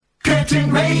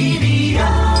Curtin Radio.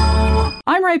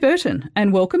 I'm Ray Burton,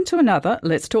 and welcome to another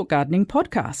Let's Talk Gardening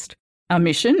podcast. Our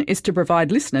mission is to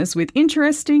provide listeners with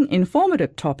interesting,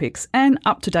 informative topics and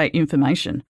up-to-date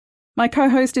information. My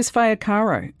co-host is Faye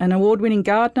Caro, an award-winning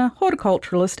gardener,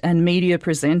 horticulturalist and media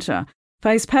presenter.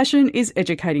 Faye's passion is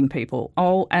educating people.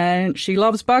 Oh, and she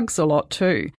loves bugs a lot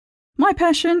too. My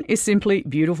passion is simply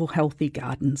beautiful, healthy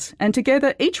gardens. And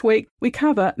together each week we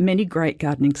cover many great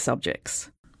gardening subjects.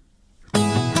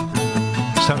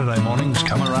 Saturday mornings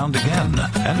come around again,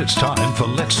 and it's time for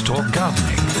Let's Talk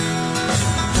Gardening.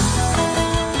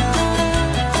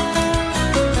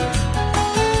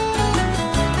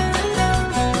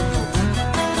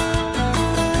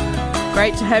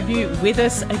 Great to have you with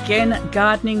us again,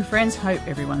 gardening friends. Hope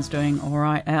everyone's doing all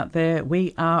right out there.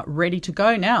 We are ready to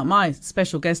go now. My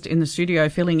special guest in the studio,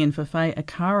 filling in for Faye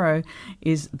Acaro,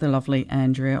 is the lovely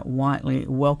Andrea Whiteley.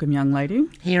 Welcome, young lady.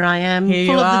 Here I am,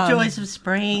 full of the joys of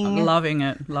spring. Loving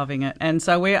it, loving it. And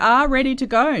so we are ready to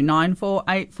go.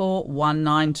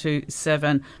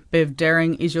 94841927. Bev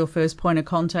Dering is your first point of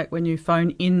contact when you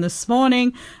phone in this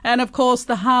morning. And, of course,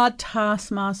 the hard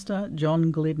taskmaster, John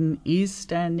Glidden, is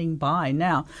standing by.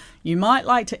 Now, you might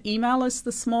like to email us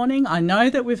this morning. I know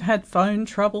that we've had phone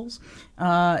troubles.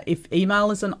 If email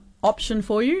is an option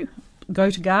for you, go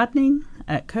to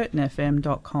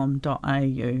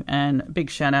gardening@curtinfm.com.au. And a big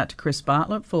shout out to Chris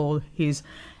Bartlett for his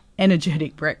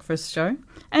energetic breakfast show,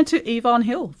 and to Yvonne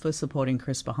Hill for supporting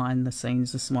Chris behind the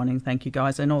scenes this morning. Thank you,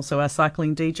 guys. And also our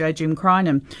cycling DJ, Jim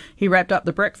Crynham. He wrapped up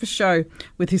the breakfast show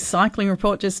with his cycling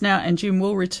report just now, and Jim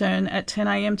will return at 10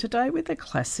 a.m. today with the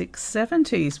classic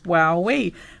 70s.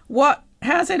 Wowee.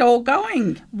 How's it all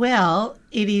going? Well,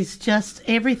 it is just,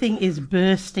 everything is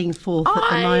bursting forth at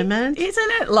the moment.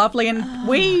 Isn't it lovely? And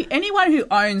anyone who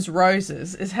owns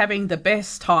roses is having the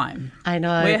best time. I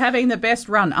know. We're having the best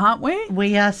run, aren't we?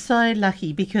 We are so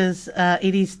lucky because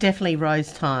it is definitely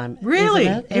rose time. Really?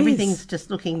 Isn't it? Everything's just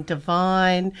looking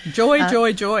divine. Joy,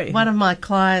 joy, joy. One of my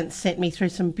clients sent me through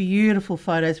some beautiful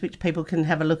photos, which people can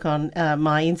have a look on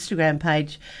my Instagram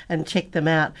page and check them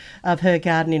out, of her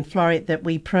garden in Floreat that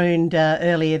we pruned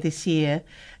earlier this year.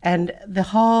 And the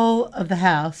whole of the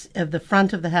house, of the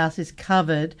front of the house, is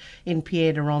covered in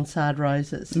Pierre de Ronsard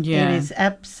roses. Yeah. It is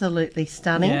absolutely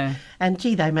stunning. Yeah. And,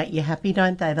 gee, they make you happy,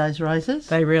 don't they, those roses?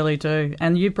 They really do.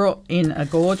 And you brought in a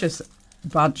gorgeous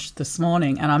bunch this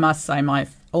morning, and I must say my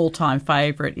all-time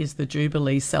favourite is the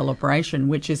Jubilee Celebration,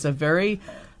 which is a very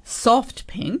soft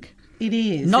pink. It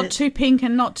is. Not too pink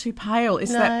and not too pale.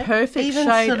 It's that perfect even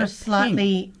shade sort of pink.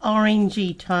 slightly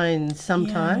orangey tones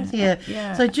sometimes.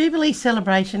 Yeah. So Jubilee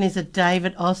Celebration is a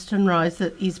David Austin rose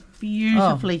that is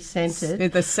beautifully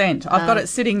scented. The scent. I've got it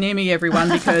sitting near me,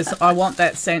 everyone, because I want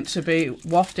that scent to be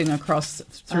wafting across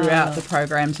throughout the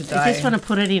program today. You just want to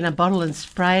put it in a bottle and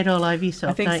spray it all over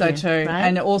yourself, I think don't so you? too. Right?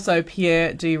 And also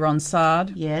Pierre de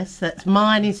Ronsard. Yes, that's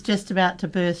mine is just about to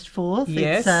burst forth.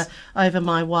 Yes. It's over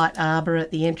my white arbour at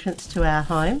the entrance to our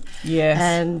home. Yes.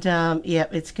 And,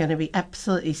 it's going to be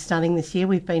absolutely stunning this year.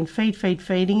 We've been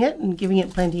feeding it and giving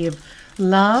it plenty of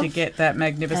love To get that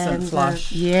magnificent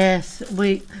flush. Yes.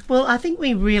 I think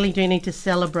we really do need to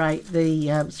celebrate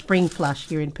the spring flush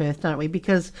here in Perth, don't we?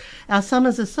 Because our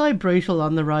summers are so brutal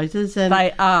on the roses. And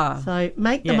They are. So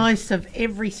make the most of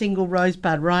every single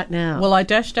rosebud right now. Well, I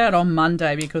dashed out on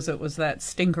Monday because it was that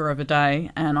stinker of a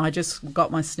day, and I just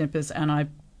got my snippers and I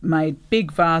made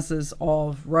big vases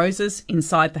of roses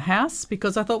inside the house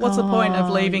because I thought, what's the point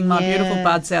of leaving my beautiful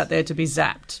buds out there to be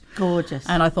zapped? Gorgeous.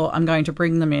 And I thought I'm going to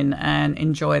bring them in and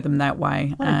enjoy them that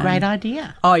way. What a great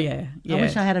idea. Oh, yeah. I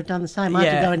wish I had have done the same. I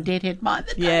had to go and deadhead by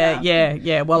the day.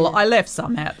 Yeah. Well, I left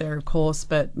some out there, of course,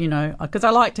 but, because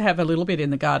I like to have a little bit in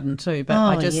the garden too, but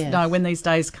I just know when these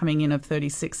days coming in of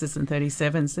 36s and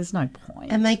 37s, there's no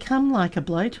point. And they come like a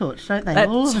blowtorch, don't they?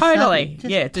 Totally.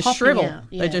 Just shrivel. Out.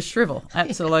 Yeah. They just shrivel.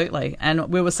 Absolutely. And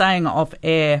we were saying off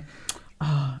air,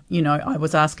 I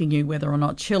was asking you whether or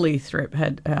not chili thrip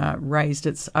had raised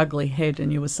its ugly head,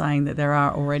 and you were saying that there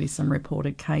are already some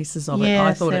reported cases of it.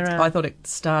 I thought it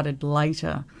started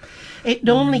later. It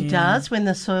normally does when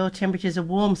the soil temperatures are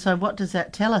warm. So what does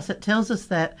that tell us? It tells us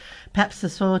that perhaps the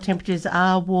soil temperatures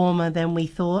are warmer than we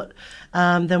thought,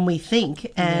 than we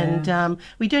think. And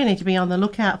we do need to be on the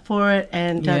lookout for it,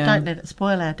 and don't let it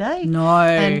spoil our day. No.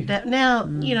 And now,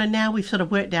 now we've sort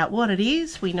of worked out what it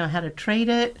is. We know how to treat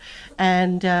it.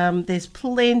 And there's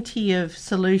plenty of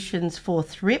solutions for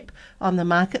thrip, on the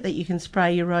market that you can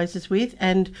spray your roses with,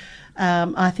 and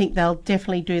I think they'll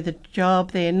definitely do the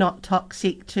job. They're not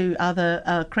toxic to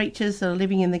other creatures that are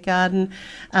living in the garden.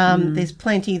 There's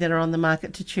plenty that are on the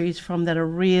market to choose from that are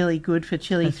really good for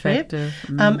chili thrip.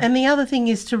 And the other thing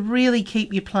is to really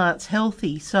keep your plants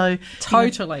healthy. So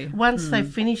totally, once they've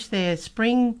finished their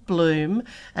spring bloom,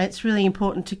 it's really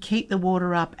important to keep the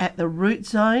water up at the root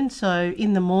zone. So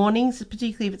in the mornings,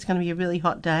 particularly if it's going to be a really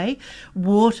hot day,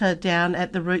 water down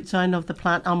at the root zone of the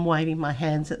plant. I'm waving my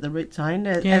hands at the root zone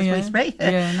as we speak.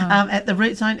 At the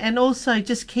root zone, and also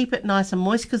just keep it nice and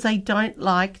moist because they don't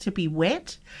like to be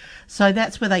wet. So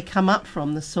that's where they come up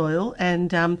from, the soil,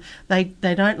 and they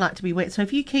don't like to be wet. So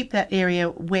if you keep that area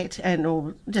wet and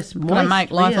or just moist, it'll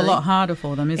make life a lot harder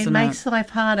for them, isn't it? It makes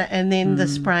life harder. And then the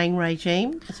spraying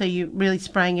regime. So you're really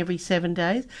spraying every 7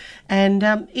 days, and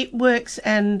it works.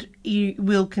 And you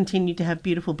will continue to have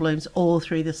beautiful blooms all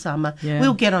through the summer. Yeah.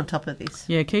 We'll get on top of this.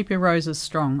 Yeah, keep your roses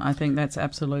strong. I think that's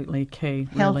absolutely key.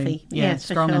 Healthy, really. yes,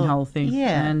 strong and healthy.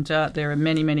 Yeah, and there are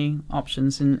many, many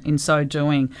options in so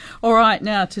doing. All right,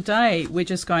 now today we're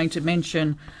just going to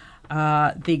mention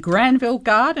the Granville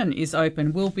Garden is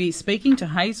open. We'll be speaking to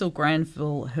Hazel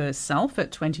Granville herself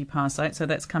at 8:20, so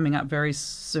that's coming up very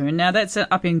soon. Now, that's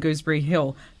up in Gooseberry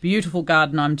Hill. Beautiful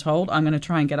garden, I'm told. I'm going to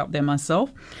try and get up there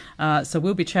myself. So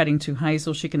we'll be chatting to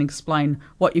Hazel. She can explain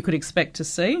what you could expect to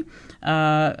see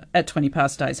at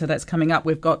 8:20. So that's coming up.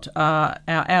 We've got our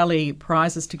hourly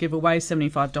prizes to give away,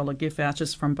 $75 gift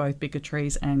vouchers from both Bigger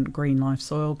Trees and Green Life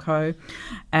Soil Co.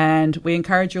 And we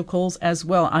encourage your calls as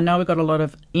well. I know we've got a lot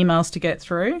of emails to get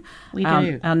through. We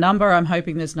do. Our number, I'm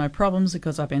hoping there's no problems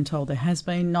because I've been told there has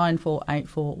been,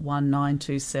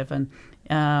 94841927.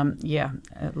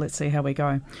 Let's see how we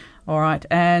go. All right.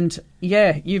 And,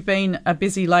 you've been a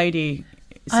busy lady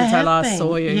since I last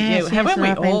saw you. Yes, haven't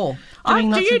we all?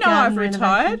 Do you know I've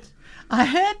retired? I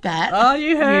heard that. Oh,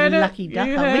 you heard you it. lucky duck.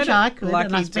 I wish I could.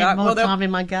 And I spent more time in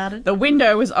my garden. The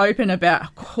window was open about a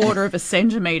quarter of a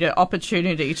centimetre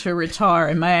opportunity to retire,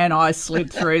 and man, I slid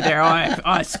through there.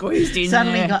 I squeezed in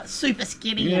Suddenly there. got super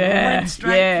skinny and went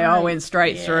straight through. I went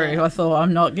straight through. I thought,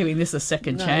 I'm not giving this a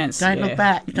second chance. Don't look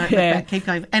back. Don't look back. Keep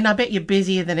going. And I bet you're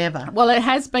busier than ever. Well, it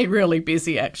has been really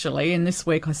busy, actually. And this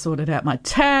week I sorted out my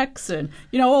tax and,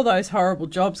 all those horrible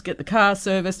jobs, get the car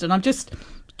serviced, and I'm just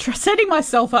setting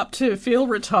myself up to feel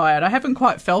retired. I haven't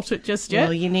quite felt it just yet.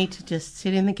 Well, you need to just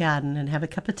sit in the garden and have a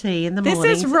cup of tea in the mornings.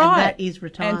 This is right. And that is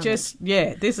retirement.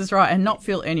 And this is right. And not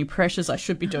feel any pressures. I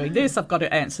should be doing this. I've got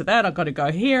to answer that. I've got to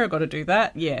go here. I've got to do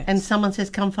that. Yeah. And someone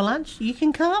says, come for lunch, you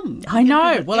can come. I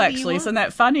know. Well, actually, isn't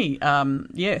that funny?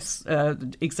 Yes,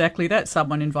 exactly that.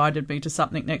 Someone invited me to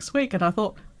something next week and I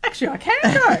thought, actually, I can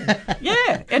go.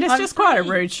 Yeah, and it's just quite a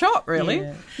rude shot, really.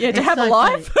 Yeah, to have a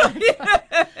life.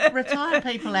 Retired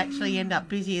people actually end up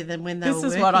busier than when they were working.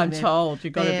 This is what I'm told.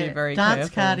 You've got to be very careful.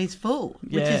 Dance card is full,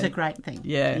 which is a great thing.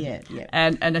 Yeah.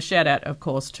 And a shout out, of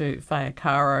course, to Faya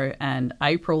Caro and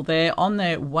April. They're on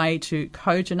their way to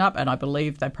Kojonup, and I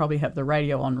believe they probably have the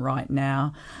radio on right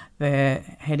now. They're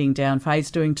heading down.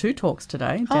 Faye's doing 2 talks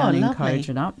today down in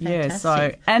Kojonup. Yeah,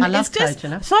 so and I love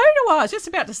Kojonup. So do I. I was just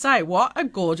about to say, what a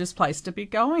gorgeous place to be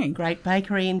going. Great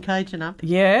bakery in Kojonup.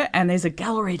 Yeah, and there's a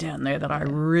gallery down there that I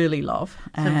really love.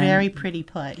 It's a very pretty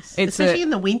place, especially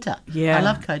in the winter. Yeah, I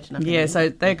love Kojonup. Yeah, so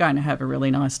they're going to have a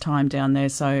really nice time down there.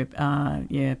 So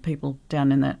people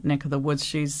down in that neck of the woods.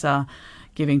 She's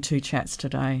giving 2 chats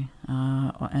today,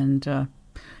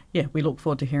 we look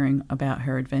forward to hearing about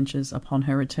her adventures upon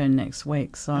her return next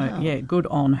week. So, good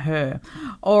on her.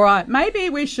 All right, maybe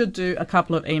we should do a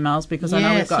couple of emails because I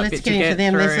know we've got a bit to get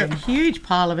through. There's a huge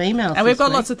pile of emails. And we've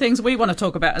got lots of things we want to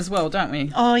talk about as well, don't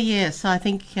we? Oh, yes. I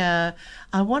think I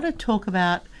want to talk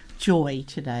about joy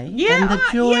today and the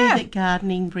joy that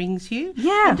gardening brings you,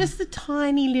 and just the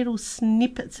tiny little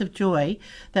snippets of joy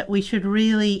that we should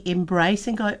really embrace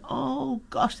and go, oh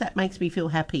gosh, that makes me feel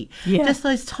happy. Just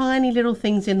those tiny little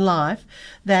things in life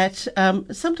that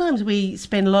sometimes we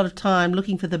spend a lot of time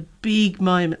looking for the big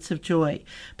moments of joy,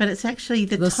 but it's actually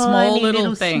the tiny small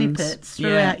little snippets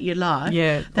throughout your life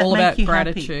that all make about you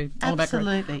gratitude. Happy.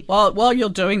 Absolutely. While you're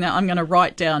doing that, I'm going to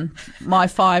write down my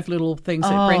 5 little things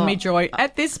that bring me joy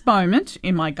at this moment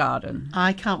in my garden.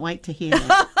 I can't wait to hear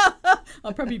it.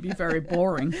 I'll probably be very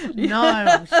boring. No,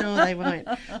 I'm sure they won't.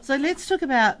 So let's talk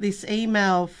about this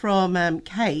email from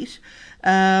Kate.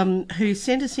 who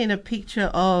sent us in a picture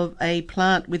of a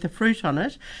plant with a fruit on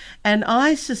it. And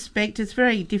I suspect, it's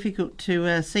very difficult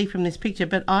to see from this picture,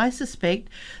 but I suspect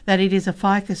that it is a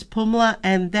Ficus pumila,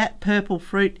 and that purple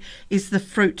fruit is the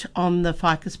fruit on the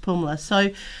Ficus pumila. So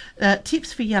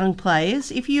tips for young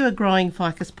players: if you are growing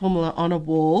Ficus pumila on a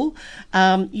wall,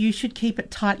 you should keep it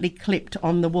tightly clipped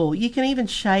on the wall. You can even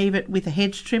shave it with a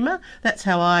hedge trimmer. That's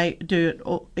how I do it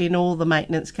in all the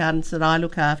maintenance gardens that I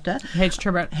look after. Hedge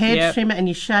trimmer. Trimmer, and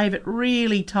you shave it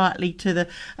really tightly to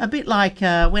a bit like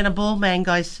when a bald man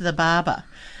goes to the barber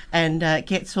and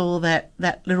gets all that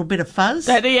little bit of fuzz.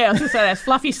 I was going to say that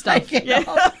fluffy stuff.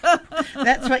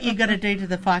 That's what you've got to do to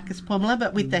the Ficus pumila,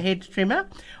 but with the hedge trimmer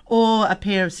or a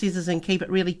pair of scissors, and keep it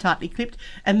really tightly clipped.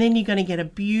 And then you're going to get a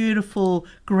beautiful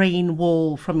green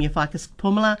wall from your Ficus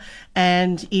pumila,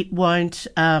 and it won't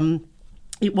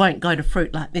go to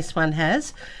fruit like this one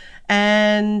has.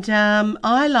 And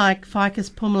I like Ficus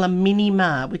pumila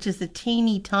minima, which is the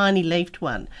teeny tiny leafed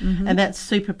one, and that's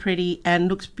super pretty and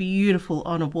looks beautiful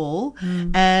on a wall.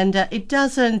 And it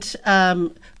doesn't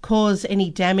cause any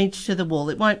damage to the wall.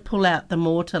 It won't pull out the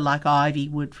mortar like ivy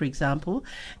would, for example,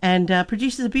 and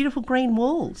produces a beautiful green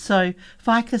wall. So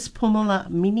Ficus pumila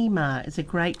minima is a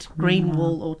great green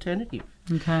wall alternative.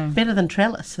 Okay. Better than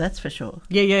trellis, that's for sure.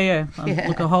 Yeah.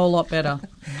 Look a whole lot better.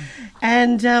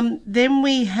 And then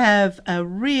we have a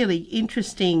really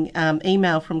interesting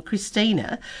email from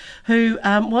Christina, who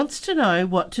wants to know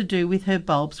what to do with her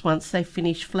bulbs once they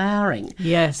finish flowering.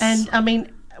 Yes. And, I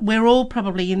mean, we're all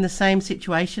probably in the same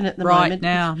situation at the moment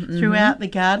now. Throughout the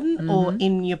garden or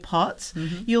in your pots.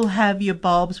 You'll have your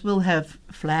bulbs will have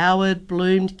flowered,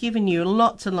 bloomed, given you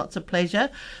lots and lots of pleasure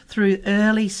through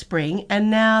early spring, and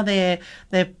now the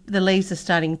leaves are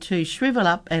starting to shrivel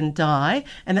up and die,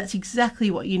 and that's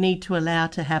exactly what you need to allow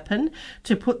to happen,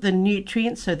 to put the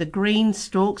nutrients, so the green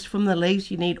stalks from the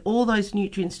leaves, you need all those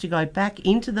nutrients to go back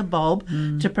into the bulb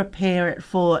to prepare it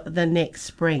for the next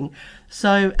spring.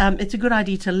 So it's a good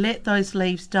idea to let those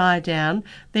leaves die down.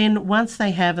 Then once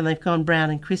they have and they've gone brown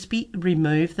and crispy,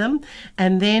 remove them,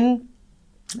 and then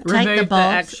take the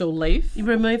bulbs, actual leaf. You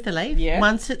remove the leaf. Yeah.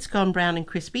 Once it's gone brown and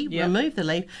crispy, remove the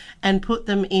leaf and put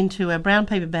them into a brown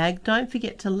paper bag. Don't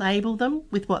forget to label them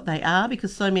with what they are,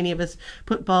 because so many of us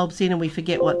put bulbs in and we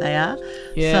forget what they are.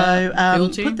 Yeah.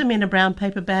 So put them in a brown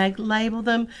paper bag, label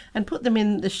them, and put them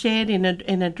in the shed in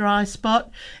a dry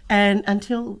spot, and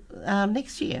until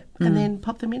next year, and then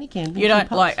pop them in again. You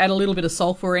don't add a little bit of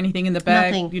sulphur or anything in the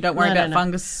bag? Nothing. You don't worry about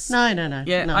fungus? No.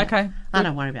 Yeah. No. Okay. I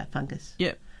don't worry about fungus.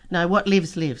 Yep. No, what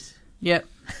lives, lives. Yep.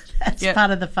 That's part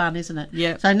of the fun, isn't it?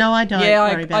 Yeah. So, no, I don't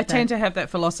worry about that. I tend to have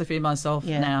that philosophy myself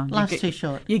now. Life's too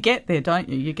short. You get there, don't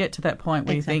you? You get to that point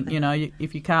where you think,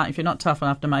 if you're not tough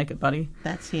enough to make it, buddy.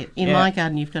 That's it. In my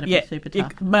garden, you've got to be super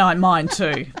tough. Mine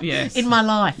too, yes. In my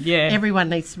life, everyone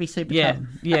needs to be super tough.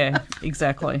 Yeah,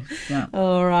 exactly. Yeah.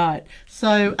 All right.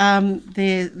 So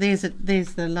there's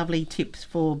the lovely tips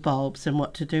for bulbs and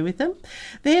what to do with them.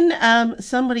 Then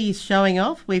somebody's showing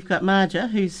off. We've got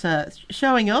Marja who's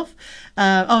showing off.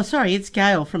 It's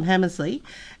Gail from Hammersley.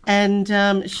 And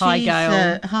she's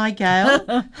hi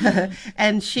Gail,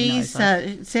 and she's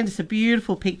sent us a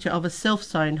beautiful picture of a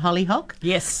self-sown hollyhock.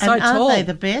 Yes, so and tall. Aren't they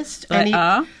the best? They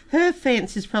are. Her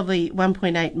fence is probably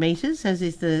 1.8 metres, as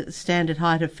is the standard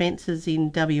height of fences in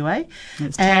WA.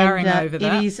 It's towering over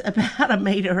that. It is about a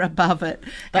metre above it.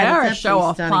 They are a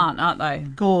show-off plant, aren't they?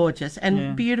 Gorgeous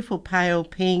and beautiful pale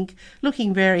pink,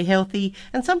 looking very healthy.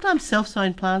 And sometimes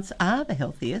self-sown plants are the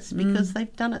healthiest because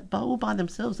they've done it all by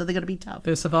themselves, so they've got to be tough.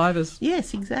 They're survivors.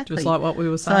 Yes, exactly. Just like what we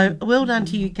were saying. So well done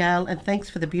to you, Gail, and thanks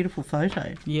for the beautiful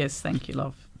photo. Yes, thank you,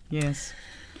 love. Yes.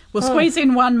 We'll squeeze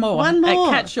in one more. One more.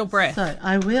 Catch your breath. So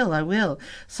I will.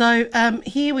 So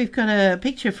here we've got a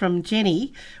picture from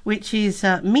Jenny, which is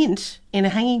mint in a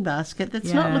hanging basket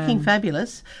that's not looking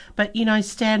fabulous, but,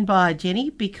 stand by, Jenny,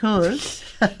 because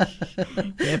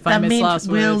the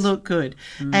mint will look good.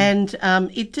 And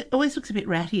it always looks a bit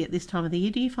ratty at this time of the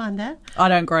year. Do you find that? I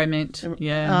don't grow mint,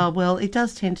 Oh, well, it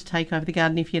does tend to take over the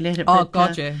garden if you let it. Oh,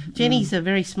 gotcha. Jenny's a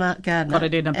very smart gardener. Got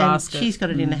it in a basket. She's got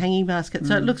it in a hanging basket,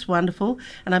 so it looks wonderful.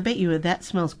 And I bet you that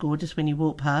smells gorgeous when you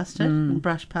walk past it and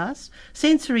brush past.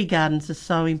 Sensory gardens are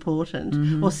so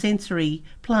important, or sensory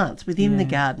plants within the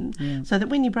garden, so that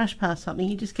when you brush past something,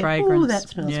 you just get, oh, that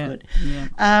smells good.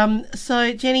 Yeah.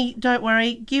 So, Jenny, don't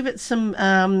worry. Give it some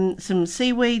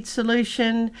seaweed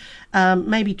solution.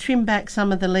 Maybe trim back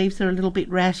some of the leaves that are a little bit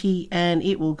ratty, and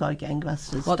it will go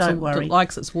gangbusters. Don't worry. It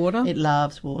likes its water? It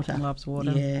loves water.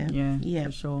 Yeah,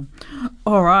 for sure.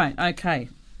 All right, okay.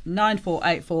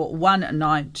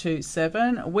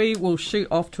 94841927. We will shoot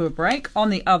off to a break.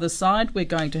 On the other side, we're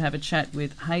going to have a chat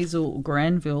with Hazel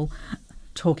Granville,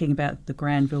 talking about the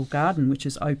Granville Garden, which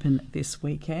is open this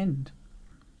weekend.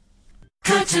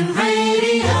 Curtin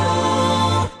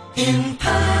Radio in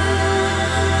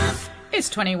Perth. It's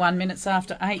 21 minutes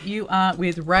after 8. You are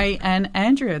with Ray and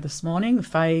Andrea this morning.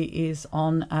 Faye is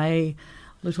on a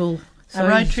little...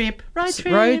 road trip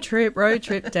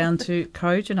down to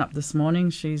Kojonup this morning.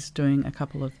 She's doing a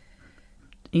couple of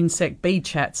insect bee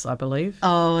chats, I believe.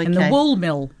 Oh, okay. In the wool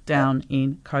mill down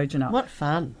in Kojonup. What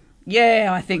fun. Yeah,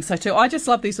 I think so too. I just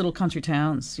love these little country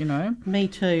towns, you know. Me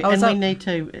too. And we need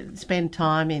to spend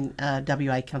time in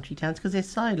WA country towns because they're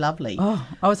so lovely. Oh,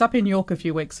 I was up in York a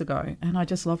few weeks ago and I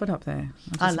just love it up there.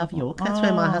 I love York. That's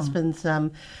where my husband's...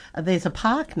 there's a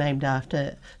park named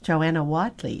after Joanna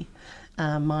Whiteley,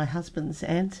 my husband's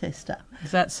ancestor.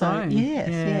 Is that so?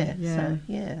 Yes,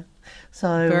 yeah.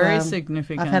 So very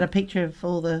significant. I've had a picture of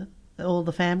all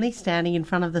the family standing in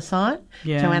front of the site.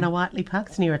 Yeah. Joanna Whiteley Park.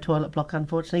 It's near a toilet block,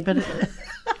 unfortunately, but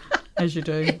as you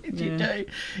do. You do.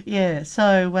 Yeah.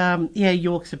 So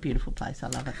York's a beautiful place. I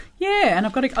love it. Yeah, and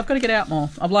I've got to get out more.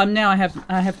 Now I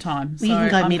have time. Well, you can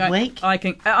go midweek. I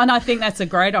can, and I think that's a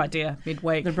great idea.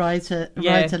 Midweek. The roads are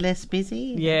less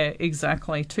busy. Yeah,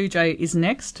 exactly. 2J is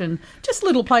next, and just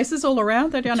little places all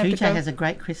around. They don't have to go. 2J has a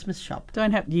great Christmas shop.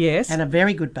 Yes, and a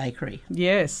very good bakery.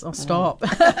 Yes, I'll stop.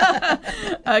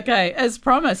 Okay, as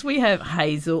promised, we have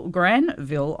Hazel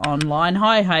Granville online.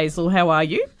 Hi, Hazel. How are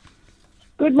you?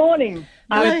 Good morning.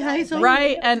 Hello, Hazel.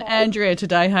 Ray and Andrea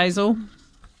today, Hazel.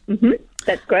 Mm-hmm.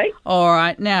 That's great. All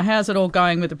right. Now, how's it all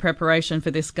going with the preparation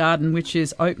for this garden, which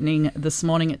is opening this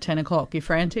morning at 10 o'clock? You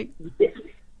frantic?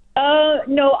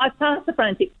 No, I passed the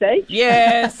frantic stage.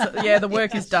 Yes. Yeah, the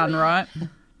work is done, right?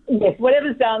 Yes,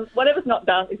 whatever's done, whatever's not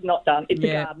done is not done. It's a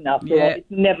garden after all. It's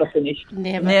never finished.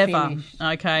 Never finished.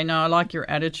 Okay, no, I like your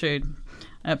attitude.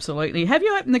 Absolutely. Have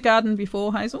you opened the garden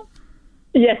before, Hazel?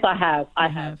 Yes, I have. I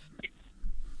have.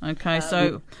 Okay,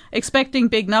 so expecting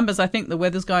big numbers. I think the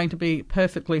weather's going to be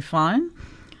perfectly fine.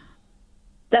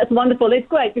 That's wonderful. It's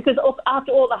great because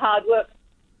after all the hard work,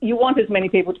 you want as many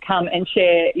people to come and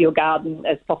share your garden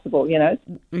as possible, you know.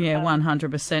 Yeah,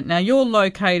 100%. Now, you're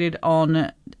located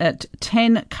at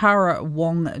 10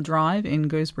 Currawong Drive in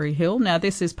Gooseberry Hill. Now,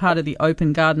 this is part of the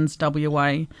Open Gardens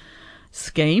WA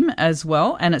scheme as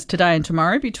well, and it's today and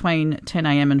tomorrow between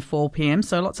 10am and 4pm,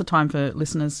 so lots of time for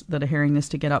listeners that are hearing this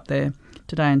to get up there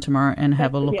today and tomorrow and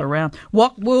have a look around.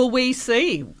 What will we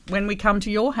see when we come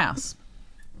to your house?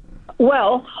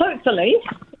 Well, hopefully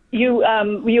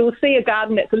you'll see a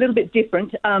garden that's a little bit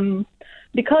different.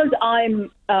 Because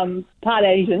I'm part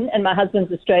Asian and my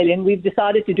husband's Australian, we've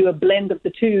decided to do a blend of the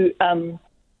two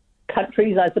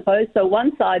countries, I suppose. So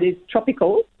one side is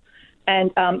tropical, and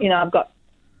I've got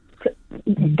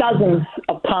dozens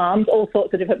of palms, all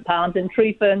sorts of different palms, and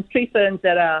tree ferns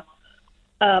that are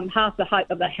half the height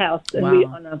of the house, and we're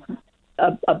on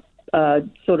a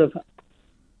sort of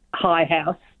high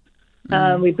house.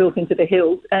 We built into the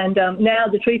hills, and now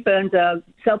the tree ferns are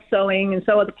self-sowing, and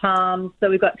so are the palms.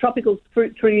 So we've got tropical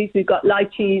fruit trees, we've got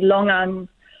lychee, longan,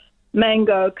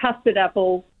 mango, custard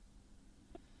apple,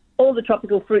 all the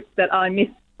tropical fruits that I miss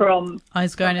from I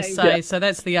was going to say, so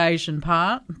that's the Asian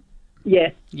part.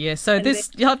 Yes. Yeah, so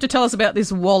you'll have to tell us about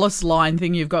this Wallace line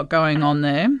thing you've got going on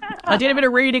there. I did a bit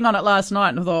of reading on it last night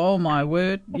and I thought, oh my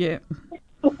word, yeah.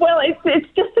 Well, it's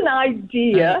just an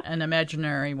idea. An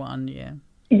imaginary one, yeah.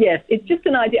 Yes, it's just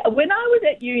an idea. When I was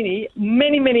at uni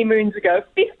many, many moons ago,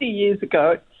 50 years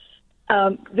ago,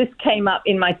 this came up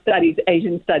in my studies,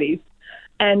 Asian studies.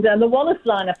 And the Wallace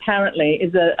line apparently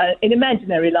is an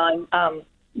imaginary line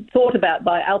thought about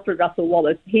by Alfred Russel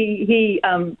Wallace. He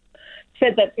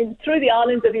said that through the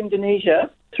islands of Indonesia,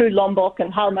 through Lombok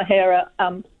and Halmahera,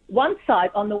 one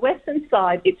side, on the western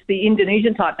side, it's the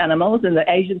Indonesian-type animals and the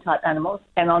Asian-type animals,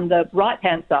 and on the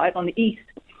right-hand side, on the east,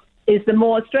 is the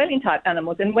more Australian-type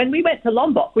animals. And when we went to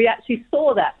Lombok, we actually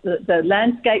saw that. The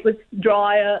landscape was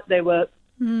drier, there were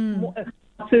more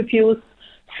fuels.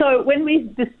 So when we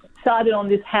decided on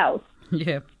this house,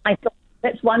 I thought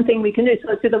that's one thing we can do.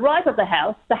 So to the right of the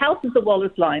house is the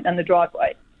Wallace line and the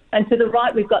driveway. And to the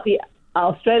right, we've got the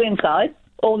Australian side,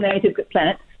 all native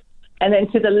plants. And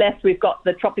then to the left, we've got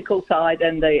the tropical side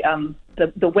and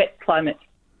the wet climate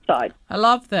side. I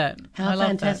love that. How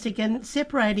fantastic. And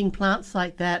separating plants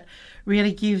like that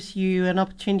really gives you an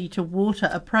opportunity to water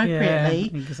appropriately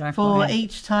for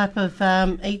each type of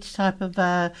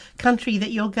country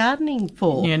that you're gardening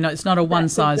for. Yeah, no, it's not a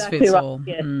one-size-fits-all. Right.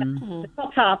 Yes. The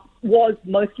top half was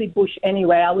mostly bush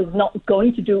anyway. I was not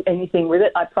going to do anything with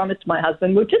it. I promised my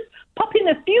husband we'll just pop in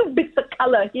a few bits of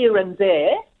colour here and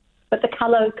there, but the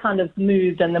colour kind of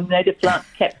moved and the native plants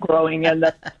kept growing.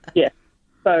 And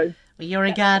so you're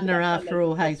a gardener after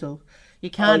all, Hazel. You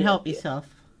can't yes, help yes. yourself.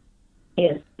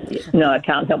 Yes. No, I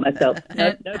can't help myself.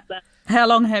 No plants. How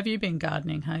long have you been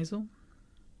gardening, Hazel?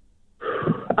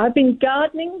 I've been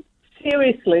gardening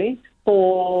seriously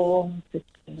for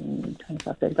 15,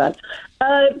 25, 35,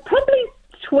 probably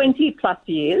 20 plus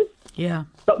years. Yeah.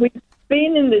 But we've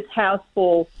been in this house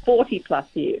for 40 plus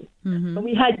years. Mm-hmm. And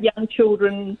we had young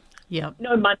children, Yep.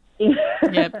 no money.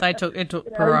 Yep. It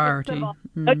took priority.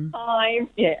 No time.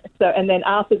 Yeah. So, and then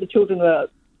after the children were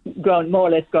more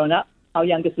or less grown up, our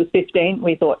youngest was 15,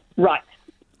 we thought, right,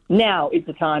 now is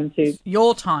the time to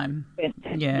Your time. spend.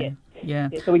 Yeah. Yeah. Yeah.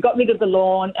 Yeah, so we got rid of the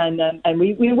lawn, and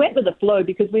we went with the flow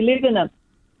because we live in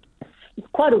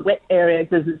quite a wet area.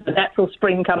 There's a natural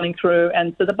spring coming through,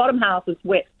 and so the bottom house is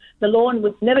wet. The lawn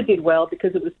never did well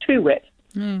because it was too wet.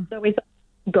 So we thought,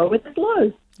 go with the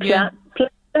flow. Yeah.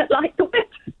 Plants that like the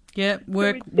wet. Yeah.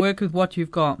 Work with what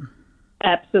you've got.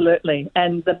 Absolutely.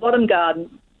 And the bottom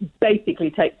garden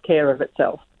basically takes care of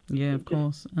itself. Yeah, of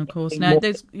course. Now,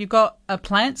 you've got a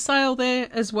plant sale there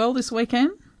as well this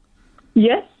weekend?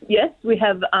 Yes, we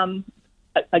have,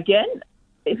 again,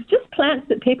 it's just plants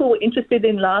that people were interested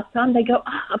in last time. They go,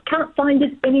 I can't find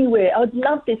this anywhere. I would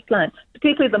love this plant,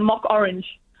 particularly the mock orange.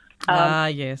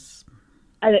 Yes.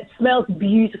 And it smells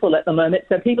beautiful at the moment,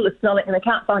 so people are smelling it and they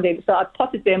can't find it. So I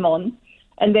potted them on.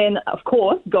 And then, of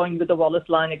course, going with the Wallace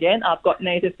line again, I've got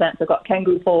native plants. I've got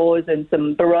kangaroo paws and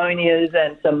some baronias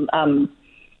and some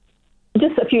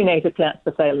just a few native plants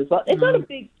for sale as well. It's not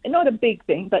a big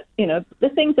thing, but, you know, the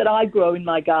things that I grow in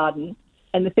my garden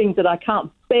and the things that I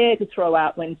can't bear to throw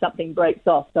out when something breaks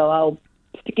off, so I'll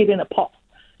stick it in a pot.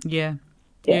 Yeah.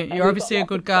 Yeah, You're obviously a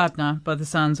good gardener by the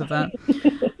sounds of that.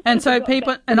 And so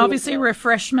people, and obviously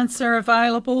refreshments are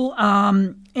available.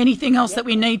 Anything else that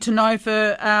we need to know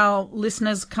for our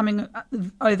listeners coming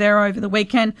there over the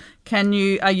weekend?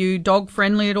 Are you dog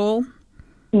friendly at all?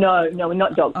 No, we're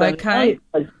not dog friendly.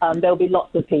 Okay. There'll be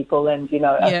lots of people, and, you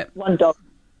know, one dog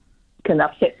can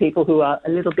upset people who are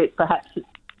a little bit perhaps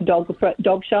dog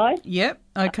shy. Yep.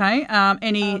 Okay.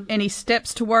 Any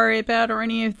steps to worry about or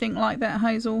anything like that,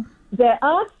 Hazel? There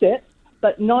are steps,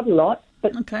 but not a lot.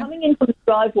 But Okay. coming in from the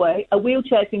driveway, a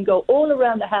wheelchair can go all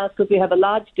around the house because we have a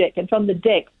large deck, and from the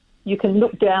deck you can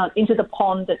look down into the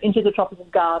pond and into the tropical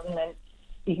garden, and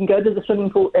you can go to the swimming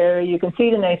pool area. You can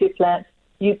see the native plants.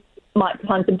 You might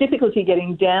find some difficulty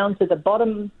getting down to the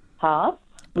bottom half.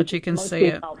 But you can see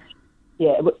it.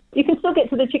 Yeah, you can still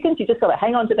get to the chickens. You just got to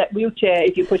hang on to that wheelchair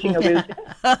if you're pushing a wheelchair.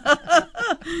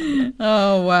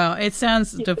 Oh, wow. It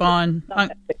sounds divine.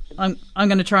 I'm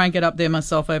going to try and get up there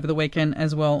myself over the weekend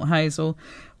as well, Hazel.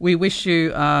 We wish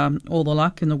you all the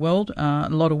luck in the world. A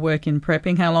lot of work in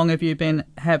prepping. How long have you been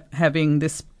having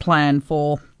this plan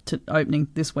for opening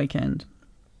this weekend?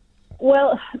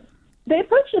 Well, they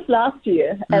approached us last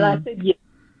year, and I said yes,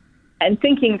 and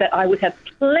thinking that I would have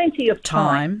plenty of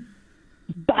time.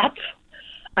 But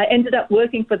I ended up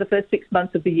working for the first 6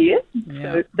 months of the year,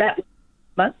 so that was 6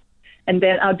 months. And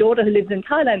then our daughter who lives in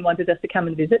Thailand wanted us to come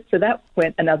and visit, so that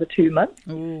went another 2 months.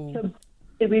 Ooh.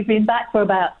 So we've been back for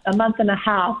about a month and a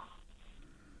half,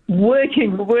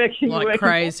 working. Like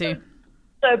crazy.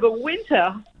 So the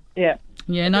winter, yeah.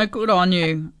 Yeah, no, good on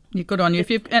you. You're good on you.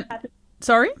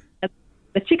 Sorry?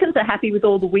 The chickens are happy with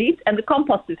all the weeds, and the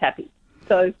compost is happy.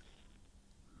 So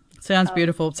Sounds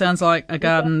beautiful. It sounds like a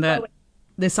garden that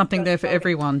there's something there for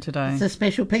everyone today. It's a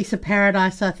special piece of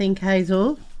paradise, I think,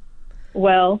 Hazel.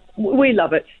 well, we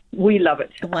love it. We love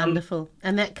it. Wonderful.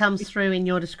 And that comes through in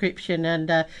your description,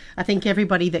 and I think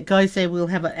everybody that goes there will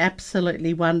have an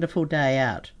absolutely wonderful day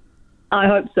out. I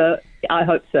hope so.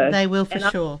 They will for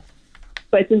sure.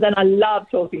 And I love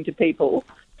talking to people,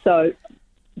 so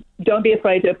don't be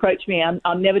afraid to approach me. I'm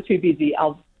never too busy.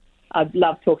 I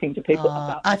love talking to people.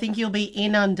 I think you'll be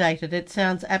inundated. It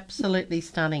sounds absolutely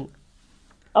stunning.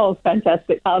 Oh,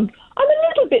 fantastic. I'm a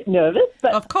little bit nervous,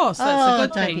 but Of course, that's a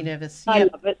good don't thing. be nervous. I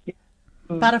Yep. love it.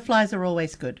 Butterflies are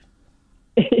always good.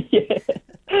 Yeah.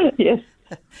 Yes.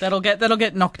 That'll get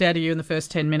knocked out of you in the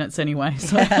first 10 minutes anyway.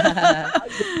 So. I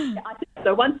think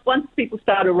so once people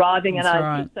start arriving, and That's I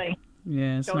right. keep saying,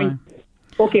 Yes, no.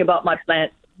 talking about my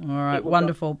plants. All right,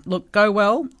 wonderful. Look, go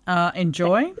well,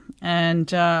 enjoy, and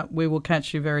we will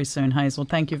catch you very soon, Hazel.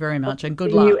 Thank you very much, and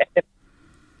good luck.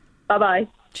 Bye-bye.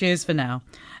 Cheers for now.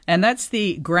 And that's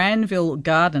the Granville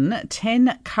Garden,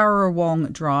 10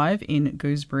 Currawong Drive in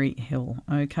Gooseberry Hill.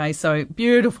 Okay, so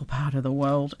beautiful part of the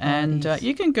world. And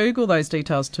you can Google those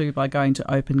details too by going to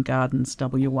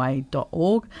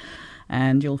opengardenswa.org,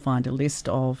 and you'll find a list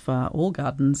of all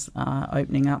gardens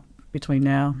opening up between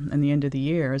now and the end of the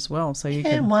year as well. So you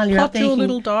can while you're up plot there, your you can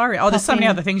little diary. Oh, there's so many in.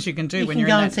 other things you can do You when can you're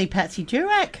go in and that. see Patsy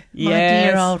Durack, my Yes.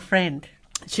 dear old friend.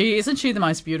 Isn't she the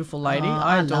most beautiful lady? Oh,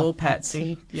 I I adore love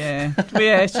Patsy. Patsy. Yeah.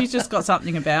 Yeah, she's just got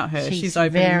something about her. She's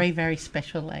open. very, very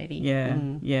special lady. Yeah,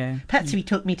 yeah. Patsy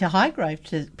took me to Highgrove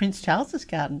to Prince Charles's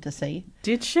garden to see.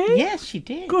 Did she? Yes, she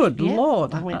did. Good Yeah.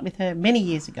 Lord. I went with her many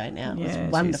years ago now. It was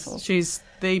wonderful. She's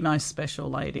the most special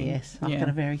lady. Yes, I've got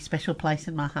a very special place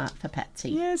in my heart for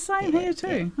Patsy. Yeah, same here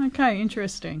too. Yeah. Okay,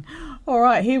 interesting. All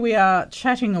right, here we are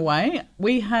chatting away.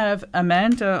 We have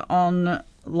Amanda on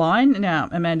line. Now,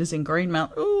 Amanda's in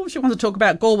Greenmount. Oh, she wants to talk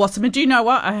about gall wasps. And do you know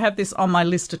what? I have this on my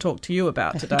list to talk to you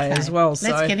about today as well.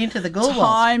 Let's get into the gall wasp.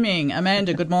 Timing.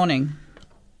 Amanda, good morning.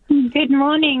 Good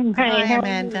morning. Hi,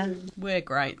 Amanda. We're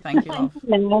great. Thank you, love.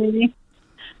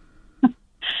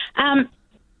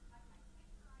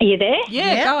 Are you there?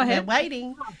 Yeah, go ahead. We're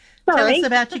waiting. Sorry. Tell us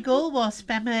about your gall wasp,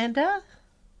 Amanda.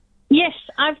 Yes,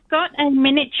 I've got a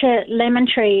miniature lemon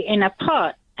tree in a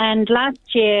pot, and last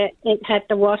year it had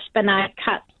the wasp, and I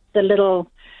cut the little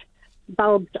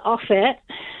bulbs off it,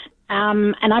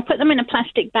 and I put them in a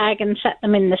plastic bag and set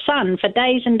them in the sun for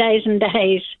days and days and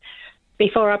days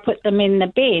before I put them in the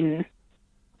bin.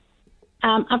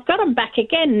 I've got them back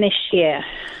again this year.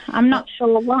 I'm not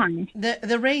sure why.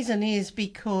 The reason is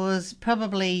because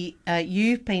probably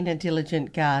you've been a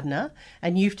diligent gardener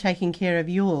and you've taken care of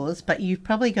yours, but you've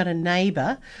probably got a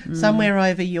neighbour somewhere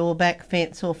over your back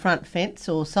fence or front fence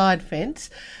or side fence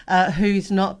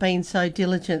who's not been so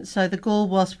diligent. So the gall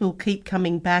wasp will keep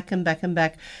coming back and back and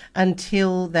back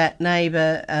until that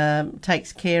neighbour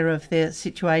takes care of their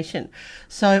situation.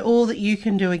 So all that you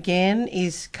can do again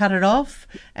is cut it off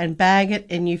and bag it,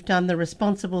 and you've done the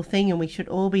responsible thing, and we should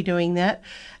all be doing that,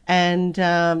 and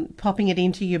popping it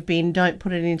into your bin. Don't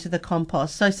put it into the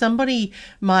compost. So somebody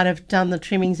might have done the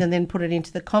trimmings and then put it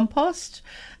into the compost,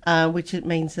 which it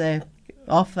means they're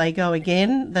off they go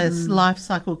again. The life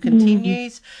cycle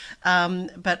continues,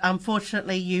 but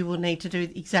unfortunately you will need to do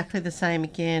exactly the same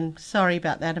again. Sorry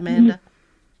about that, Amanda.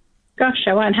 Gosh,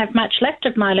 I won't have much left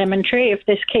of my lemon tree if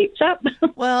this keeps up.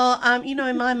 Well,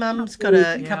 my mum's got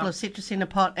a couple of citrus in a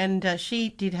pot, and she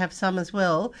did have some as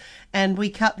well, and we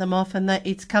cut them off, and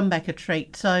it's come back a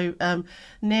treat. So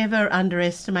never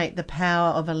underestimate the power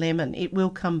of a lemon. It will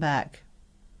come back.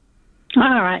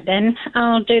 All right, then.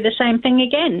 I'll do the same thing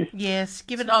again. Yes,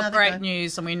 give it Not another great go.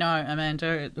 news, and we know,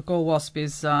 Amanda, the gall wasp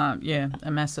is, a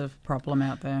massive problem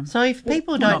out there. So if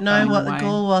people don't know what the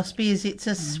gall wasp is, it's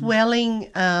a swelling,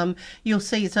 you'll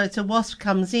see, so it's a wasp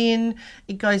comes in,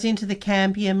 it goes into the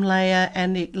cambium layer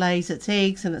and it lays its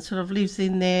eggs, and it sort of lives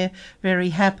in there very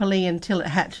happily until it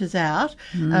hatches out,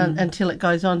 until it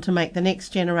goes on to make the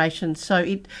next generation.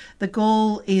 So the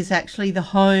gall is actually the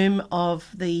home of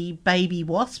the baby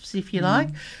wasps, if you like.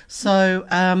 So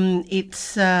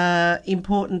it's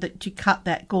important that you cut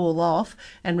that gall off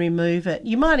and remove it.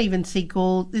 You might even see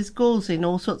there's galls in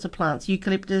all sorts of plants.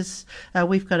 Eucalyptus,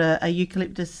 we've got a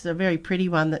eucalyptus, a very pretty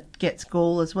one that gets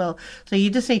gall as well. So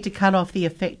you just need to cut off the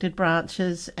affected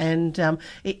branches and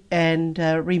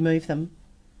remove them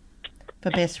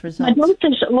for best results. My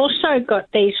daughter's also got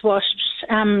these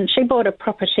wasps. She bought a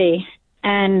property,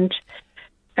 and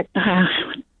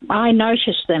I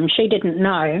noticed them. She didn't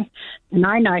know, and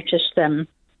I noticed them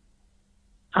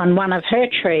on one of her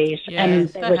trees. Yeah, and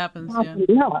that happens,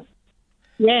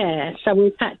 Yeah, so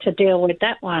we've had to deal with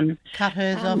that one. Cut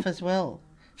hers off as well.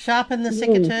 Sharpen the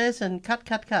secateurs and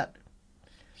cut.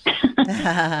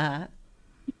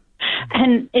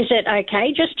 And is it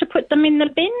okay just to put them in the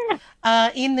bin?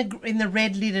 In the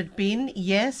red lidded bin,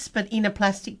 yes, but in a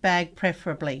plastic bag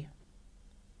preferably.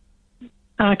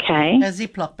 Okay. A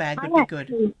Ziploc bag would be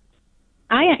good.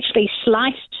 I actually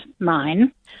sliced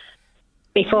mine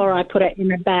before I put it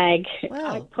in a bag.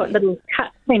 Wow. I put little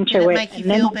cuts into Did it it. make you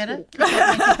feel better?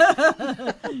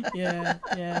 Yeah.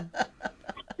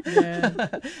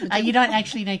 You don't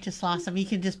actually need to slice them. You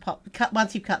can just cut.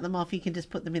 Once you've cut them off, you can just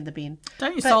put them in the bin.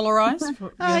 Don't you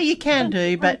solarise? Oh, you can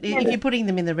do, but if you're putting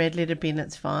them in the red litter bin,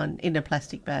 it's fine, in a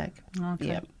plastic bag. Okay.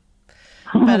 Yeah.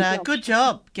 But good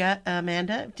job,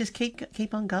 Amanda. Just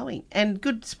keep on going. And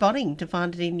good spotting to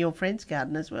find it in your friend's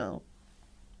garden as well.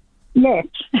 Yes.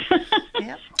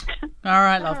 Yep. All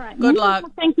right, love. All right. Good luck.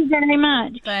 Thank you very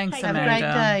much. Thanks, Have Amanda. a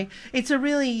great day. It's a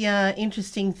really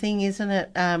interesting thing, isn't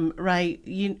it, Ray?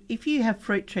 If you have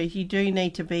fruit trees, you do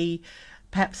need to be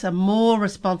perhaps a more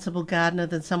responsible gardener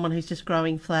than someone who's just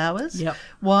growing flowers. Yep.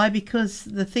 Why? Because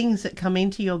the things that come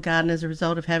into your garden as a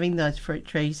result of having those fruit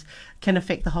trees can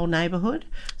affect the whole neighbourhood.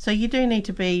 So you do need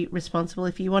to be responsible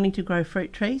if you're wanting to grow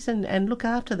fruit trees and look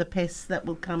after the pests that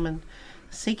will come and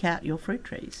seek out your fruit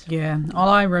trees. Yeah. Well,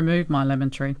 I removed my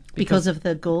lemon tree. Because of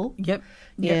the gall? Yep.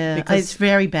 Yeah, because it's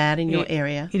very bad in your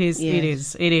area. It is.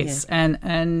 Yes. It is. Yeah.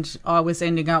 And I was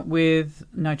ending up with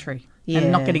no tree.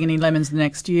 and not getting any lemons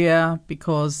next year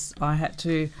because I had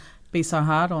to be so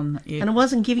hard on it. And it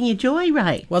wasn't giving you joy,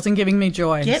 Ray. Wasn't giving me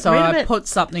joy. Get so rid of I it. put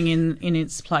something in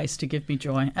its place to give me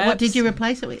joy. What did you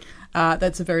replace it with?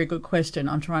 That's a very good question.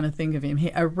 I'm trying to think of him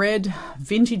here. A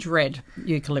vintage red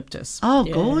eucalyptus. Oh,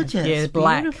 Yeah. gorgeous. Yeah,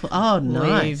 black. Beautiful. Oh,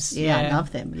 nice. leaves. Yeah, I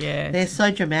love them. Yeah. They're so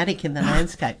dramatic in the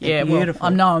landscape. They're Yeah, beautiful.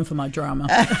 well, I'm known for my drama.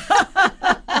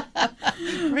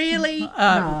 Really?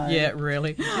 No. Yeah,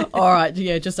 really. All right,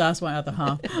 yeah, just ask my other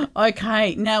half.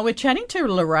 Okay, now we're chatting to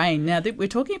Lorraine. Now, we're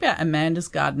talking about Amanda's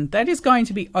Garden. That is going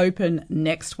to be open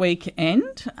next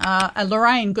weekend.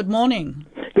 Lorraine, good morning.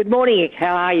 Good morning.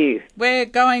 How are you? We're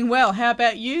going well. How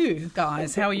about you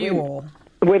guys? How are you all?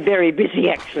 We're very busy,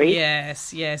 actually.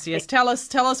 Yes. Tell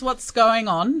us what's going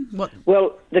on.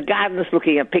 Well, the garden's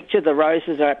looking a picture. The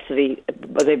roses are absolutely,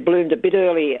 they've bloomed a bit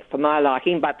early for my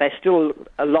liking, but there's still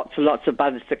lots and lots of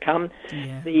buds to come.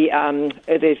 Yeah.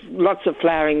 There's lots of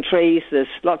flowering trees. There's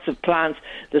lots of plants.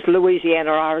 There's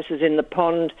Louisiana irises in the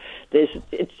pond.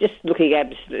 It's just looking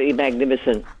absolutely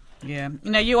magnificent. Yeah.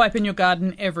 Now, you open your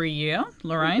garden every year,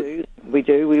 Lorraine. We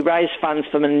do. We raise funds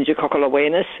for meningococcal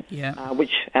awareness,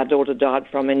 which our daughter died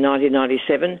from in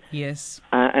 1997. Yes.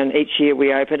 And each year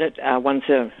we open it once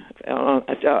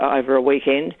over a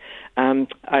weekend,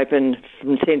 open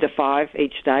from 10 to 5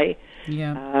 each day.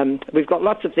 Yeah. We've got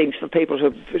lots of things for people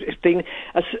who've been...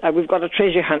 we've got a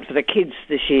treasure hunt for the kids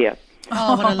this year.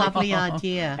 Oh, what a lovely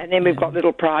idea. And then we've got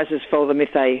little prizes for them if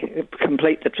they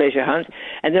complete the treasure hunt.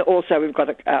 And then also we've got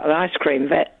an ice cream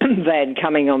van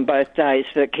coming on both days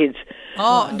for the kids.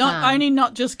 Oh,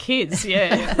 not just kids,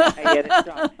 yeah. Yeah, that's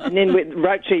right. And then with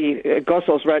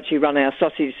Gosal's Roche run our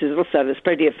sausage sizzle, so there's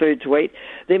plenty of food to eat.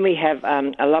 Then we have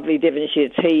a lovely Devonshire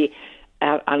tea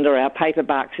out under our paper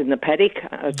barks in the paddock.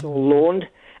 It's all lawned.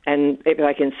 And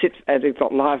they can sit, we've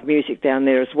got live music down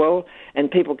there as well, and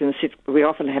people can sit. We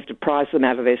often have to prise them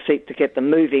out of their seat to get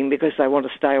them moving because they want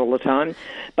to stay all the time.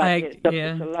 But it's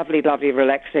a lovely, lovely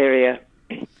relaxed area.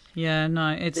 Yeah, no,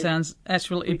 it sounds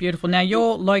absolutely beautiful. Now,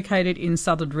 you're located in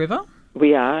Southern River.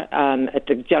 We are at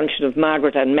the junction of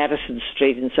Margaret and Madison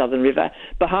Street in Southern River,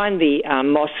 behind the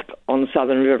mosque on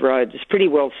Southern River Road. It's pretty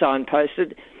well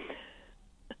signposted.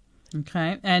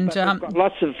 Okay, and we've got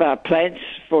lots of plants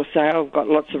for sale. We've got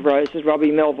lots of roses.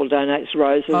 Robbie Melville donates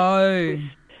roses. Oh.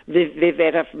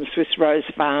 Vivetta from Swiss Rose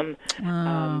Farm.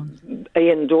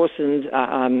 Ian Dawson,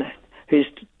 whose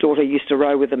daughter used to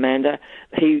row with Amanda,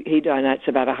 he donates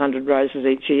about 100 roses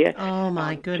each year. Oh,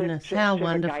 my goodness, how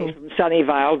wonderful. From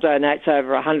Sunnyvale donates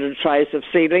over 100 trays of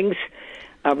seedlings.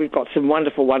 We've got some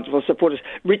wonderful supporters.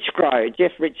 Richgrow,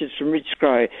 Jeff Richards from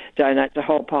Richgrow donates a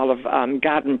whole pile of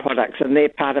garden products, and they're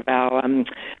part of our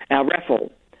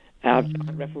raffle. Our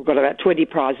raffle. We've got about 20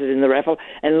 prizes in the raffle,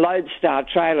 and Lodestar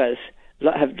Trailers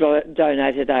have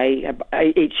donated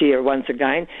each year once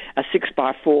again a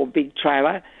 6x4 big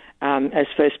trailer as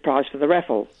first prize for the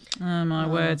raffle. Oh, my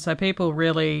word. So people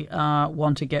really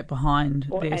want to get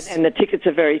behind this. And the tickets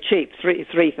are very cheap,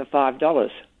 three for $5.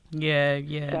 Yeah.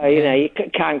 So, you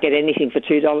can't get anything for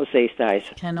 $2 these days.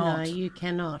 Cannot. No, you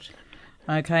cannot.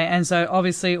 Okay, and so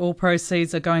obviously all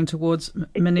proceeds are going towards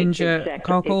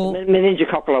meningococcal...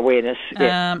 Meningococcal awareness,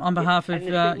 yes. On behalf of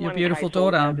your beautiful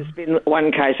daughter. There's been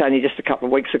one case only just a couple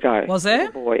of weeks ago. Was there?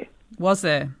 Oh, boy. Was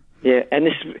there? Yeah, and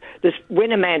this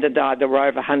when Amanda died, there were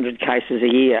over 100 cases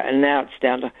a year, and now it's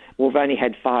down to... we've only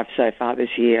had 5 so far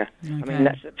this year. Okay. I mean,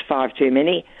 that's 5 too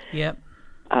many. Yep.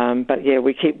 But yeah,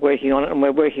 we keep working on it, and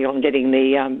we're working on getting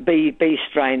the B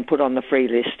strain put on the free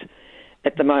list.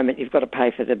 At the moment, you've got to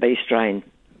pay for the B strain.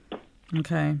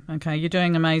 Okay. You're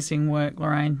doing amazing work,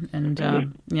 Lorraine,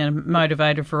 and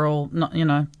motivated for all, not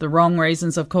the wrong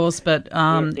reasons, of course, but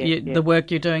the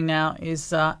work you're doing now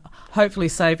is hopefully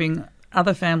saving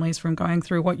other families from going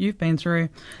through what you've been through.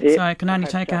 Yep, so I can only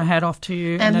take our hat off to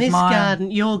you And this admire.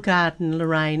 garden, your garden,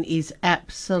 Lorraine, is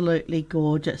absolutely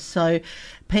gorgeous. So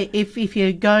if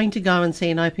you're going to go and see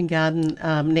an open garden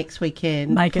next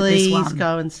weekend, please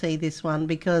go and see this one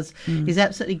because it's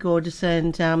absolutely gorgeous.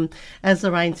 And as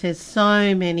Lorraine says,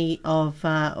 so many of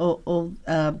all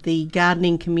the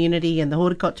gardening community and the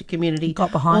horticulture community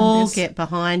get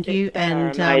behind you.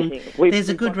 And there's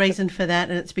a good reason for that,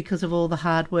 and it's because of all the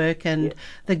hard work and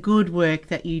the good work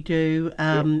that you do.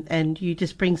 And you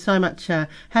just bring so much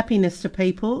happiness to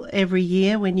people every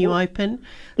year when you open.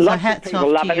 So hats off to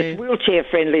you. Love it. It's wheelchair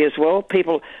friendly as well.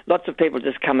 Lots of people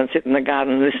just come and sit in the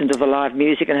garden and listen to the live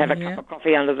music and have a cup of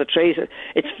coffee under the trees.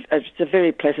 It's a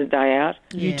very pleasant day out.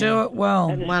 You do it well.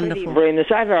 And wonderful.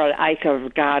 There's over an acre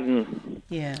of garden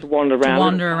to wander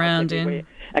around. In.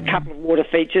 A couple of water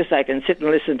features. They can sit and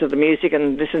listen to the music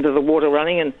and listen to the water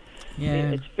running, and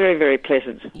Yeah. It's very, very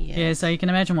pleasant. Yeah, so you can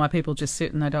imagine why people just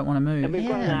sit and they don't want to move. And we've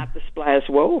got an art display as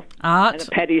well. Art. And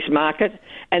a paddy's market.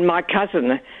 And my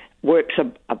cousin works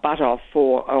a butt off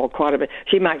for quite a bit.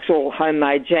 She makes all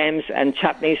homemade jams and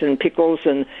chutneys and pickles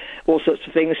and all sorts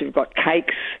of things. We've got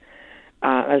cakes.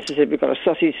 As I said, we've got a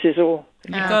sausage sizzle.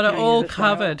 You've got it all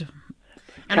covered.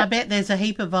 And I bet there's a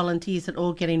heap of volunteers that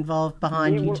all get involved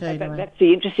behind you too. That's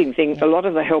the interesting thing. Yeah. A lot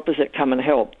of the helpers that come and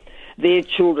help, their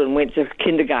children went to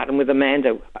kindergarten with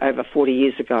Amanda over 40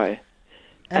 years ago.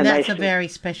 And that's a very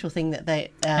special thing that they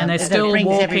and they're still brings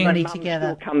walking. everybody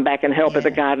together. Still come back and help at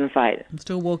the garden fete. I'm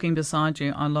still walking beside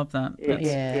you. I love that.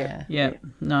 Yeah.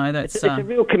 No, that's it's a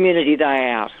real community day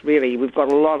out. Really, we've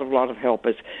got a lot of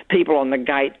helpers. People on the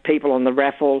gate, people on the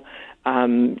raffle.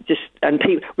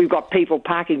 We've got people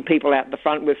parking people out the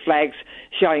front with flags,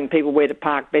 showing people where to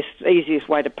park, easiest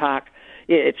way to park.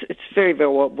 Yeah, it's very, very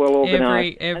well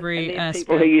organised. Every and aspect.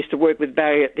 People who used to work with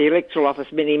Barry at the electoral office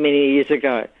many, many years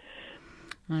ago.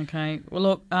 Okay. Well,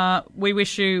 look, we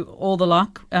wish you all the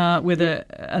luck with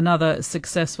another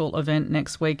successful event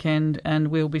next weekend, and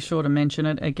we'll be sure to mention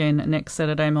it again next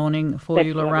Saturday morning for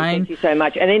you, Lorraine. Thank you so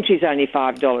much. And entry's only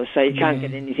 $5, so you can't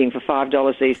get anything for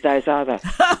 $5 these days either.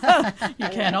 You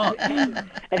cannot.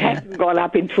 It hasn't gone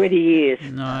up in 20 years.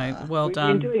 No, well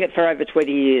done. We've been doing it for over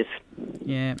 20 years.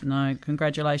 Yeah, no,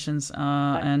 congratulations.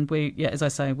 And as I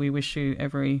say, we wish you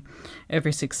every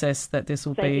success that this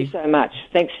will be. Thank you so much.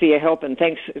 Thanks for your help, and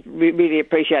thanks, really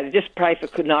appreciate it. Just pray for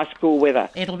nice, cool weather.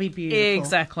 It'll be beautiful.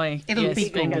 Exactly. It'll be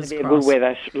fingers going to be crossed. Good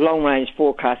weather. Long-range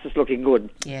forecast is looking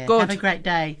good. Yeah, good. Have a great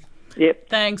day. Yep.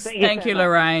 Thanks. Thank you,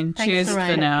 Lorraine. Thanks, Cheers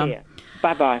Lorraine. for now. Yeah.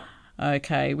 Bye-bye.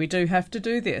 Okay, we do have to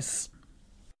do this.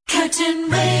 Curtin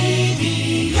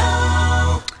Radio.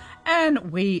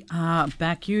 And we are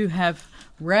back. You have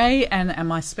Ray and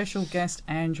my special guest,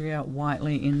 Andrea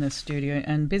Whiteley, in the studio.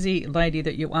 And busy lady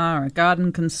that you are, a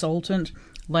garden consultant,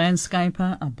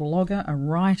 landscaper, a blogger, a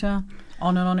writer,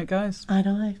 on and on it goes. I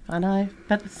know.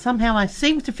 But somehow I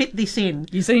seem to fit this in.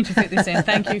 You seem to fit this in.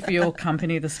 Thank you for your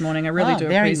company this morning. I really do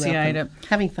very appreciate welcome. it.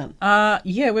 Having fun.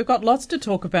 We've got lots to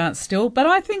talk about still, but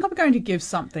I think I'm going to give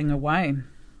something away.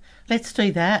 Let's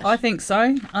do that. I think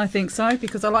so,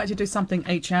 because I like to do something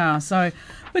each hour. So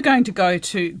we're going to go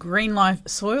to Green Life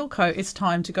Soil Co. It's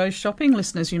time to go shopping.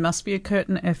 Listeners, you must be a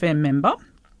CurtinFM member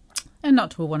and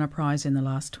not to have won a prize in the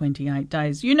last 28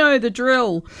 days. You know the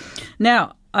drill.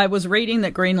 Now, I was reading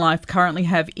that Green Life currently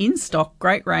have in stock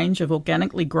great range of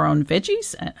organically grown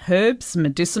veggies, herbs,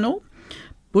 medicinal,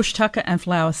 bush tucker and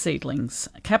flower seedlings,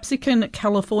 capsicum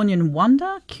Californian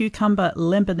Wonder, cucumber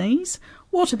Lebanese,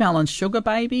 watermelon sugar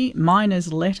baby,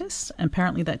 miner's lettuce,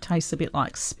 apparently that tastes a bit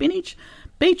like spinach,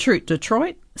 beetroot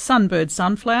Detroit, sunbird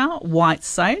sunflower, white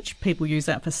sage, people use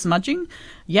that for smudging,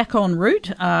 yacon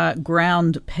root,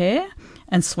 ground pear,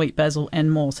 and sweet basil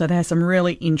and more. So there's some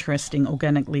really interesting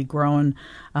organically grown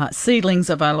seedlings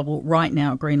available right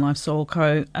now at Green Life Soil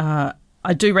Co. I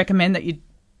do recommend that you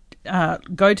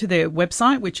go to their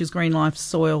website, which is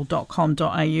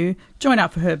greenlifesoil.com.au, join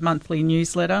up for her monthly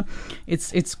newsletter.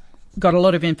 It's got a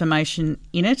lot of information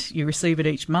in it. You receive it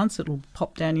each month. It'll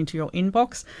pop down into your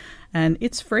inbox and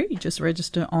it's free. Just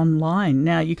register online.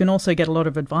 Now, you can also get a lot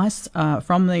of advice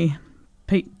from the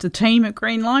team at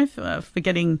Green Life for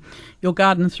getting your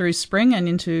garden through spring and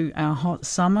into our hot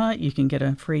summer. You can get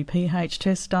a free pH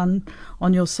test done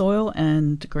on your soil,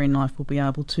 and Green Life will be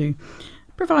able to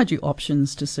provide you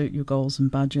options to suit your goals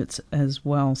and budgets as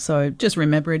well. So just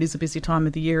remember, it is a busy time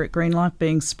of the year at Green Life,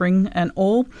 being spring and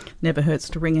all. Never hurts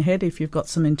to ring ahead if you've got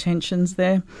some intentions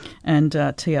there, and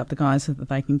tee up the guys so that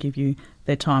they can give you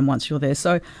their time once you're there.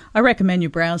 So I recommend you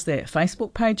browse their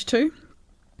Facebook page too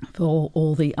for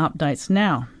all the updates.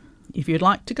 Now, if you'd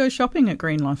like to go shopping at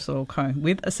Green Life Soil Co.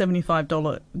 with a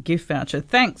 $75 gift voucher,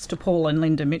 thanks to Paul and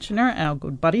Linda Mitchener, our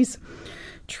good buddies,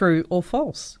 true or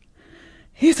false?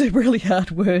 Here's a really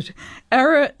hard word.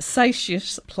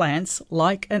 Araceous plants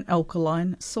like an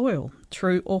alkaline soil.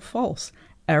 True or false?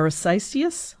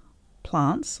 Araceous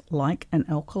plants like an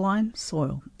alkaline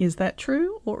soil. Is that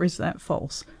true or is that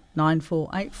false?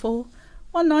 9484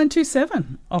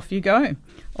 1927. Off you go.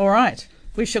 All right.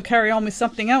 We shall carry on with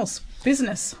something else.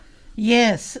 Business.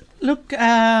 Yes. Look,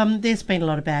 there's been a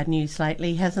lot of bad news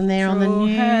lately, hasn't there, on the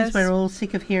news? Has. We're all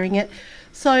sick of hearing it.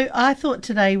 So I thought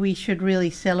today we should really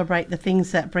celebrate the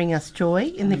things that bring us joy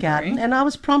in the garden. And I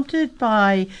was prompted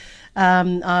by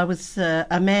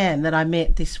a man that I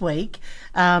met this week,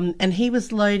 and he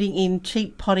was loading in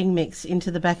cheap potting mix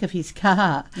into the back of his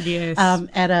car. Yes.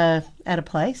 At a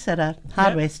place, at a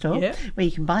hardware store, where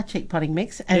you can buy cheap potting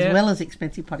mix as well as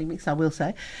expensive potting mix, I will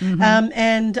say.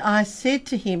 And I said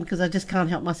to him, because I just can't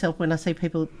help myself when I see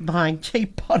people buying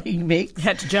cheap potting mix. You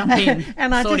had to jump in.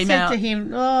 And I just said to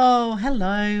him, oh,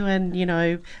 hello. And,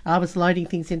 I was loading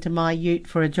things into my ute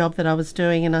for a job that I was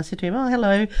doing. And I said to him, oh,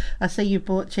 hello, I see you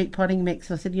bought cheap potting mix.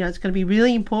 I said, it's going to be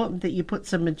really important that you put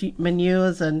some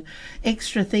manures and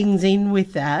extra things in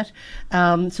with that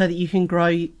so that you can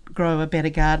grow a better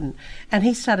garden. And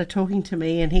he started talking to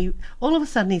me, and he all of a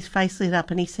sudden his face lit up,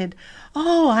 and he said,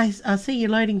 oh, I see you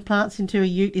loading plants into a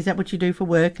ute. Is that what you do for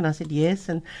work? And I said, yes.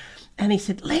 And he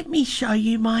said, let me show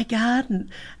you my garden.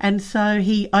 And so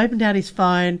he opened out his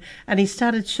phone and he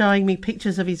started showing me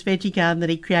pictures of his veggie garden that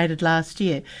he created last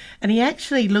year. And he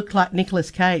actually looked like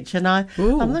Nicolas Cage. And I'm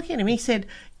looking at him, he said,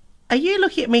 are you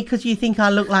looking at me because you think I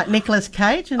look like Nicolas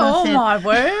Cage? And I said, my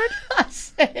word.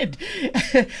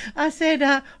 I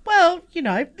said, well,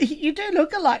 you do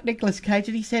look like Nicolas Cage.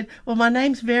 And he said, well, my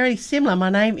name's very similar. My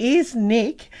name is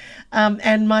Nick,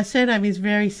 and my surname is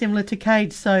very similar to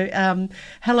Cage. So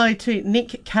hello to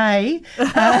Nick K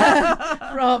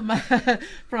from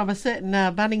a certain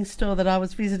Bunnings store that I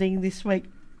was visiting this week.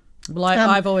 Well,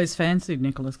 I've always fancied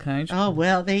Nicolas Cage. Oh,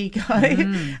 well, there you go.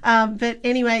 But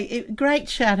anyway, great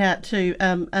shout out to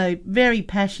a very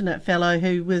passionate fellow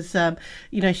who was,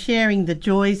 sharing the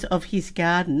joys of his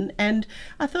garden. And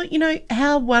I thought,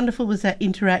 how wonderful was that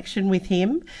interaction with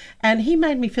him? And he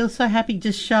made me feel so happy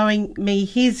just showing me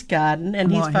his garden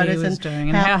and his photos. He was doing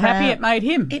and how happy it made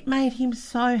him. It made him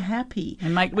so happy.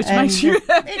 Which makes you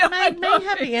happy. It made me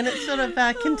happy, and it's sort of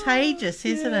contagious,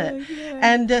 isn't it? Yeah.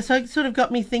 And so it sort of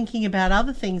got me thinking about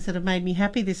other things that have made me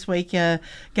happy this week,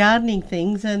 gardening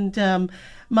things. And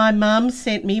my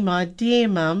dear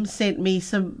mum sent me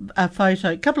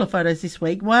a couple of photos this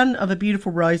week. One of a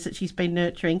beautiful rose that she's been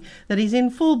nurturing that is in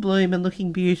full bloom and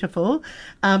looking beautiful.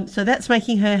 So that's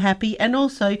making her happy. And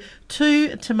also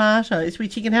 2 tomatoes,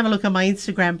 which you can have a look on my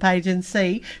Instagram page and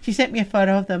see. She sent me a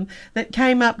photo of them that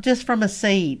came up just from a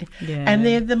seed. Yeah. And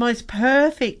they're the most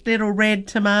perfect little red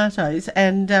tomatoes.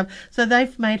 And so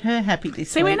they've made her happy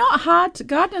this week. See,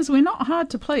 gardeners, we're not hard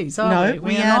to please, are we?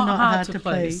 We are not hard to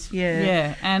please.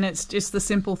 Yeah. And it's just the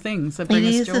simple things that bring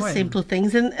us joy. It is the simple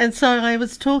things. And so I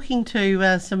was talking to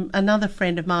another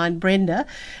friend of mine, Brenda,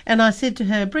 and I said to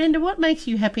her, Brenda, what makes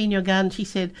you happy in your garden? She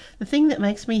said, the thing that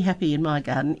makes me happy in my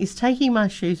garden is taking my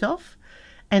shoes off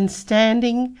and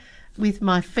standing with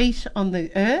my feet on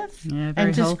the earth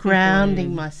and just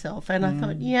grounding myself. And I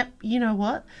thought, yep, you know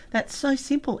what? That's so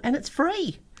simple and it's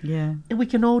free. Yeah. We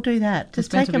can all do that. Just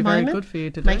take a moment. Very good for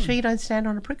you to make sure you don't stand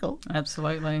on a prickle.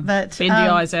 Absolutely. But bend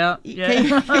your eyes out.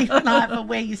 Yeah. Keep an eye for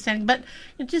where you're standing. But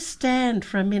just stand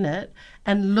for a minute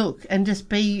and look and just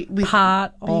be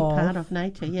part of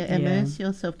nature. Yeah. Immerse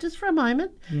yourself just for a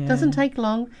moment. Yeah. Doesn't take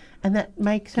long, and that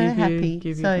makes her happy.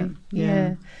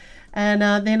 Yeah. And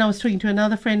then I was talking to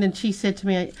another friend, and she said to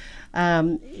me,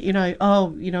 what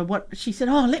she said,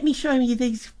 let me show you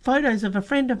these photos of a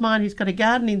friend of mine who's got a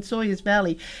garden in Sawyers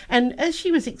Valley. And as she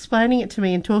was explaining it to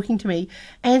me and talking to me,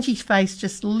 Angie's face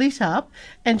just lit up,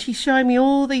 and she's showing me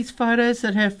all these photos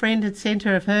that her friend had sent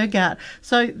her of her garden.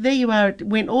 So there you are, it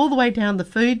went all the way down the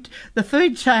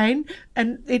food chain,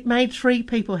 and it made 3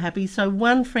 people happy. So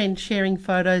one friend sharing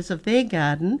photos of their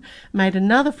garden made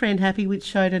another friend happy, which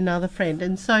showed another friend.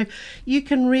 And so you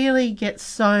can really get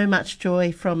so much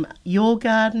joy from your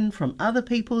garden, from other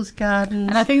people's gardens.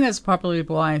 And I think that's probably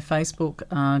why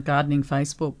gardening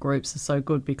Facebook groups are so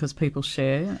good, because people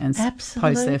share and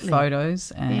post their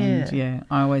photos. And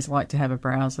I always like to have a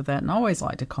browse of that, and I always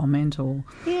like to comment or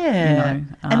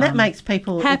and that makes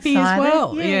people happy excited. As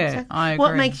well. Exactly. I agree.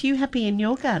 What makes you happy in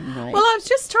your garden, Ray? Well, I've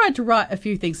just tried to write a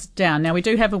few things down. Now, we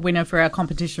do have a winner for our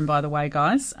competition, by the way,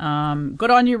 guys.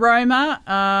 Good on you, Roma.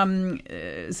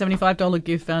 $75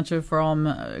 gift voucher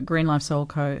from Green Life Soil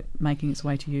Co. making its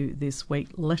way to you this week.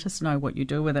 Let us know what you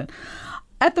do with it.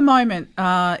 At the moment,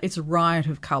 it's a riot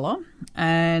of colour,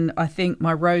 and I think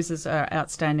my roses are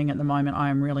outstanding at the moment. I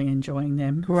am really enjoying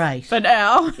them. Great. For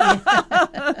now.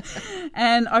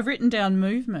 And I've written down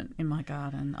movement in my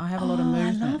garden. I have a lot of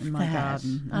movement in my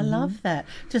garden. I love that.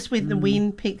 Just when the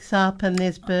wind picks up and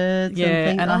there's birds and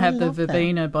things. And I have the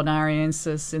Verbena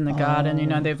bonariensis in the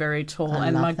garden. They're very tall.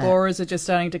 And my goras are just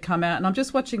starting to come out, and I'm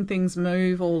just watching things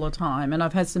move all the time. And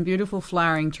I've had some beautiful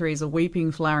flowering trees, a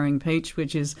weeping flowering peach,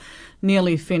 which is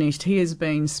nearly finished. He has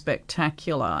been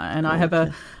spectacular. And I have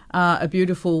a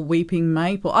beautiful weeping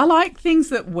maple. I like things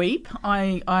that weep.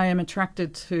 I am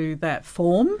attracted to that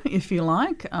form, if you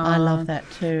like. I love that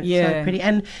too. It's so pretty.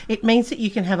 And it means that you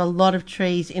can have a lot of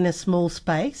trees in a small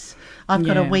space. I've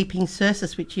got a weeping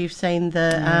cercis, which you've seen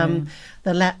the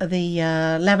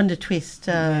lavender twist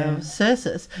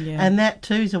cercis, and that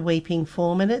too is a weeping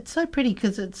form, and it's so pretty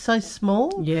because it's so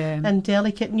small and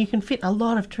delicate, and you can fit a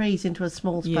lot of trees into a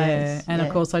small space. Yeah, and of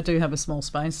course I do have a small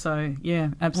space, so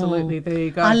absolutely. There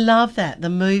you go. I love that, the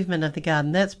movement of the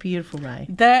garden. That's beautiful, Ray.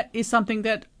 That is something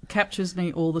that captures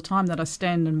me all the time, that I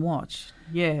stand and watch.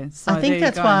 Yeah, so I think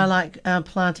that's why I like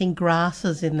planting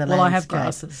grasses in the landscape. Well, I have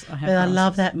grasses. I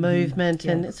love that movement,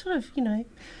 and it's sort of, you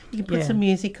can put some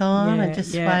music on and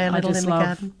just sway a little in the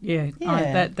garden.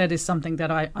 That is something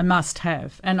that I must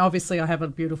have. And obviously I have a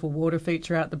beautiful water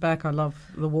feature out the back. I love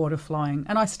the water flowing.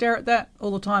 And I stare at that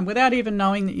all the time without even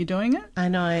knowing that you're doing it. I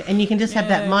know. And you can just have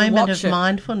that moment of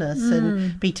mindfulness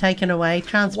and be taken away,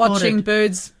 transported. Watching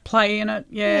birds play in it.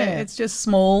 It's just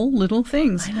small little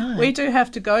things. I know. We do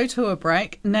have to go to a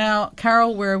break. Now,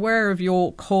 Carol, we're aware of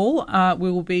your call.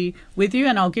 We will be with you,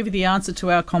 and I'll give you the answer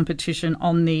to our competition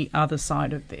on the other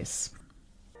side of this.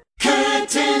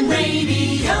 Curtin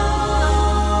Radio.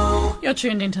 You're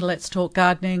tuned into Let's Talk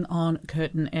Gardening on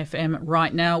Curtin FM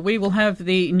right now. We will have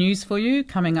the news for you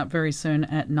coming up very soon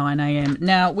at 9 a.m.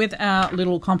 Now, with our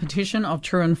little competition of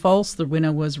true and false, the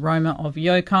winner was Roma of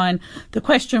Yokine. The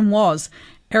question was,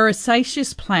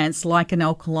 Ericaceous plants like an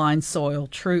alkaline soil,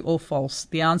 true or false?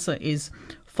 The answer is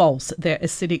false. They're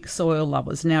acidic soil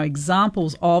lovers. Now,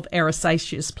 examples of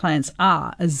ericaceous plants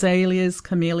are azaleas,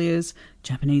 camellias,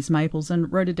 Japanese maples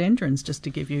and rhododendrons, just to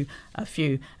give you a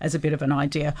few as a bit of an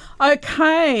idea.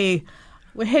 Okay,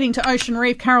 we're heading to Ocean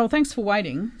Reef. Carol, thanks for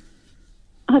waiting.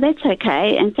 Oh, that's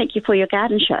okay, and thank you for your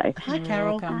garden show. Hi,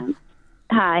 Carol.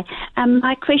 Hi.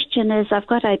 My question is, I've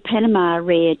got a Panama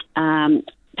red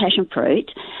passion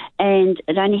fruit, and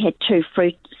it only had 2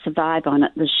 fruit survive on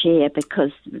it this year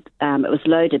because it was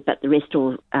loaded, but the rest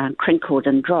all crinkled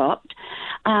and dropped.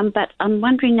 But I'm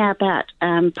wondering now about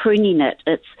pruning it.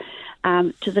 It's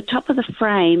to the top of the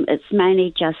frame, it's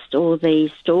mainly just all the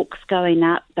stalks going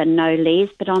up and no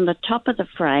leaves, but on the top of the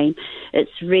frame,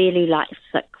 it's really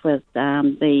thick with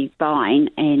the vine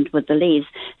and with the leaves.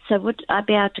 So would I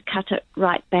be able to cut it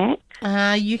right back?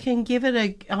 You can give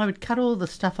it I would cut all the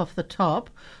stuff off the top,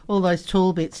 all those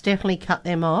tall bits, definitely cut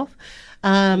them off.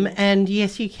 And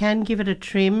yes, you can give it a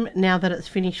trim now that it's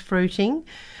finished fruiting.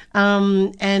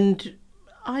 And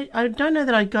I don't know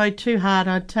that I'd go too hard.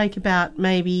 I'd take about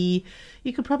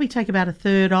you could probably take about a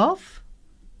third off.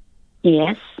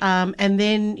 Yes. And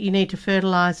then you need to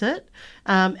fertilise it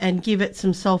and give it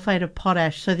some sulphate of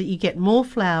potash so that you get more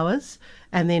flowers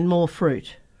and then more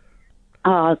fruit.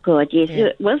 Oh, good, yes. Yeah.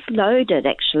 It was loaded,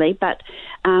 actually, but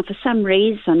for some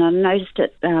reason, I noticed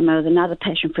it with another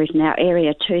passion fruit in our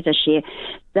area too this year,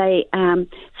 they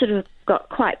sort of got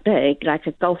quite big, like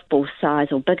a golf ball size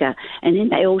or bigger, and then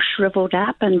they all shriveled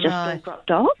up and just all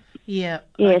dropped off. Yeah.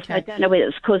 Yes, okay. I don't know whether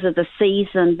it's because of the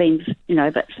season being,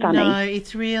 a bit funny. No,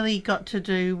 it's really got to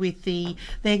do with the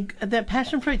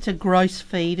passion fruits are gross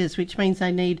feeders, which means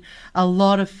they need a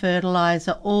lot of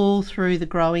fertiliser all through the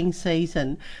growing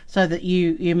season so that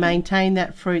you maintain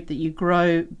that fruit, that you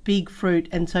grow big fruit,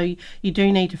 and so you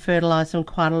do need to fertilise them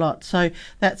quite a lot. So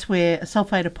that's where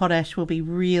sulphate of potash will be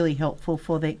really helpful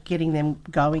for getting them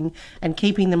going and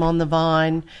keeping them on the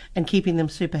vine and keeping them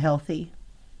super healthy.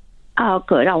 Oh,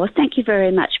 good. Oh, well, thank you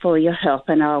very much for your help,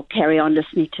 and I'll carry on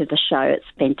listening to the show. It's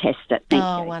fantastic. Thank you.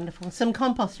 Oh, wonderful. Some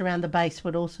compost around the base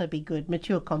would also be good.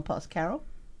 Mature compost, Carol.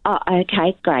 Oh,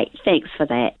 okay, great. Thanks for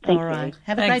that. Thank you. All right.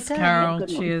 Have a Thanks, great day. Carol.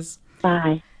 Cheers.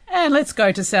 Bye. And let's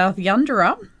go to South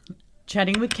Yundara,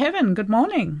 chatting with Kevin. Good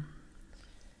morning.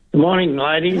 Good morning,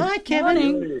 ladies. Hi,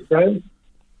 Kevin. Morning.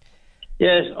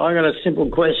 Yes, I got a simple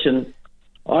question.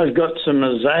 I've got some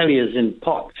azaleas in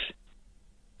pots,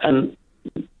 and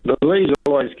the leaves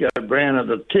always go brown at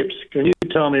the tips. Can you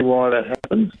tell me why that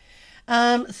happens?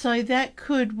 So that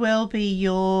could well be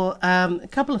your a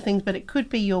couple of things, but it could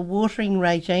be your watering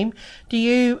regime. Do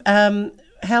you?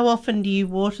 How often do you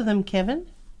water them, Kevin?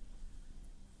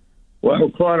 Well,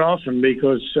 quite often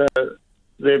because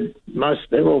they're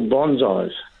all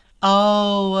bonsais.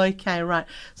 Oh, okay, right.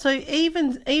 So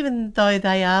even though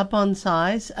they are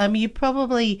bonsais, you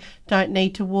probably don't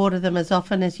need to water them as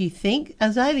often as you think.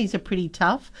 Azaleas are pretty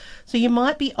tough, so you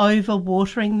might be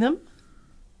over-watering them.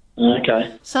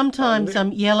 Okay. Sometimes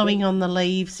yellowing on the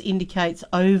leaves indicates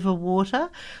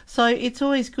overwater. So it's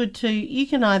always good you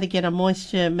can either get a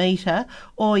moisture meter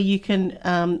or you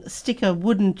can stick a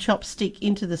wooden chopstick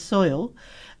into the soil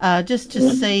just to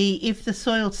see if the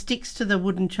soil sticks to the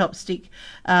wooden chopstick,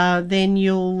 then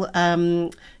you'll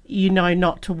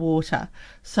not to water.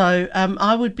 So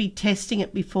I would be testing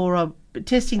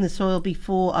the soil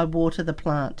before I water the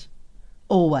plant,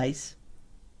 always.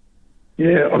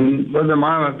 Yeah, at the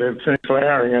moment they've finished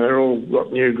flowering and they're all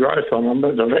got new growth on them,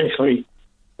 but eventually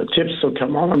the tips will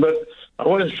come on them. But I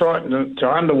was frightened to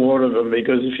underwater them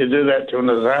because if you do that to an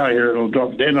azalea, it'll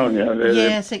drop dead on you.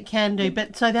 Yes, it can do.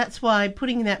 But so that's why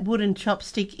putting that wooden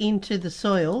chopstick into the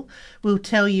soil will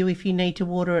tell you if you need to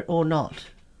water it or not.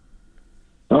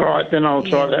 All right, then I'll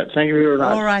try that. Thank you very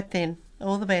much. All right, then.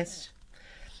 All the best.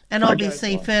 And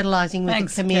obviously fertilising with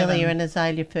the camellia and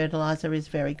azalea fertiliser is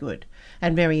very good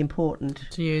and very important.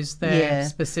 To use their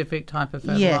specific type of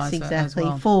fertiliser. Yes, exactly,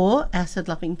 for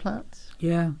acid-loving plants.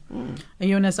 Yeah. Are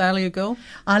you an azalea girl?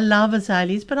 I love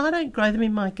azaleas, but I don't grow them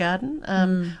in my garden.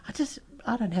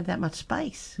 I don't have that much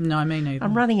space. No, me neither.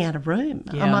 I'm running out of room.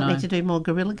 Yeah, I might need to do more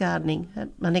guerrilla gardening at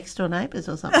my next door neighbours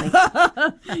or something.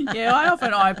 Yeah, I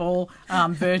often eyeball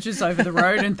verges over the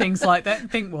road and things like that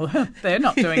and think, well, they're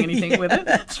not doing anything with it.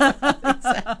 That's right,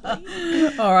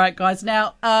 exactly. All right, guys.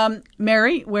 Now,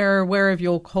 Mary, we're aware of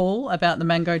your call about the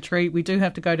mango tree. We do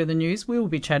have to go to the news. We will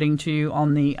be chatting to you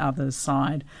on the other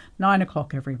side. 9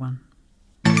 o'clock, everyone.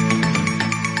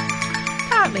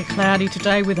 Partly cloudy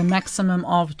today with a maximum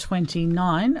of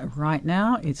 29. Right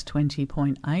now it's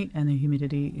 20.8 and the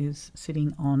humidity is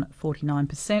sitting on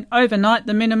 49%. Overnight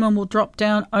the minimum will drop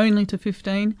down only to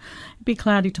 15. It'll be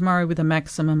cloudy tomorrow with a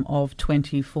maximum of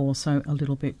 24, so a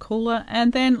little bit cooler.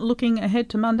 And then looking ahead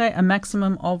to Monday, a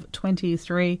maximum of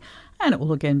 23 and it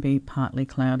will again be partly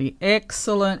cloudy.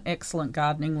 Excellent, excellent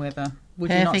gardening weather. Would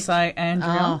you not say,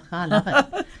 Andrea? Oh, I love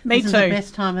it. Me This too. is the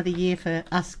best time of the year for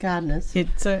us gardeners. It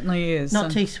certainly is. Not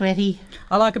too sweaty.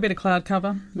 I like a bit of cloud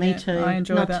cover. Me too. I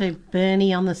enjoy Not that. too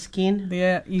burny on the skin.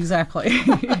 Yeah, exactly.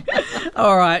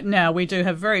 All right, now we do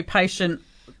have very patient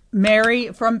Mary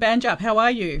from Banjup. How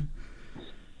are you?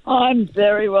 I'm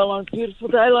very well on a beautiful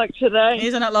day like today.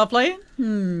 Isn't it lovely?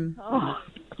 Oh,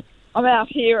 I'm out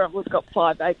here and we've got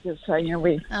 5 acres, so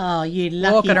we... Oh, you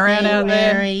lucky Walking around thing, out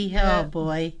there. Mary. Yeah. Oh,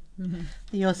 boy. Mm-hmm.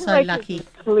 You're so lucky.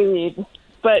 Cleared,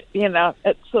 but,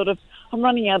 it's sort of... I'm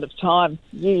running out of time,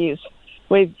 years.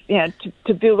 We've,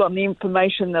 to build on the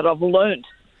information that I've learnt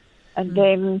and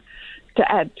then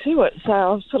to add to it. So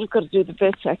I've sort of got to do the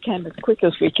best I can as quick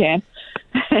as we can.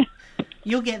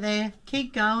 You'll get there.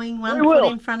 Keep going, one We will,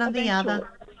 foot in front of the other.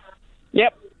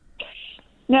 Yep.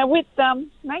 Now, with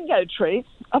mango trees,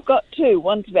 I've got 2.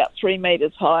 One's about 3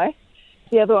 metres high.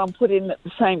 The other one put in at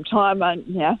the same time,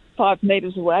 5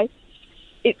 metres away.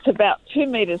 It's about 2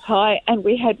 metres high, and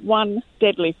we had one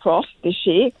deadly frost this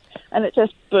year, and it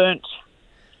just burnt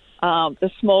the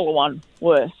smaller one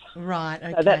worse. Right,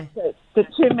 okay. So that's the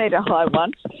 2 metre high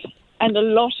one. And a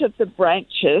lot of the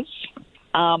branches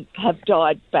have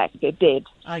died back. They're dead.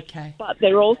 Okay. But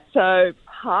they're also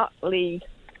partly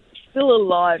still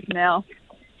alive now.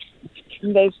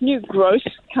 There's new growth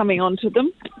coming onto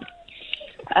them.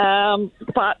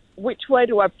 But which way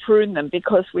do I prune them?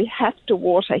 Because we have to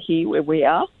water here where we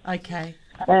are. Okay.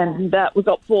 And we've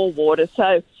got bore water.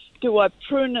 So do I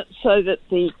prune it so that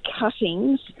the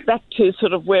cuttings, back to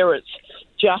sort of where it's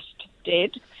just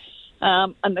dead,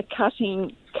 and the cut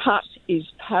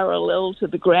is parallel to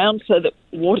the ground so that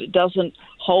water doesn't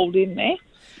hold in there?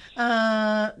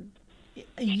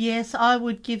 Yes, I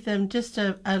would give them just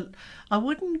I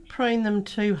wouldn't prune them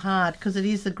too hard because it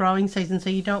is the growing season, so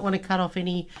you don't want to cut off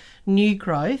any new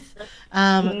growth.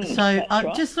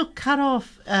 Just cut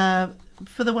off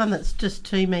for the one that's just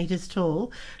 2 metres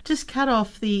tall. Just cut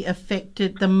off the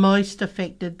most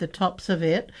affected, the tops of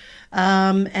it,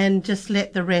 and just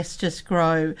let the rest just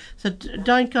grow. So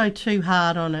don't go too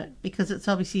hard on it because it's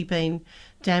obviously been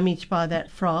damaged by that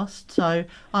frost, so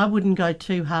I wouldn't go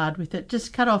too hard with it.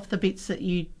 Just cut off the bits that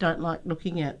you don't like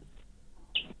looking at.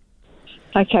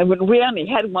 Okay, well, we only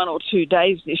had 1 or 2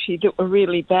 days this year that were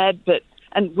really bad,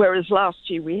 whereas last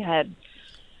year we had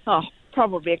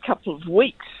probably a couple of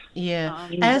weeks. Yeah.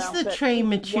 As the tree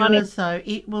matures, though,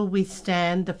 it will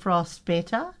withstand the frost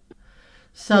better.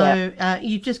 So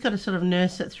you've just got to sort of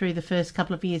nurse it through the first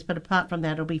couple of years, but apart from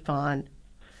that, it'll be fine.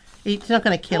 It's not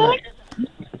going to kill it.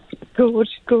 Good.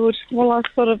 Well, I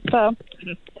sort of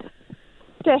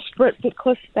desperate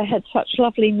because they had such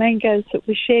lovely mangoes that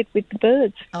were shared with the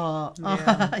birds.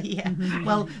 Yeah.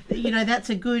 Well, that's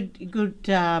a good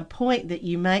point that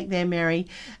you make there, Mary.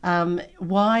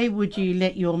 Why would you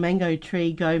let your mango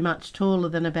tree go much taller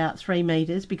than about 3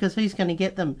 metres? Because who's going to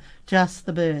get them? Just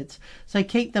the birds. So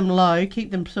keep them low,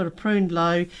 keep them sort of pruned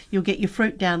low. You'll get your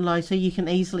fruit down low so you can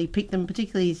easily pick them,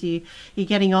 particularly as you're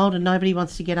getting older. Nobody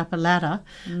wants to get up a ladder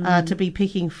to be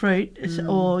picking fruit,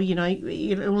 or, you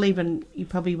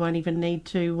probably won't even need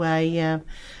to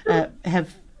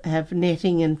have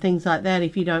netting and things like that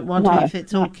if you don't want to, if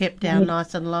it's all kept down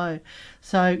nice and low.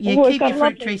 So, keep your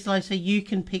fruit trees low so you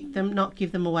can pick them, not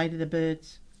give them away to the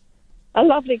birds. A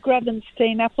lovely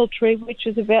Gravenstein apple tree, which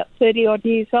is about 30-odd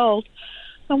years old,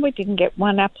 and we didn't get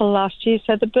one apple last year,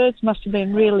 so the birds must have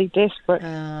been really desperate.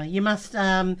 You must,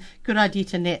 good idea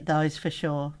to net those for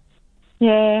sure.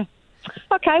 Yeah.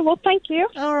 Okay, well, thank you.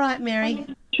 All right, Mary.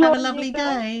 Have a lovely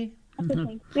day.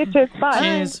 You too. Bye.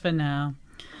 Cheers for now.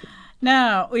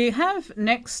 Now, we have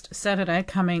next Saturday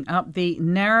coming up the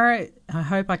I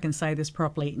hope I can say this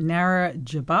properly,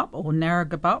 Narragabup,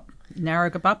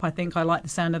 I think I like the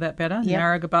sound of that better. Yep.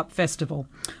 Narragabup Festival.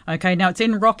 Okay, now it's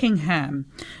in Rockingham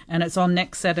and it's on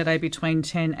next Saturday between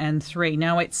 10 and 3.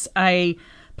 Now it's a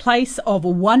place of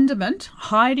wonderment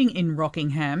hiding in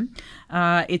Rockingham.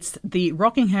 It's the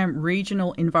Rockingham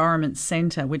Regional Environment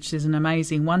Centre, which is an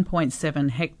amazing 1.7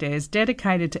 hectares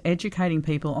dedicated to educating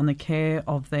people on the care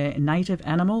of their native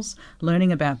animals,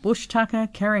 learning about bush tucker,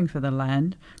 caring for the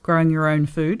land, growing your own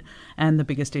food, and the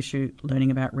biggest issue,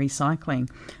 learning about recycling.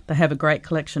 They have a great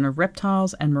collection of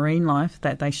reptiles and marine life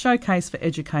that they showcase for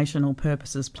educational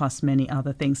purposes, plus many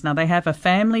other things. Now, they have a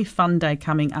family fun day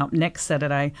coming up next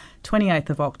Saturday,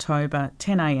 28th of October,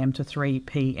 10 a.m. to 3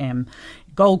 p.m.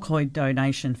 Gold coin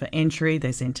donation for entry.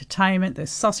 There's entertainment, there's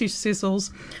sausage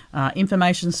sizzles,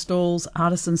 information stalls,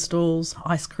 artisan stalls,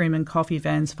 ice cream and coffee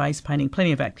vans, face painting,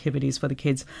 plenty of activities for the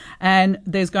kids. And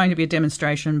there's going to be a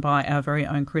demonstration by our very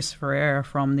own Chris Ferreira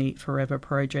from the Forever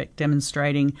Project,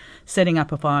 demonstrating setting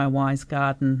up a Firewise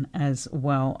garden as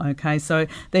well. Okay, so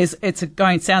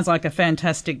sounds like a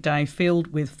fantastic day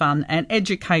filled with fun and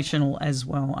educational as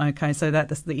well. Okay, so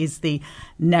that is the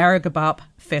Narragabup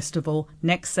Festival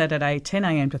next Saturday, 10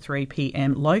 a.m. to 3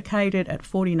 p.m, located at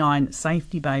 49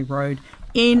 Safety Bay Road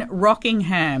in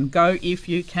Rockingham. Go if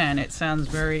you can. It sounds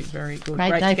very, very good.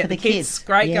 Great day for the kids.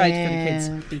 Great day for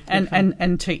the kids.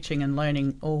 And teaching and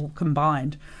learning all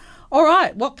combined. All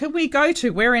right, what can we go to?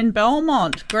 We're in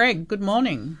Belmont. Greg, good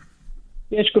morning.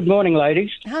 Yes, good morning, ladies.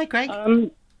 Hi, Greg.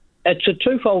 It's a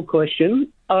twofold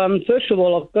question. First of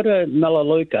all, I've got a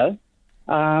Melaleuca.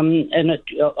 And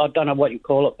I don't know what you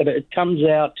call it, but it comes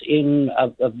out in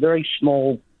a very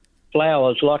small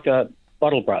flowers, like a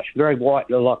bottle brush, very white,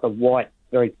 like a white,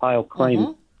 very pale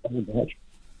cream bottle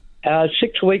brush.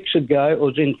 6 weeks ago, it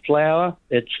was in flower.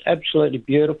 It's absolutely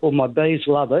beautiful. My bees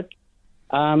love it.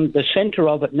 The centre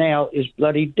of it now is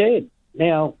bloody dead.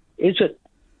 Now, is it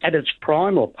at its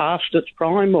prime or past its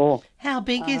prime? Or how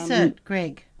big is it,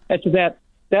 Greg? It's about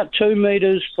 2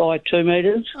 metres by 2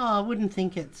 metres. Oh, I wouldn't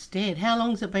think it's dead. How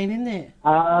long's it been in there?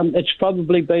 It's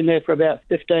probably been there for about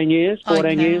 15 years,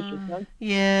 14 years or so.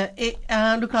 Yeah.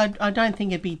 Look, I don't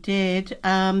think it'd be dead.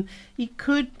 It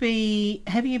could be...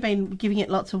 Have you been giving it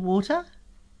lots of water?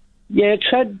 Yeah,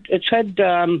 it's had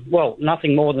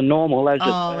nothing more than normal, as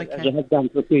it has done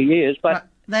for a few years. But right.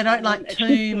 They don't like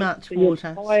too much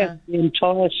water. The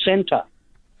entire centre.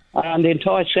 The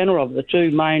entire centre of the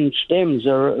two main stems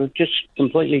are just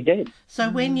completely dead. So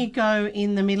when you go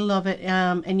in the middle of it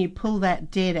and you pull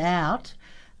that dead out,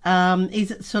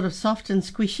 is it sort of soft and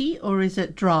squishy or is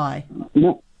it dry?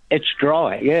 No, it's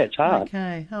dry. Yeah, it's hard.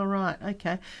 Okay, all right,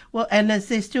 okay. Well, and is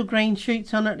there still green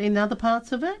shoots on it in other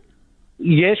parts of it?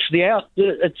 Yes,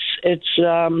 it's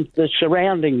the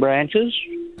surrounding branches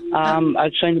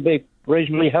seem to be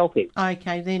reasonably healthy.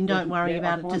 Okay, then don't worry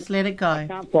about it. Just let it go. I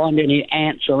can't find any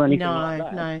ants or anything like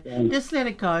that. No. Just let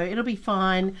it go. It'll be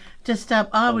fine. Just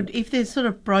I would, if there's sort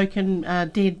of broken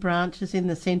dead branches in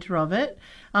the centre of it,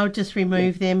 I would just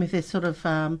remove them. If there's sort of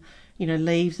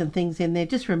leaves and things in there,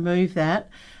 just remove that.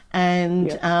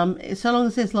 And so long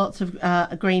as there's lots of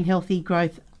green, healthy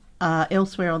growth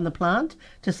elsewhere on the plant,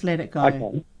 just let it go.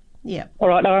 Okay. Yeah. All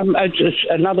right. Just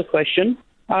another question.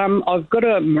 I've got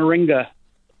a moringa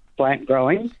plant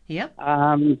growing. Yep.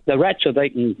 The rats have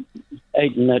eaten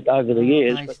it over the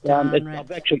years. But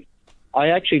I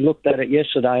actually looked at it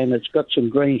yesterday, and it's got some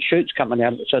green shoots coming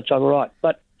out of it, so it's all right.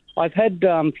 But I've had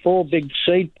 4 big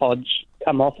seed pods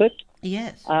come off it.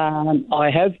 Yes.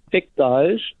 I have picked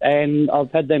those, and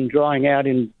I've had them drying out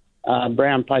in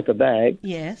brown paper bag.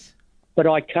 Yes. but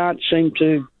I can't seem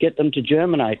to get them to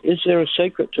germinate. Is there a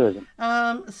secret to them?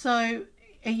 So,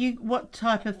 what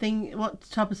type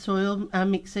of soil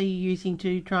mix are you using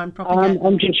to try and propagate?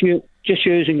 I'm just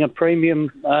using a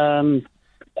premium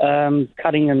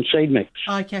cutting and seed mix.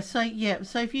 Okay, so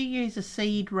if you use a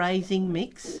seed raising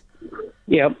mix,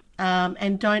 yep.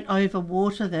 And don't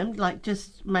overwater them, like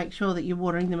just make sure that you're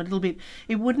watering them a little bit.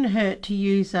 It wouldn't hurt to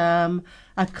use a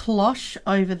cloche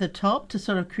over the top to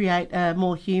sort of create a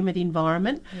more humid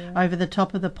environment over the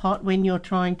top of the pot when you're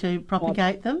trying to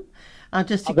propagate them,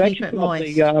 just to keep it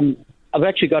moist. I've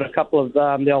actually got a couple of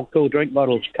the old cool drink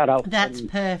bottles cut up. That's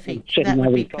perfect. That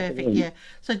would be perfect, yeah.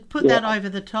 So put that over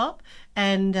the top.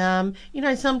 And,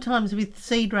 sometimes with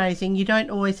seed raising, you don't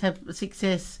always have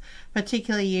success,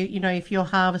 particularly, if you're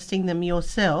harvesting them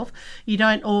yourself. You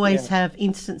don't always have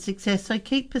instant success. So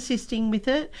keep persisting with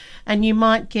it. And you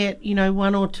might get,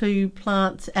 1 or 2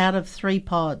 plants out of 3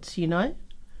 pods,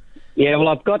 Yeah, well,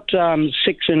 I've got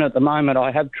 6 in at the moment.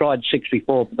 I have tried 6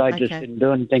 before, but they just didn't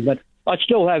do anything. But I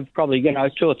still have probably, 2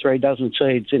 or 3 dozen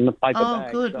seeds in the paper bag.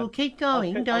 Oh, good. So well, keep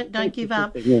going. Don't give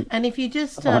up. And if you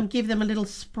just give them a little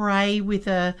spray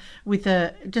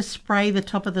just spray the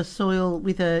top of the soil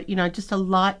with just a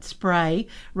light spray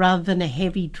rather than a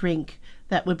heavy drink,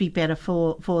 that would be better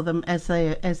for them as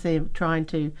they're trying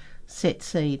to set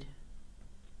seed.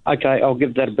 Okay, I'll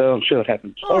give that a go and see what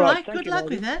happens. All right. Good luck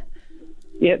with that.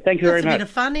 Yeah, thank you very much. That's a bit of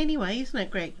fun anyway, isn't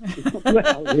it, Greg?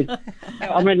 Well,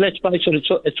 I mean, let's face it,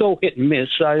 it's all hit and miss.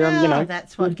 So,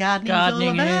 that's what gardening is all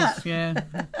about. Is, yeah,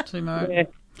 Timo.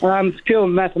 Yeah. Pure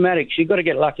mathematics. You've got to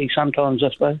get lucky sometimes, I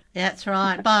suppose. That's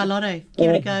right. Buy a lotto. Give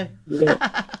it a go. Yeah.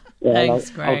 Thanks,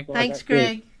 Greg. Thanks,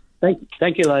 Greg.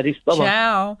 Thank you, ladies. Bye-bye.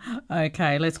 Ciao.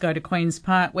 Okay, let's go to Queen's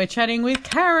Park. We're chatting with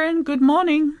Karen. Good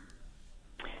morning.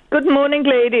 Good morning,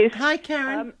 ladies. Hi,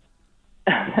 Karen.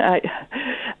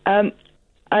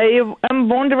 I am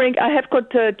wondering, I have got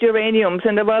geraniums,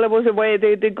 and while I was away,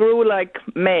 they grew like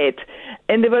mad.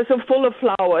 And they were so full of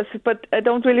flowers, but I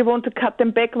don't really want to cut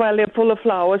them back while they're full of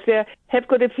flowers. They have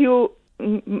got a few,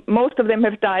 most of them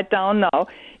have died down now.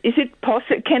 Is it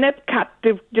possible, can I cut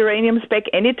the geraniums back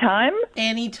anytime?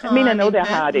 Anytime. I mean, I know they're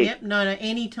Perth, hardy. Yep, no,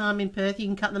 any time in Perth you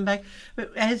can cut them back.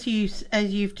 But as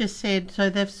you've just said, so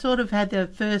they've sort of had their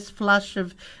first flush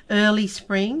of early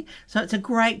spring. So it's a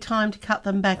great time to cut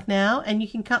them back now, and you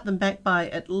can cut them back by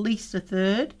at least a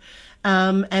third.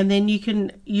 And then you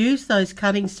can use those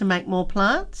cuttings to make more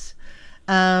plants.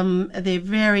 They're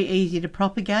very easy to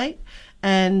propagate.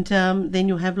 And then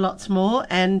you'll have lots more,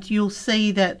 and you'll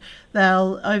see that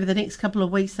over the next couple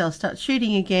of weeks they'll start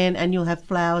shooting again, and you'll have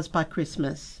flowers by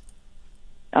Christmas.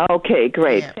 Okay,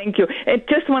 great. Yeah. Thank you. And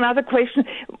just one other question.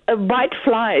 White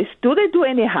flies, do they do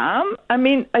any harm? I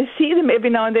mean, I see them every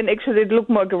now and then. Actually, they look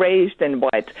more grayish than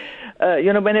white.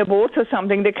 When I water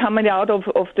something, they're coming out of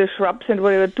the shrubs and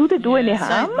whatever. Do they do any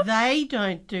harm? So they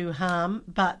don't do harm,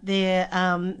 but their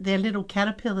little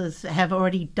caterpillars have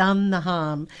already done the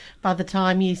harm by the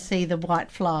time you see the white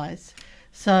flies.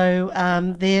 So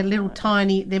they're little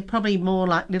tiny, they're probably more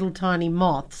like little tiny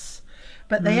moths.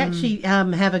 But they actually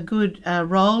have a good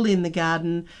role in the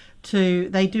garden.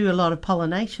 They do a lot of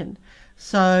pollination,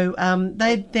 so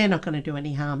they're not going to do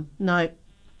any harm. No.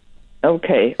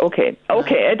 Okay.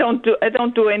 I don't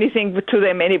do anything to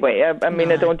them anyway. I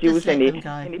mean, I don't use any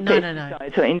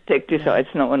pesticides or insecticides.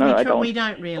 No, I don't. We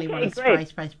don't really want to spray.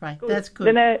 Good. That's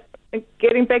good. Then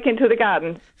getting back into the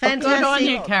garden. Fantastic. Good on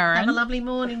you, Karen. Have a lovely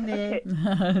morning there.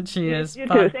 Okay. Cheers. You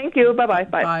too. Thank you. Bye-bye.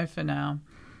 Bye. Bye for now.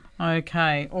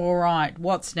 Okay, all right.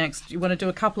 What's next? You want to do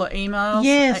a couple of emails?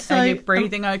 Yes. Are you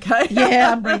breathing okay?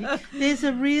 Yeah, I'm breathing. There's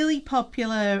a really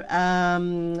popular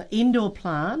indoor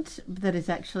plant that is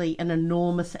actually an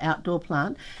enormous outdoor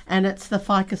plant, and it's the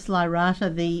Ficus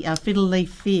lyrata, the fiddle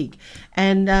leaf fig.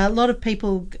 And a lot of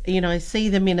people, see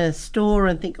them in a store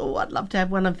and think, oh, I'd love to have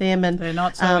one of them. And they're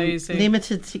not so easy.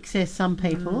 Limited success, some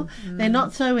people. They're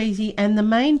not so easy, and the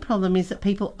main problem is that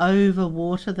people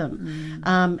overwater them.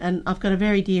 And I've got a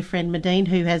very dear friend, Medine,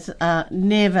 who has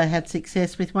never had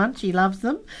success with one. She loves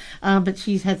them, but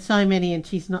she's had so many and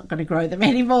she's not going to grow them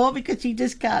anymore because she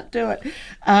just can't do it.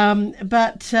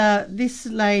 But this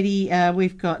lady,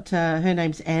 we've got, her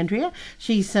name's Andrea.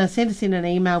 She's sent us in an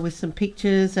email with some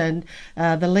pictures, and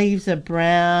the leaves are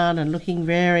brown and looking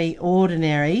very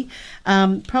ordinary.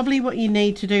 Probably what you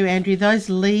need to do, Andrea, those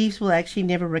leaves will actually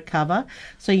never recover,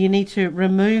 so you need to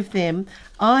remove them.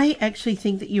 I actually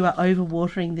think that you are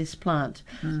overwatering this plant.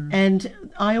 And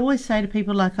I always say to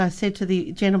people, like I said to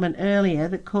the gentleman earlier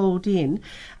that called in,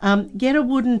 get a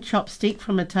wooden chopstick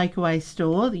from a takeaway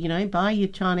store, buy your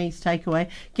Chinese takeaway,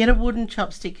 get a wooden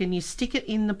chopstick and you stick it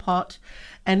in the pot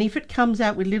And if it comes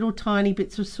out with little tiny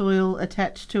bits of soil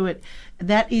attached to it,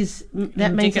 that means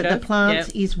that the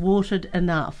plant is watered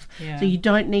enough. Yeah. So you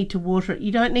don't need to water it.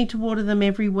 You don't need to water them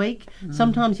every week.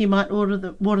 Sometimes you might water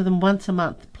them once a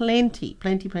month. Plenty.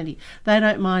 They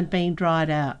don't mind being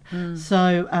dried out.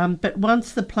 So, but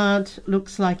once the plant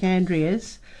looks like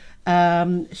Andrea's,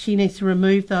 she needs to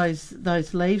remove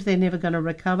those leaves. They're never going to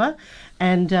recover,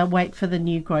 and wait for the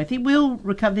new growth. It will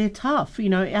recover. They're tough,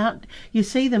 you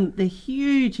see them. They're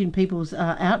huge in people's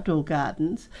outdoor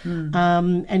gardens,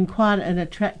 and quite an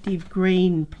attractive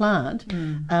green plant.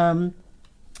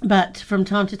 But from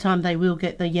time to time, they will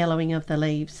get the yellowing of the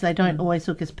leaves. They don't always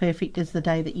look as perfect as the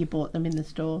day that you bought them in the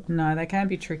store. No, they can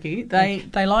be tricky. They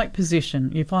like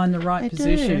position. You find the right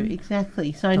position. Do,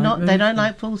 exactly. So they don't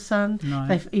like full sun.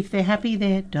 No. If they're happy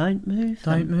there, don't move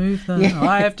them. Don't move them. Yeah.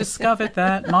 I have discovered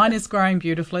that. Mine is growing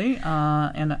beautifully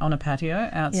on a patio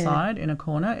outside in a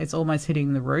corner. It's almost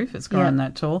hitting the roof. It's growing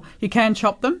that tall. You can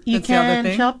chop them. You That's the other can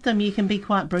thing. chop them. You can be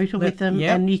quite brutal with them,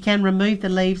 and you can remove the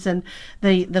leaves, and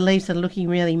the leaves that are looking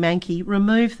really manky,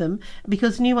 remove them,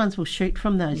 because new ones will shoot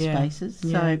from those spaces.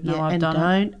 So and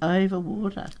don't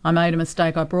overwater. I made a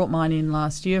mistake. I brought mine in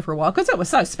last year for a while because it was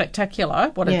so spectacular. I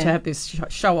wanted to have this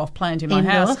show-off plant in my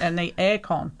house, and the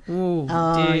aircon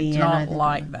did not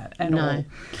like that at all.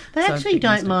 They actually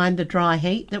don't mind the dry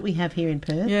heat that we have here in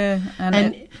Perth. Yeah,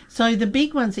 and so the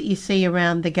big ones that you see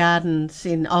around the gardens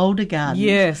in older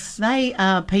gardens, they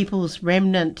are people's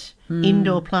remnant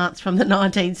indoor plants from the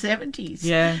 1970s.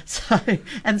 Yeah. So,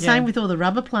 and same with all the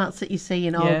rubber plants that you see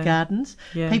in old gardens.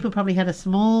 Yeah. People probably had a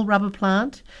small rubber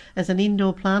plant as an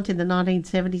indoor plant in the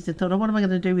 1970s and thought, what am I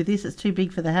going to do with this? It's too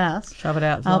big for the house. Shove it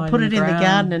outside. I'll put it in the ground.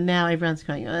 garden, and now everyone's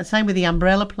going, same with the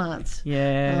umbrella plants.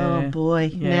 Yeah. Oh,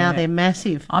 boy. Yeah. Now they're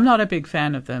massive. I'm not a big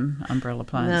fan of them, umbrella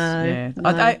plants.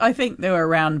 No. I think they were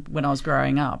around when I was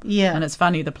growing up. Yeah. And it's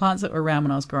funny, the plants that were around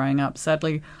when I was growing up,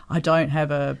 sadly, I don't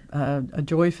have a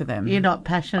joy for them. You're not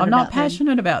passionate I'm about not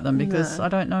passionate about them because I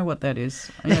don't know what that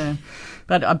is. Yeah.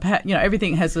 But,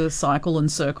 everything has a cycle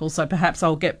and circle, so perhaps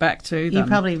I'll get back to them. You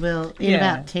probably will in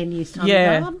about 10 years' time.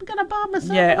 Yeah. I'm going to buy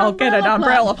myself an I'll get an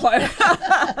umbrella plant.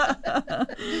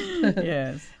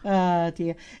 Yes. Oh,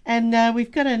 dear. And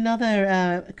we've got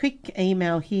another quick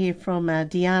email here from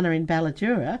Deanna in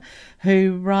Balladura,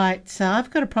 who writes, I've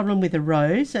got a problem with a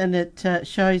rose, and it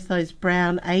shows those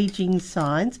brown ageing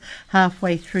signs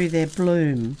halfway through their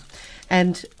bloom.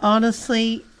 And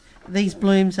honestly, these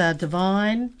blooms are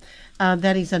divine.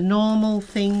 That is a normal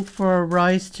thing for a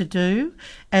rose to do.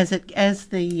 As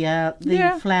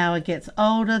the flower gets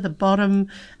older, the bottom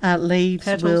leaves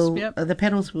the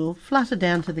petals will flutter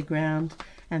down to the ground,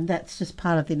 and that's just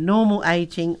part of the normal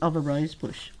aging of a rose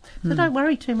bush. So don't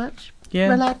worry too much. Yeah.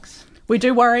 Relax. We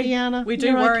do worry. Diana, we do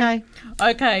you're worry. Okay.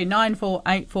 Okay,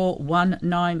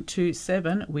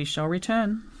 94841927. We shall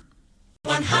return.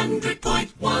 100.1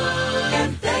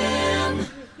 FM.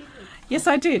 Yes,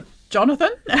 I did.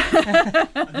 Jonathan,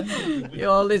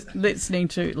 you're listening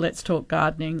to Let's Talk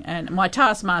Gardening, and my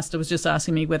taskmaster was just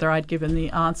asking me whether I'd given the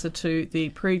answer to the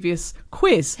previous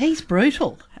quiz. He's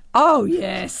brutal. Oh,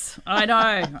 yes, I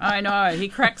know. He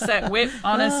cracks that whip,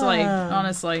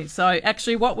 honestly. So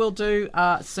actually what we'll do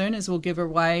soon is we'll give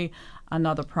away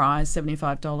another prize,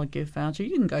 $75 gift voucher.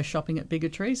 You can go shopping at Bigger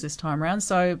Trees this time around.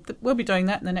 So we'll be doing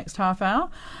that in the next half hour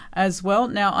as well.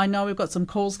 Now, I know we've got some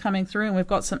calls coming through and we've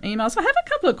got some emails. I have a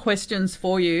couple of questions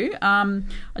for you. I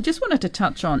just wanted to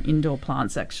touch on indoor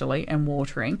plants, actually, and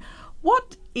watering.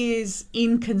 What is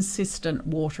inconsistent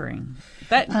watering?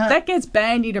 That gets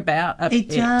bandied about a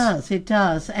bit. It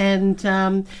does. And,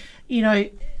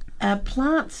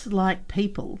 plants, like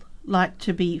people, like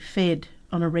to be fed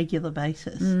on a regular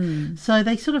basis. So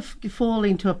they sort of fall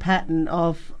into a pattern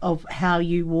of how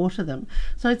you water them.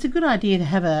 So it's a good idea to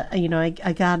have a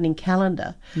gardening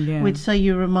calendar, which so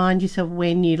you remind yourself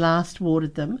when you last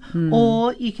watered them,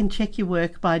 or you can check your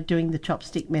work by doing the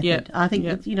chopstick method. I think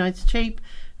that, it's cheap.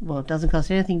 Well, it doesn't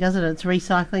cost anything, does it? It's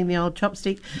recycling the old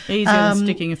chopstick. Easier than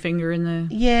sticking a finger in there.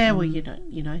 Yeah, well, you don't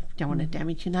want to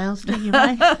damage your nails, do you,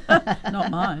 Ray?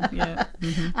 Not mine, yeah.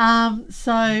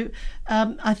 Mm-hmm.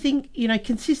 I think,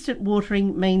 consistent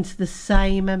watering means the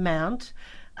same amount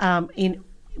in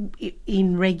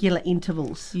regular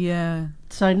intervals. Yeah.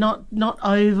 So not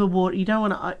overwater. You don't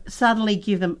want to suddenly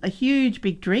give them a huge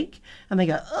big drink and they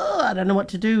go, oh, I don't know what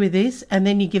to do with this, and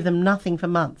then you give them nothing for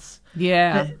months.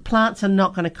 Yeah. The plants are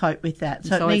not going to cope with that.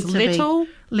 So it needs to be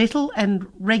little and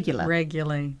regular.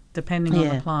 Regularly, depending on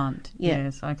the plant. Yeah.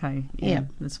 Yes, okay. Yeah.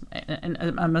 That's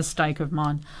a mistake of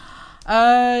mine.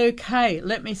 Okay,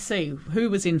 let me see. Who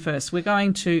was in first? We're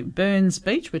going to Burns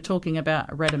Beach. We're talking about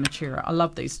Radimatura. I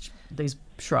love these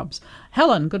shrubs.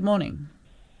 Helen, good morning.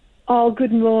 Oh,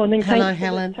 good morning. Hello, Thanks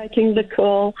Helen. for taking the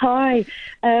call. Hi.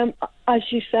 As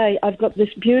you say, I've got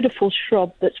this beautiful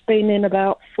shrub that's been in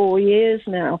about 4 years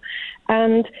now,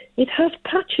 and it has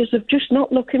patches of just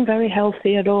not looking very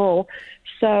healthy at all.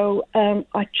 So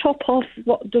I chop off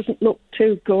what doesn't look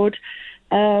too good,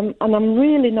 and I'm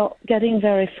really not getting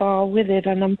very far with it,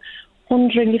 and I'm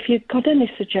wondering if you've got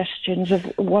any suggestions of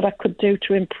what I could do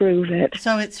to improve it.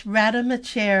 So it's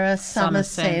Ratamachera summer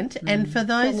scent. And for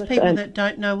those Summer people scent. that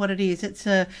don't know what it is, it's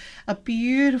a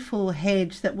beautiful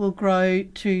hedge that will grow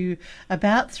to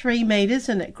about 3 metres,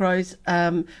 and it grows,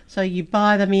 so you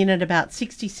buy them in at about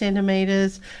 60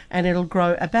 centimetres, and it'll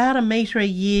grow about a metre a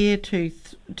year to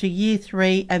year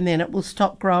 3, and then it will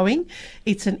stop growing.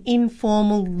 It's an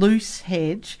informal loose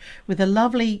hedge with a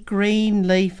lovely green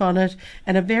leaf on it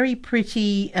and a very pretty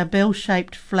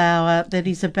bell-shaped flower that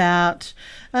is about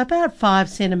 5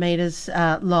 centimetres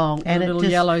long, A little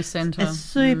yellow centre. A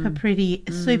super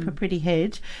pretty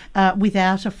hedge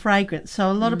without a fragrance. So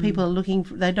a lot of people are looking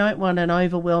for, they don't want an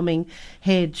overwhelming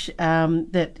hedge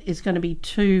that is going to be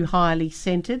too highly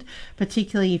scented,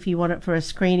 particularly if you want it for a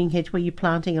screening hedge where you're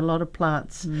planting a lot of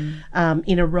plants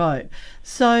in a row.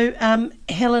 So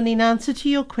Helen, in answer to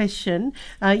your question,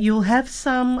 you'll have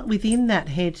some within that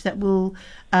hedge that will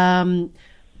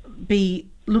be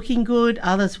looking good,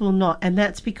 others will not, and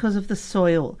that's because of the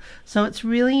soil. So it's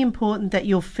really important that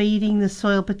you're feeding the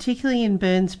soil, particularly in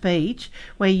Burns Beach,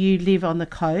 where you live on the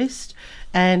coast,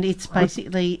 and it's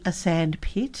basically a sand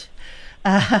pit.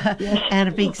 And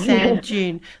a big sand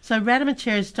dune. So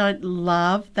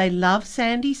Ratamacheras they love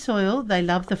sandy soil, they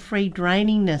love the free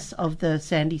drainingness of the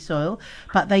sandy soil,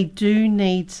 but they do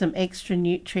need some extra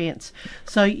nutrients.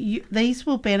 So these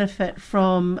will benefit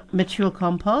from mature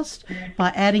compost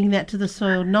by adding that to the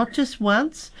soil, not just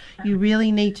once. You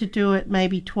really need to do it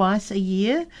maybe twice a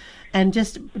year, and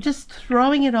just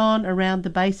throwing it on around the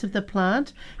base of the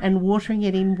plant and watering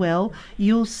it in well,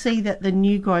 you'll see that the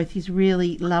new growth is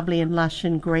really lovely and lush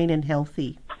and green and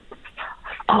healthy.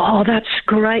 Oh, that's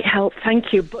great help.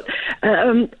 Thank you. But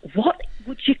what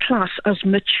would you class as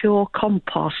mature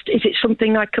compost? Is it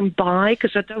something I can buy?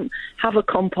 Because I don't have a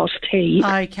compost heap.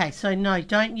 Okay, so no,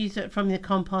 don't use it from the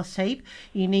compost heap.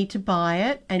 You need to buy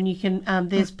it, and you can.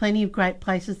 There's plenty of great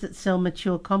places that sell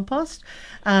mature compost.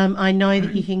 I know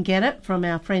that you can get it from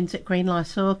our friends at Green Life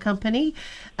Soil Company,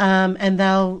 and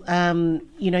they'll,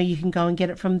 you can go and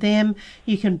get it from them.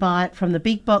 You can buy it from the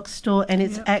big box store, and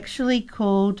it's actually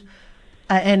called,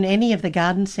 and any of the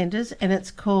garden centres, and it's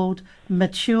called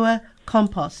mature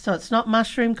compost. So it's not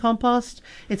mushroom compost,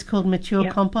 it's called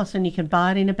mature compost, and you can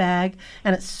buy it in a bag,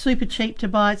 and it's super cheap to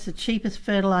buy. It's the cheapest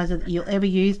fertiliser that you'll ever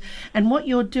use. And what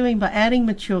you're doing by adding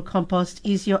mature compost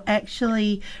is you're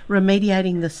actually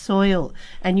remediating the soil,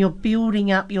 and you're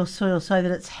building up your soil so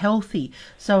that it's healthy,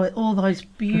 so all those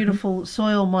beautiful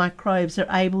soil microbes are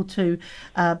able to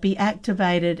be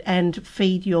activated and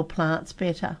feed your plants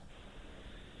better.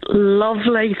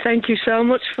 Lovely. Thank you so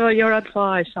much for your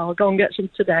advice. I'll go and get some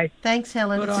today. Thanks,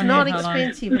 Helen. Good it's on not you, Helen.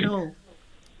 expensive at all.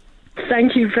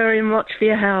 Thank you very much for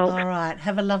your help. All right.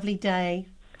 Have a lovely day.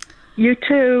 You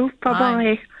too.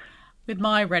 Bye-bye. With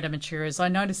my Ratamacheras, I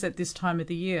notice at this time of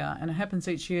the year, and it happens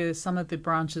each year, some of the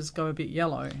branches go a bit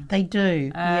yellow. They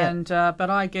do, and but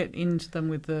I get into them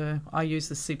with I use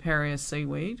the Ciparia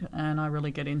seaweed, and I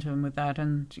really get into them with that,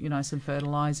 and some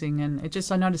fertilising, and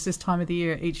I notice this time of the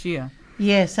year each year.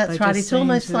 Yes, that's right. It's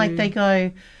almost like they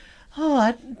go,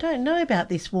 I don't know about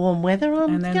this warm weather.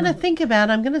 I'm going to think about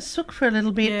it. I'm going to sook for a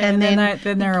little bit, and then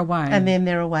they're away. And then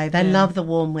they're away. They love the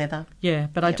warm weather. Yeah,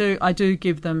 but I do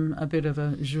give them a bit of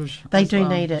a zhuzh. They do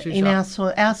need it. In our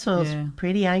soil, our soil's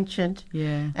pretty ancient.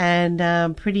 Yeah.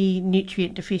 And pretty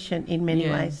nutrient deficient in many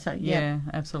ways. So yeah,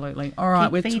 absolutely. All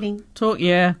right, keep feeding.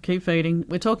 Keep feeding.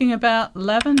 We're talking about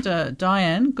lavender.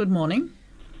 Diane, good morning.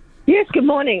 Yes, good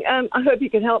morning. I hope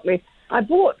you can help me. I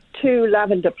bought 2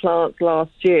 lavender plants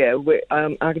last year.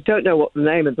 I don't know what the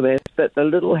name of them is, but the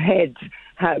little heads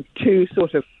have 2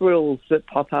 sort of frills that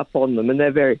pop up on them, and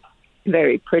they're very,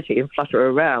 very pretty and flutter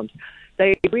around.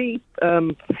 They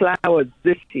flowered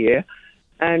this year,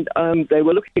 and they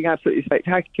were looking absolutely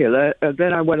spectacular. And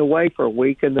then I went away for a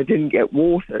week, and they didn't get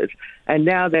watered, and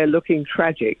now they're looking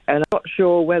tragic. And I'm not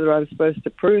sure whether I'm supposed to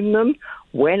prune them,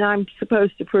 when I'm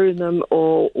supposed to prune them,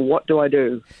 or what do I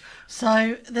do?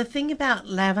 So the thing about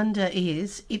lavender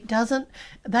is they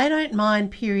don't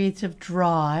mind periods of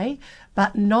dry,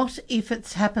 but not if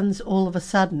it happens all of a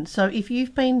sudden. So if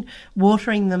you've been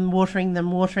watering them,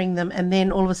 and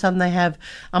then all of a sudden they have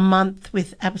a month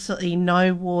with absolutely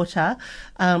no water,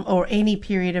 or any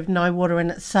period of no water, and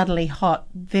it's suddenly hot,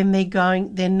 then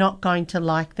they're not going to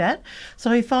like that.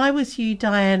 So if I was you,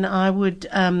 Diane, I would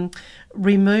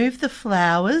remove the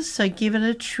flowers, so give it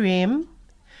a trim,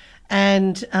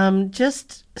 and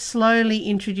just slowly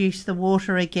introduce the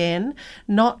water again,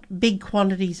 not big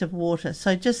quantities of water.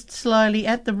 So just slowly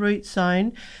at the root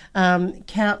zone,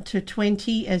 count to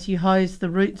 20 as you hose the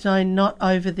root zone, not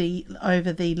over the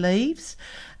leaves.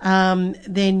 Then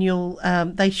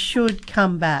they should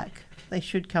come back.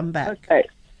 Okay.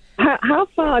 How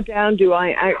far down do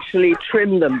I actually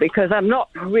trim them? Because I'm not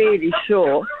really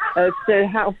sure as to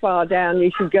how far down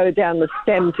you should go down the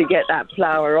stem to get that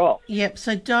flower off. Yep,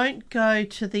 so don't go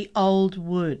to the old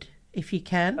wood if you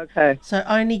can. Okay. So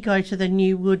only go to the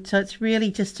new wood. So it's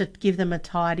really just to give them a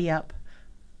tidy up.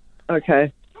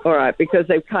 Okay. All right, because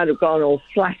they've kind of gone all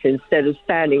flat instead of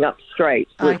standing up straight.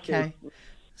 Okay.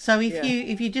 So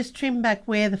if you just trim back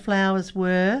where the flowers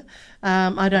were,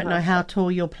 I don't know how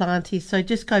tall your plant is, so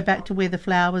just go back to where the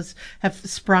flowers have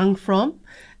sprung from,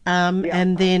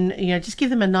 and then just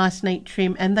give them a nice neat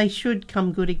trim, and they should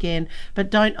come good again. But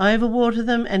don't overwater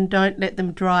them and don't let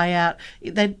them dry out.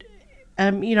 The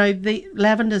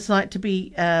lavenders like to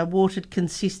be watered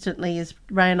consistently, as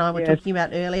Ray and I were talking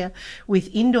about earlier. With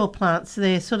indoor plants,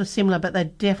 they're sort of similar, but they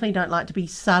definitely don't like to be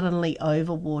suddenly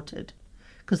overwatered.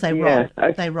 Because they rot.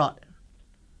 Okay. They rot.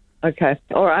 Okay.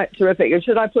 All right. Terrific. And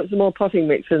should I put some more potting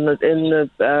mix in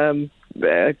the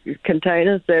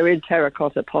containers? They're in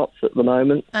terracotta pots at the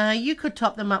moment. You could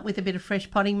top them up with a bit of fresh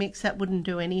potting mix. That wouldn't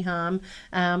do any harm.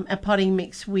 A potting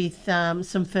mix with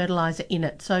some fertiliser in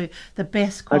it. So the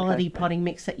best quality potting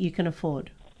mix that you can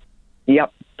afford.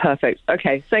 Yep. Perfect.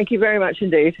 Okay. Thank you very much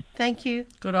indeed. Thank you.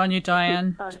 Good on you,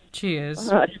 Diane. Cheers.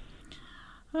 All right.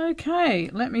 Okay,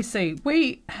 let me see.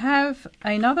 We have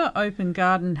another open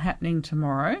garden happening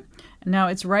tomorrow. Now,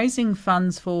 it's raising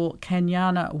funds for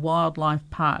Kanyana Wildlife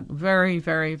Park. Very,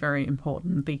 very, very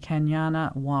important, the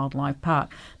Kanyana Wildlife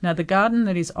Park. Now, the garden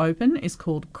that is open is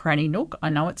called Cranny Nook.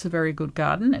 I know it's a very good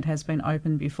garden. It has been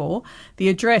open before. The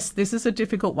address, this is a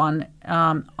difficult one.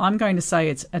 I'm going to say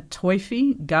it's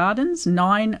Atoifi Gardens,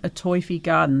 9 Atoifi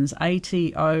Gardens,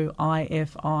 Atoifi.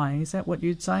 Is that what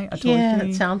you'd say? Atoifi? Yeah,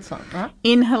 that sounds like that.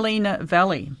 In Helena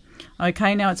Valley.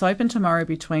 Okay, now it's open tomorrow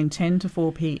between 10 to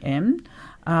 4 p.m.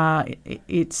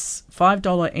 It's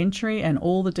 $5 entry, and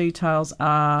all the details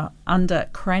are under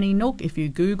Cranny Nook. If you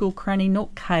Google Cranny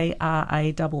Nook, Kranny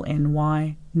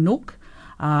Nook,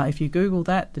 if you Google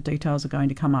that, the details are going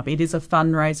to come up. It is a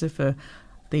fundraiser for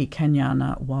the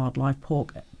Kanyana Wildlife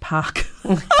Park.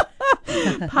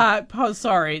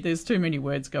 Sorry, there's too many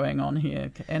words going on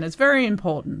here, and it's very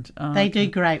important. They do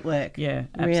great work. Yeah,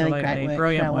 absolutely. Really great work.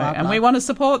 Brilliant work. And we want to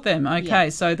support them. Okay,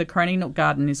 so the Cranny Nook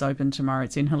Garden is open tomorrow.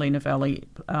 It's in Helena Valley,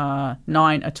 9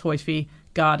 Atoifi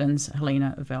Gardens,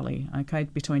 Helena Valley. Okay,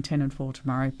 between 10 and 4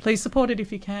 tomorrow. Please support it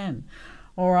if you can.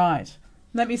 All right.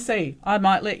 Let me see. I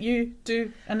might let you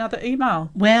do another email.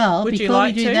 Well, Would before you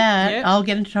like we do to? that, Yep. I'll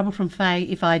get into trouble from Faye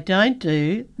if I don't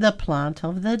do the plant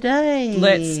of the day.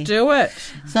 Let's do it.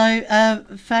 So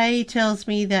Faye tells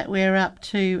me that we're up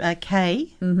to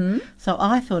K. Mm-hmm. So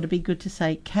I thought it'd be good to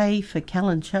say K for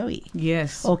kalanchoe.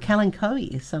 Yes. Or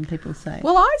kalanchoe, as some people say.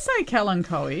 Well, I say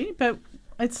kalanchoe, but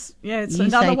it's You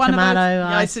another say one tomato, of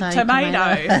those. I It's a say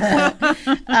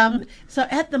tomato. So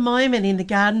at the moment in the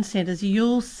garden centres,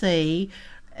 you'll see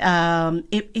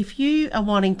if you are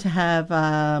wanting to have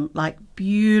like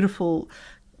beautiful,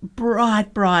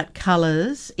 bright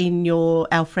colours in your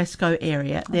alfresco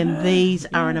area, then these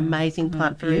are an amazing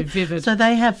plant for very you. vivid. So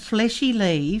they have fleshy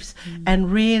leaves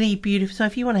and really beautiful. So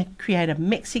if you want to create a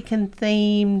Mexican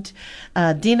themed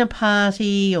dinner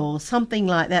party or something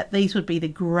like that, these would be the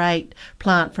great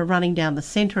plant for running down the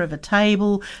centre of a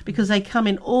table, because they come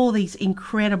in all these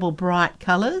incredible bright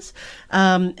colours,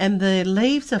 and the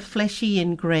leaves are fleshy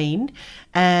and green,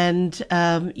 and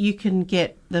you can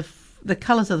get the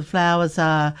colours of the flowers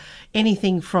are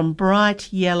anything from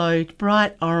bright yellow,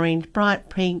 bright orange, bright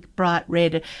pink, bright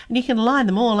red, and you can line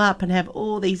them all up and have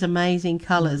all these amazing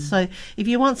colours. So if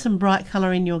you want some bright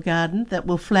colour in your garden that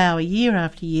will flower year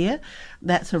after year,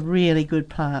 that's a really good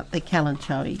plant, the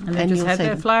kalanchoe. And they just had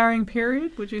their flowering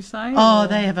period, would you say? Oh, or?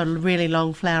 they have a really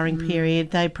long flowering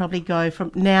period. They probably go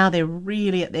from now, they're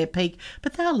really at their peak,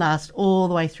 but they'll last all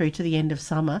the way through to the end of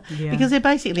summer because they're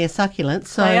basically a succulent.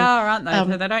 So they are, aren't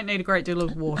they? They don't need a great deal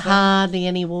of water. Hardly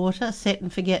any water. Set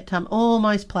and forget time.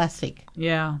 Almost plastic.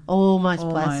 Yeah. Almost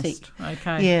plastic.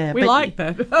 Okay. Yeah. We like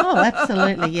that. Oh,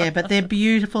 absolutely, yeah. But they're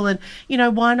beautiful, and,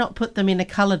 why not put them in a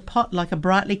coloured pot, like a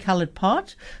brightly coloured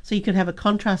pot? So you could have a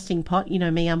contrasting pot. You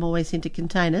know me, I'm always into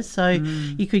containers. So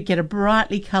you could get a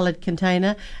brightly coloured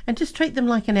container and just treat them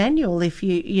like an annual if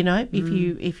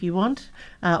if you want.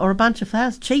 Or a bunch of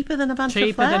flowers, cheaper than a bunch of flowers.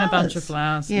 Cheaper than a bunch of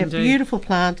flowers, Yeah, indeed. beautiful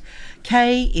plant.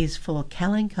 K is for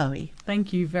Kalanchoe.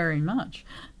 Thank you very much.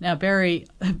 Now,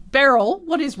 Beryl,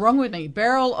 what is wrong with me?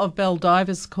 Beryl of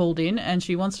Baldivis called in, and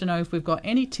she wants to know if we've got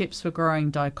any tips for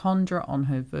growing dichondra on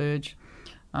her verge.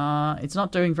 It's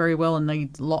not doing very well and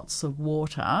needs lots of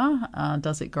water.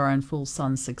 Does it grow in full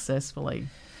sun successfully?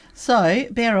 So,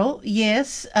 Beryl,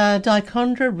 yes,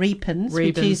 dichondra repens,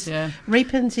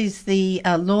 repens is the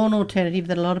lawn alternative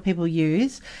that a lot of people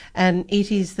use, and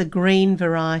it is the green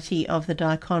variety of the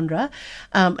dichondra,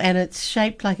 and it's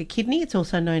shaped like a kidney. It's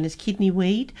also known as kidney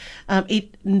weed.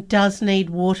 It does need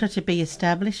water to be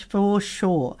established for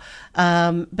sure,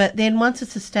 but then once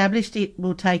it's established, it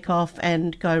will take off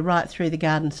and go right through the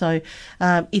garden. So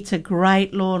it's a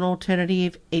great lawn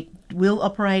alternative. It will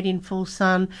operate in full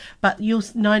sun, but you'll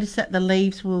notice that the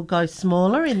leaves will go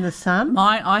smaller in the sun.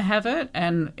 I have it,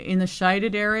 and in the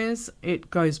shaded areas, it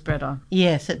goes better.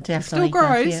 Yes, it definitely still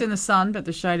grows does, yeah. in the sun, but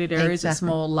the shaded areas, it's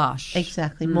more lush.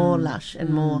 Exactly, more lush and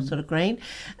more sort of green.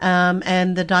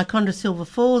 And the Dichondra Silver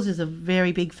Falls is a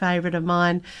very big favourite of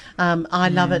mine. I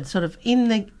love it sort of in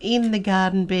the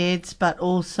garden beds, but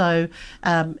also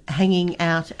hanging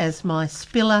out as my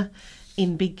spiller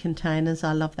in big containers.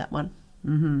 I love that one.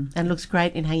 Mm-hmm. And looks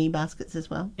great in hanging baskets as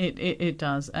well. It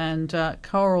does. And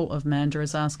Coral of Mandurah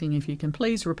is asking if you can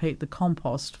please repeat the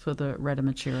compost for the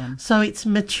Ratamaturum. So it's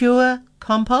mature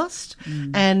compost,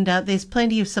 and there's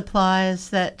plenty of suppliers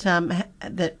that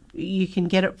you can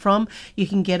get it from. You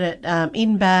can get it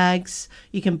in bags.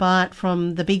 You can buy it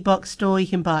from the big box store. You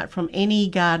can buy it from any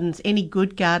gardens. Any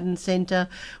good garden centre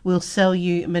will sell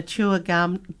you mature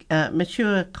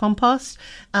compost,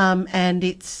 and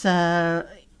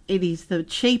it is the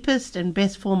cheapest and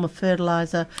best form of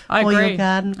fertiliser for your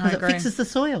garden because it fixes the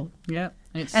soil. Yeah.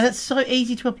 And it's so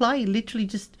easy to apply. You literally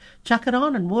just chuck it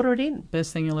on and water it in.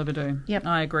 Best thing you'll ever do. Yep.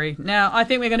 I agree. Now, I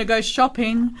think we're going to go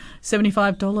shopping.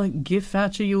 $75 gift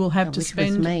voucher you will have to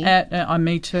spend at,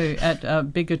 me too,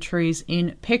 at Bigger Trees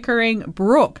in Pickering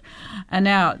Brook. And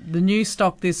now, the new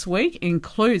stock this week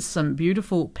includes some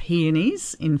beautiful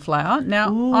peonies in flower.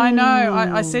 Now, I know,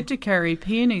 I said to Kerry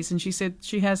peonies, and she said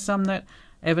she has some that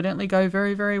evidently go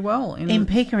very, very well. In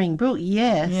Pickering Brook,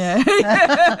 yes. Yeah.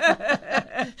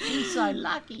 She's so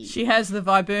lucky. She has the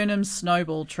viburnum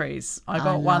snowball trees. I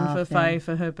got one for Faye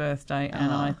for her birthday,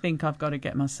 and I think I've got to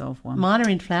get myself one. Mine are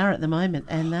in flower at the moment,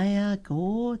 and they are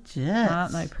gorgeous.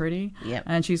 Aren't they pretty? Yep.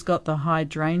 And she's got the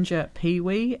hydrangea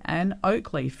peewee and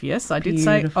oak leaf. Yes, I did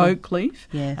say oak leaf.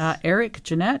 Yes. Eric,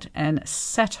 Jeanette, and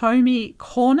Satomi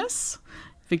Cornus.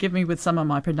 Forgive me with some of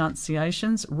my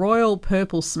pronunciations. Royal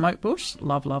Purple Smokebush,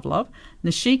 love, love, love.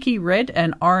 Nishiki Red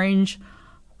and Orange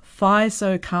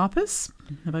Physocarpus.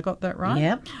 Have I got that right?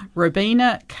 Yep.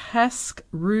 Robina Casque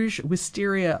Rouge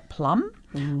Wisteria Plum.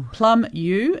 Ooh. Plum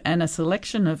Yew and a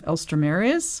selection of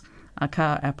Elstromerias,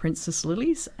 our princess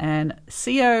lilies, and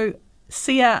Ceanothus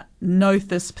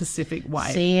Pacific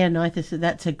Way. Ceanothus,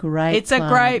 that's a great It's plant. a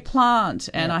great plant,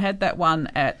 and I had that one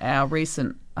at our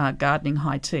recent gardening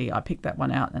high tea. I picked that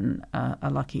one out, and a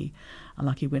lucky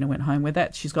winner went home with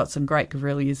that. She's got some great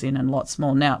camellias in and lots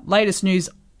more. Now, latest news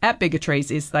at Bigger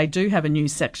Trees is they do have a new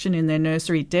section in their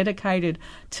nursery dedicated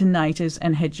to natives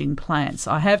and hedging plants.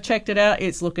 I have checked it out.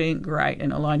 It's looking great,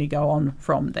 and it'll only go on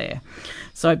from there.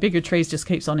 So Bigger Trees just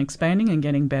keeps on expanding and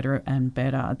getting better and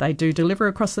better. They do deliver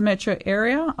across the metro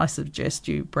area. I suggest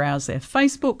you browse their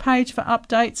Facebook page for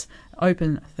updates.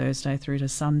 Open Thursday through to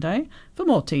Sunday. For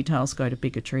more details, go to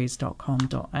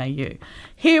biggertrees.com.au.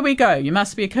 Here we go. You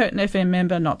must be a CurtinFM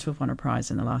member not to have won a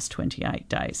prize in the last 28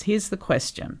 days. Here's the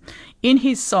question. In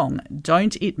his song,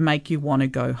 Don't It Make You Want to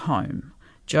Go Home,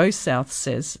 Joe South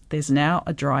says there's now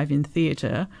a drive-in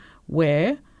theatre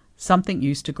where something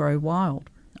used to grow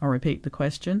wild. I'll repeat the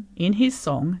question. In his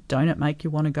song, Don't It Make You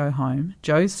Want to Go Home,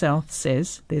 Joe South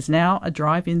says there's now a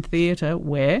drive-in theatre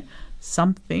where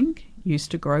something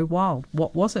used to grow wild.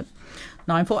 What was it?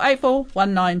 9484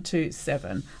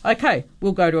 1927. Okay,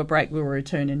 we'll go to a break. We'll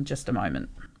return in just a moment.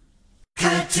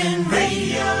 Curtin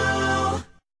Radio.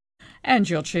 And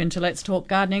you're tuned to Let's Talk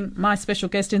Gardening. My special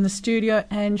guest in the studio,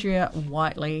 Andrea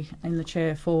Whiteley, in the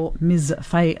chair for Ms.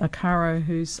 Faye Acaro,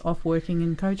 who's off working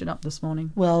in Kojonup this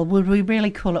morning. Well, would we really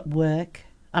call it work?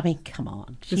 I mean, come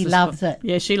on. This She is loves fun. it.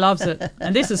 Yeah, she loves it.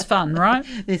 And this is fun, right?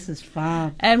 This is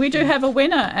fun. And we do have a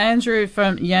winner, Andrew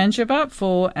from Yangebup,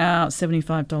 for our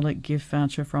 $75 gift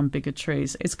voucher from Bigger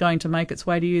Trees. It's going to make its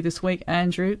way to you this week,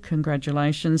 Andrew.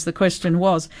 Congratulations. The question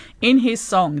was, in his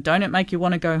song, Don't It Make You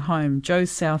Want to Go Home, Joe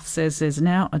South says there's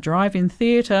now a drive-in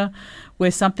theatre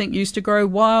where something used to grow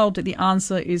wild. The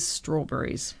answer is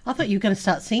strawberries. I thought you were going to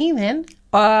start singing then.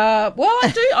 Well,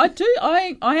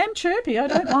 I am chirpy. I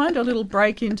don't mind a little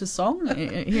break into song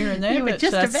here and there, You were but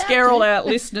just about scare to. all our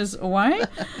listeners away.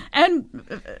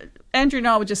 And Andrew and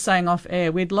I were just saying off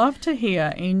air, we'd love to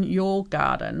hear in your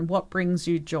garden what brings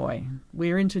you joy.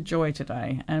 We're into joy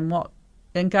today, and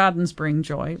gardens bring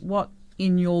joy. What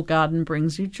in your garden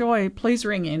brings you joy? Please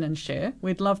ring in and share.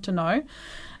 We'd love to know.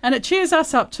 And it cheers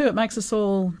us up too. It makes us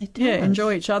all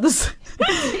enjoy each other's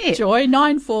joy.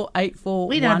 9484.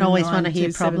 We don't always want to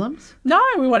hear problems. No,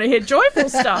 we want to hear joyful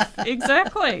stuff.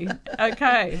 Exactly.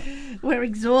 Okay. We're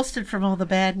exhausted from all the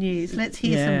bad news. Let's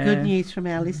hear some good news from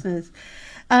our listeners.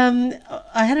 I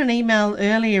had an email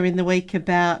earlier in the week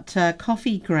about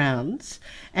coffee grounds,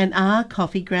 and are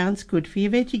coffee grounds good for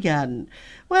your veggie garden?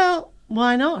 Well,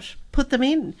 why not? Put them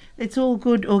in. It's all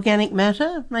good organic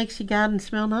matter, makes your garden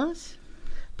smell nice.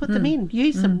 Put them in,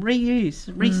 use them,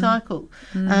 reuse, recycle.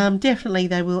 Definitely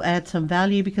they will add some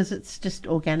value because it's just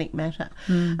organic matter.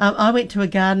 I went to a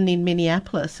garden in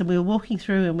Minneapolis and we were walking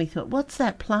through and we thought, what's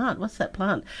that plant? What's that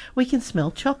plant? We can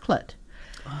smell chocolate.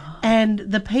 And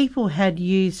the people had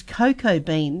used cocoa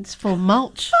beans for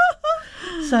mulch.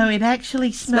 So it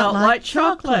actually smelled like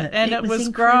chocolate. And it was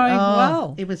growing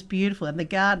well. It was beautiful. And the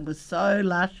garden was so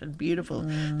lush and beautiful.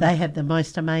 They had the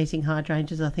most amazing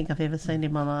hydrangeas I think I've ever seen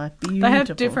in my life. Beautiful. They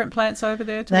have different plants over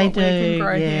there to they what do, we can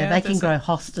grow here. They can grow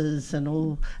hostas and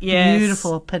all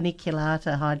beautiful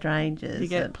paniculata hydrangeas. You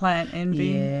get plant envy.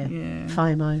 Yeah.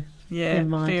 FOMO. Yeah,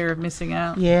 fear of missing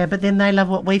out. Yeah, but then they love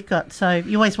what we've got. So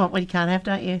you always want what you can't have,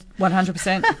 don't you?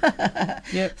 100%.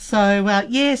 Yep. So,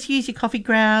 yes, use your coffee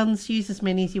grounds. Use as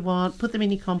many as you want. Put them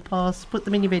in your compost. Put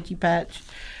them in your veggie patch.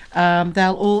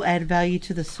 They'll all add value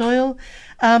to the soil.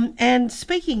 And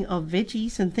speaking of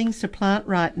veggies and things to plant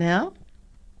right now,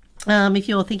 if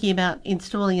you're thinking about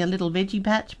installing a little veggie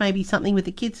patch, maybe something with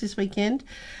the kids this weekend,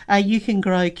 you can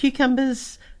grow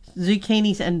cucumbers,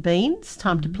 zucchinis and beans.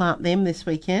 Time to plant them this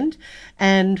weekend.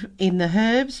 And in the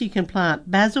herbs, you can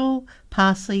plant basil,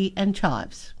 parsley and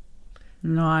chives.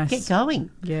 Nice. Get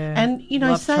going. Yeah.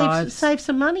 And, save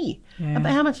some money. Yeah.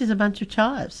 About how much is a bunch of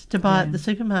chives to buy at the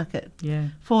supermarket? Yeah.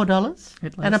 $4.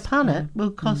 And a least, punnet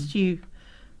will cost you,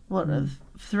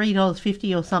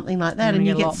 $3.50 or something like that. And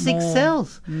you get 6 more.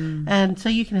 cells. And so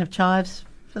you can have chives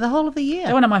for the whole of the year.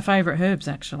 They're one of my favourite herbs,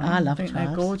 actually. I love chives. chives.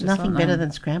 They're gorgeous. Nothing better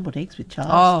than scrambled eggs with chives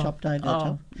chopped over the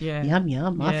top. Yeah. Yum,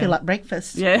 yum. Yeah. I feel like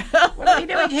breakfast. Yeah. What are we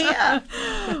doing here?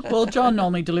 Well, John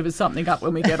normally delivers something up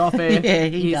when we get off air. Yeah,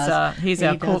 he does. He's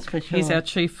our cook. For sure. He's our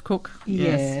chief cook.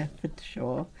 Yeah, for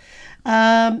sure.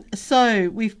 So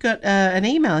we've got an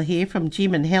email here from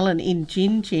Jim and Helen in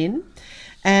Gin.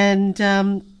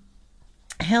 And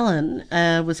Helen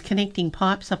was connecting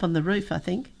pipes up on the roof, I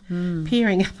think.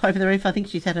 Peering up over the roof. I think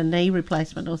she's had a knee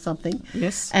replacement or something.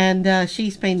 Yes. And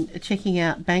she's been checking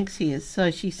out Banksias. So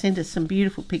she sent us some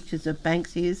beautiful pictures of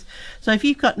Banksias. So if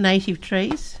you've got native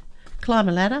trees, climb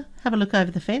a ladder, have a look over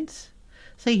the fence,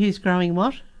 see who's growing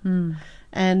what,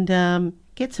 and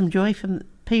get some joy from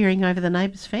peering over the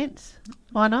neighbour's fence.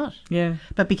 Why not? Yeah.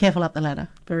 But be careful up the ladder.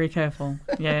 Very careful.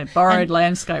 Yeah. Borrowed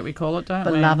landscape, we call it, don't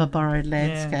we? Love a borrowed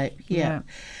landscape. Yeah.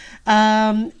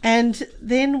 And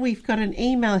then we've got an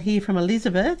email here from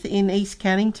Elizabeth in East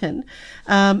Cannington,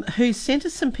 who sent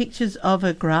us some pictures of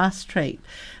a grass tree.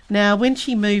 Now, when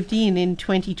she moved in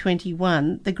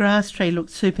 2021, the grass tree looked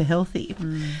super healthy.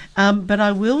 But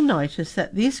I will notice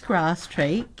that this grass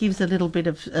tree gives a little bit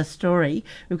of a story.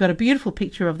 We've got a beautiful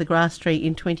picture of the grass tree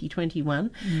in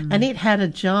 2021, and it had a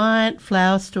giant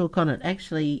flower stalk on it,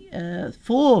 actually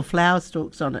 4 flower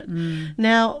stalks on it.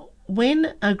 Now,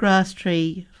 when a grass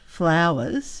tree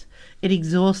flowers, it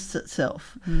exhausts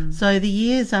itself. So the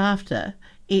years after,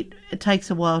 it takes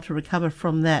a while to recover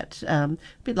from that. A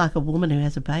bit like a woman who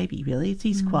has a baby, really. It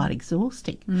is quite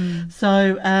exhausting.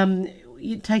 So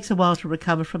it takes a while to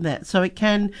recover from that. So it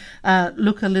can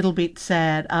look a little bit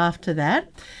sad after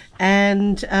that.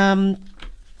 And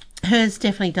hers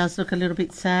definitely does look a little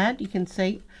bit sad. You can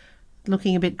see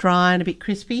looking a bit dry and a bit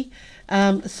crispy.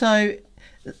 So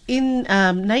in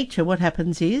nature, what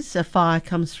happens is a fire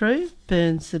comes through,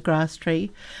 burns the grass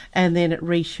tree, and then it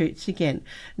reshoots again.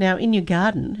 Now, in your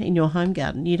garden, in your home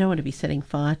garden, you don't want to be setting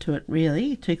fire to it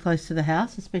really too close to the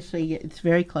house, especially it's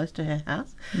very close to her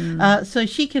house. So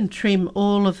she can trim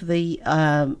all of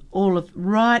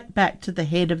right back to the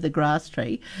head of the grass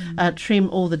tree, trim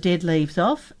all the dead leaves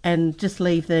off, and just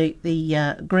leave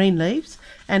the green leaves,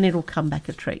 and it'll come back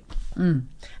a treat.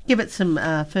 Give it some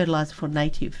fertiliser for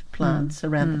native plants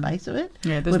around the base of it.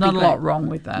 Yeah, there's not a lot wrong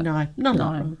with that. No, not a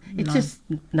lot wrong. It's just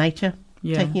nature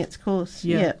taking its course.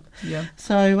 Yeah.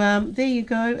 So there you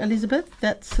go, Elizabeth.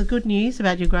 That's the good news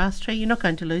about your grass tree. You're not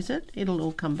going to lose it. It'll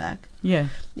all come back. Yeah.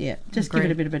 Yeah, just give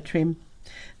it a bit of a trim.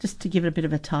 Just to give it a bit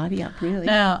of a tidy up, really.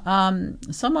 Now,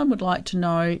 someone would like to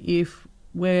know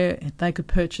where they could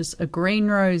purchase a green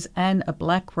rose and a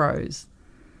black rose.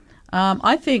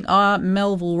 I think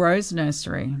Melville Rose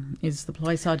Nursery is the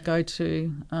place I'd go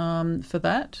to for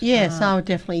that. Yes, I would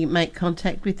definitely make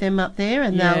contact with them up there,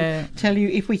 and they'll tell you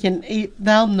if we can.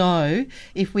 They'll know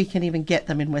if we can even get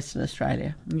them in Western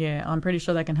Australia. Yeah, I'm pretty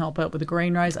sure they can help out with a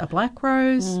green rose, a black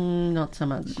rose. Not so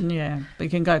much. Yeah, but you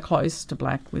can go close to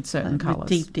black with certain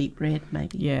colours. Deep red,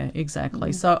 maybe. Yeah,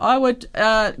 exactly. So I would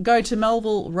go to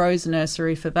Melville Rose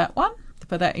Nursery for that one.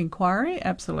 For that inquiry,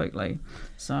 absolutely.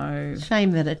 So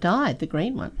shame that it died, the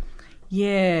green one.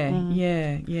 Yeah.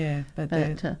 But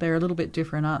they're a little bit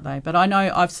different, aren't they? But I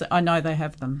know they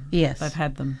have them. Yes, they've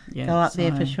had them. Yeah, go up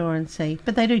there for sure and see.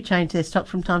 But they do change their stock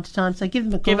from time to time, so give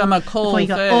them a call. Give them a call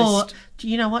first. Or do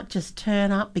you know what? Just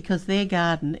turn up because their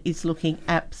garden is looking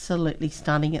absolutely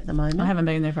stunning at the moment. I haven't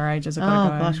been there for ages. I've got to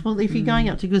go. Gosh! Well, if you're going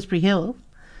up to Gooseberry Hill,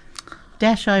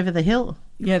 dash over the hill.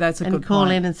 Yeah, that's a good point. And call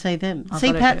in and see them.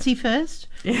 See Patsy first,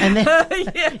 and then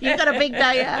you've got a big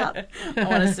day out.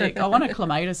 I want a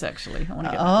clematis, actually. I want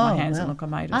to get my hands on a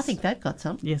clematis. I think they've got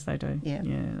some. Yes, they do. Yeah,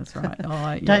 that's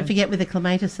right. Don't forget with the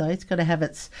clematis, though, it's got to have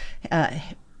its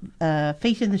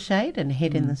feet in the shade and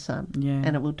head in the sun,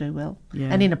 and it will do well. Yeah.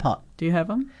 And in a pot. Do you have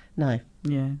them? No.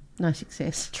 Yeah. No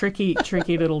success. Tricky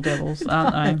little devils,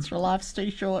 aren't they? It's life's too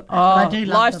short. Oh, I do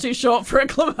love life's too short for a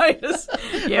clematis.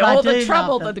 Yeah, all the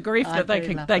trouble, the grief that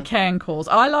they can cause.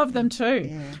 I love them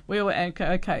too. Yeah.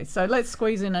 Okay, so let's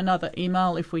squeeze in another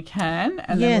email if we can,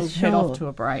 and then we'll head off to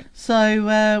a break.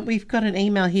 So we've got an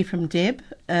email here from Deb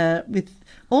with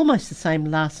almost the same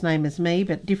last name as me,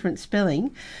 but different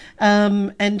spelling.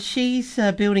 And she's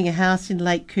building a house in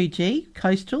Lake Coogee,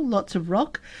 coastal, lots of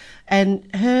rock.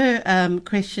 And her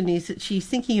question is that she's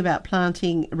thinking about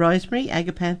planting rosemary,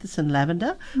 agapanthus and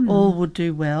lavender. All would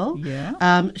do well.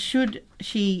 Yeah. Should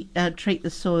she treat the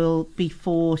soil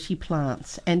before she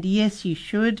plants? And yes, you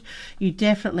should. You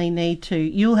definitely need to.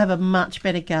 You'll have a much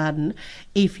better garden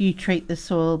if you treat the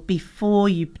soil before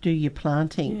you do your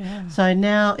planting. Yeah. So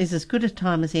now is as good a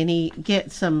time as any.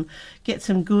 Get some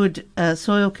good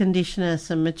soil conditioner,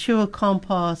 some mature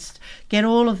compost. Get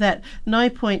all of that. No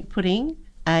point putting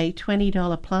a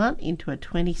 $20 plant into a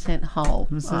 20-cent hole.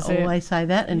 I always say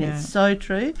that, and it's so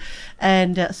true.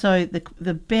 And so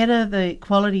the better the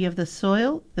quality of the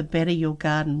soil, the better your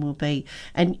garden will be.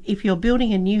 And if you're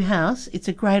building a new house, it's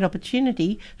a great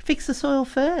opportunity to fix the soil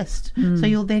first. So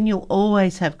you'll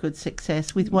always have good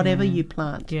success with whatever you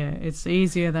plant. Yeah, it's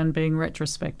easier than being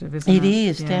retrospective, isn't it? It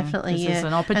is, definitely. This is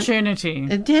an opportunity.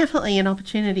 Definitely an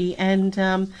opportunity. And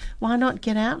why not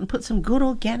get out and put some good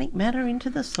organic matter into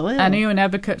the soil? And are you an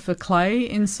advocate for clay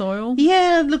in soil?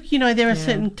 Yeah, look, there are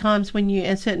certain times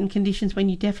and certain conditions when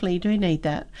you definitely do need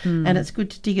that, and it's good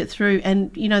to dig it through.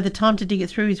 And the time to dig it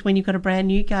through is when you've got a brand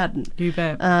new garden. You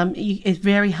bet. It's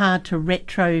very hard to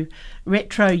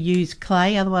retro use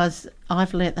clay, otherwise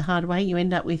I've learnt the hard way. You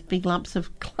end up with big lumps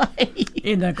of clay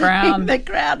in the ground.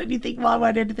 And you think, why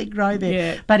won't anything grow there?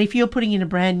 Yeah. But if you're putting in a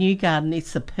brand new garden,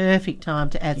 it's the perfect time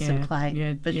to add some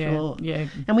clay, for sure. Yeah.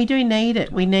 And we do need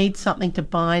it. We need something to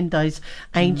bind those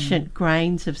ancient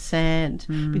grains of sand,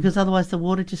 because otherwise the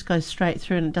water just goes straight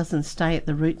through and it doesn't stay at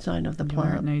the root zone of the plant.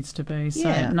 Where it needs to be.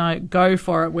 So, no, go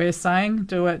for it, we're saying.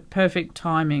 Do it. Perfect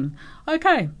timing.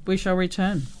 Okay, we shall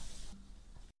return.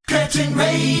 Curtin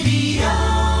Radio.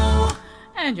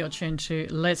 And you're tuned to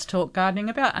Let's Talk Gardening.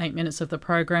 About 8 minutes of the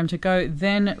program to go.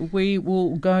 Then we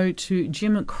will go to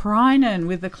Jim Crinan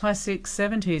with the classic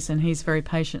 70s, and he's very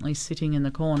patiently sitting in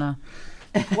the corner,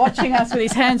 watching us with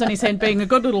his hands on his head, being a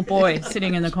good little boy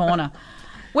sitting in the corner.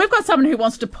 We've got someone who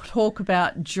wants to talk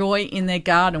about joy in their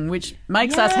garden, which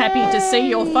makes us happy to see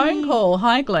your phone call.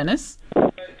 Hi, Glenys.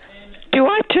 Do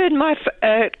I turn my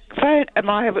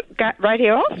my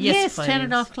radio off? Yes, turn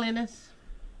it off, Glenys.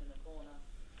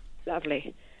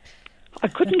 Lovely. I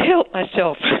couldn't help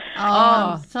myself.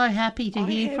 I'm so happy to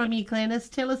hear from you, Glenys.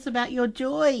 Tell us about your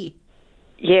joy.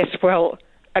 Yes, well,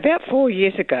 about 4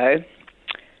 years ago,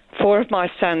 four of my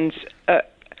sons,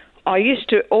 I used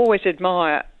to always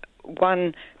admire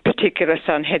one particular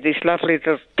son had this lovely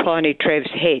little tiny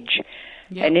Trev's hedge.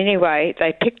 Yep. And anyway,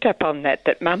 they picked up on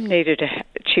that Mum wanted a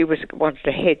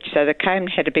hedge. So they came and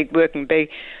had a big working bee,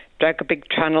 dug a big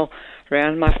tunnel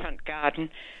around my front garden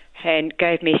and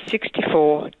gave me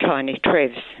 64 tiny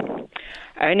Trevs.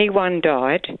 Only one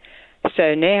died.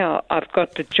 So now I've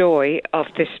got the joy of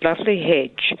this lovely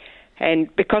hedge.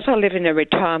 And because I live in a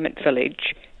retirement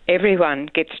village, everyone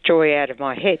gets joy out of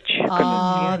my hedge.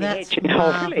 Oh, that's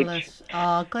marvellous.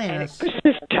 Oh, Glenys. And at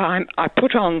Christmas time, I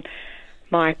put on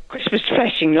my Christmas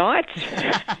flashing lights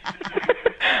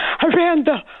around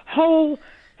the whole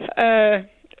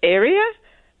area,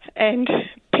 and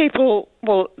people,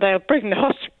 they'll bring the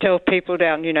hospital people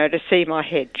down, to see my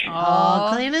hedge.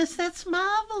 Oh, Glenys, that's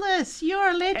marvellous.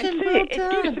 You're a legend. Well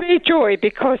done. It gives me joy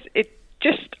because it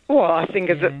just, I think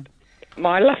of it.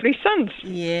 My lovely sons.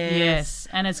 Yes,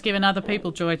 and it's given other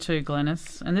people joy too,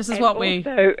 Glenys. And this is what we...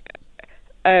 Also,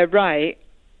 Ray,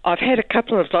 I've had a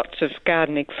couple of lots of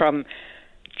gardening from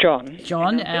John.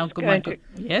 Our good one.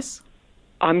 Yes?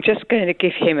 I'm just going to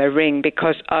give him a ring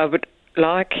because I would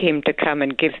like him to come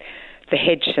and give the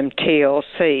hedge some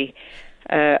TLC.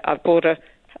 I bought a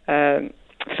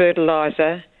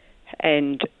fertiliser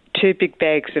and 2 big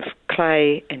bags of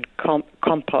clay and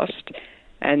compost,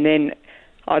 and then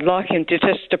I'd like him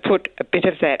to put a bit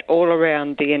of that all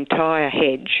around the entire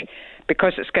hedge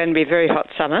because it's going to be a very hot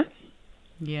summer.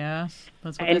 Yes,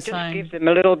 that's what and they're saying. And just give them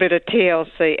a little bit of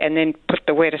TLC and then put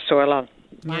the wetter soil on.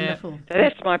 Wonderful. So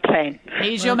that's my plan.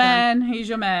 He's your man. He's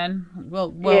your man.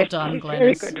 Well done, Glenys.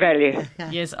 Very good value.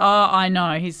 Yes. Oh, I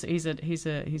know. He's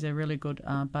a really good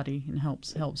buddy and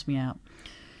helps me out.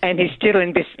 And he's still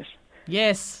in business.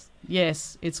 Yes.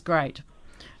 It's great.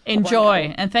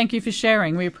 Enjoy, and thank you for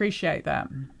sharing. We appreciate that.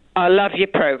 I love your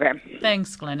program.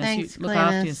 Thanks, Glenys. Thanks, Look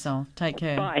after yourself. Take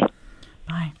care. Bye.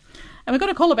 Bye. And we've got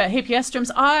a call about hippeastrums.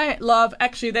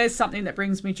 There's something that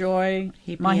brings me joy.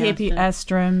 My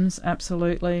hippeastrums,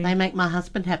 absolutely. They make my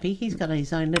husband happy. He's got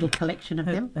his own little collection of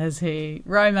them. Has he?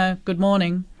 Roma, good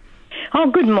morning.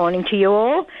 Oh, good morning to you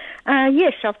all.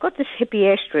 Yes, I've got this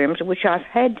hippeastrums, which I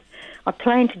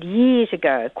planted years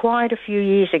ago, quite a few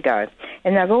years ago,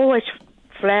 and they've always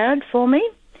flowered for me.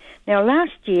 Now,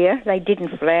 last year they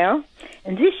didn't flower,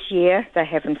 and this year they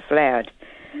haven't flowered.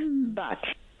 But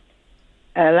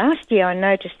last year I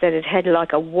noticed that it had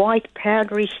like a white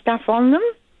powdery stuff on them.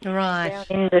 Right. Down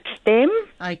in the stem.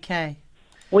 Okay.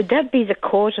 Would that be the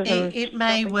cause of them? It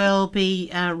may well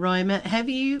be, Roma. Have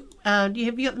you got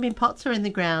them in pots or in the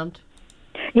ground?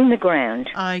 In the ground.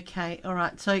 Okay, all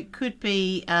right. So it could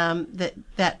be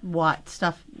that white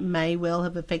stuff may well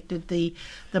have affected the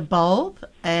bulb,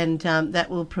 and that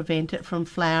will prevent it from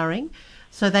flowering.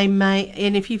 So they may,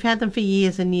 and if you've had them for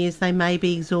years and years, they may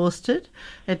be exhausted.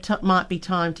 It might be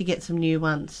time to get some new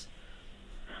ones.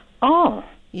 Oh.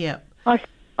 Yeah. I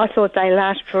thought they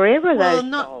last forever.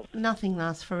 Well, nothing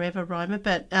lasts forever, Roma,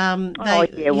 but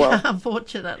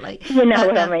unfortunately. You know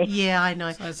what I mean. Yeah, I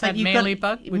know. So it's that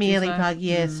mealybug,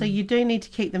 yeah. So you do need to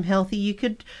keep them healthy.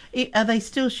 Are they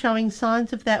still showing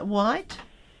signs of that white?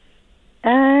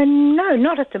 No,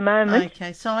 not at the moment.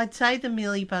 Okay, so I'd say the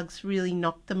mealybugs really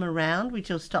knocked them around,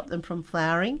 which will stop them from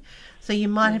flowering. So you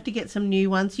might have to get some new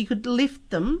ones. You could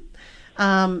lift them.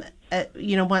 Have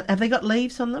they got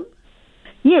leaves on them?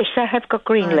 Yes, they have got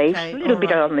green leaves, a little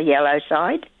bit on the yellow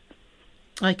side.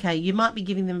 Okay, you might be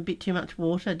giving them a bit too much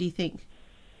water, do you think?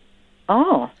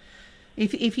 Oh.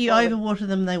 If you overwater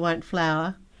them, they won't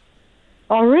flower.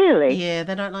 Oh, really? Yeah,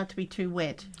 they don't like to be too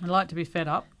wet. They like to be fed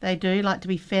up. They do like to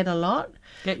be fed a lot.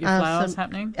 Get your flowers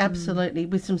happening. Absolutely,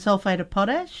 with some sulphate of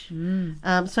potash.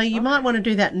 So you might want to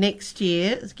do that next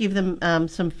year. Give them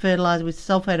some fertiliser with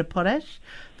sulphate of potash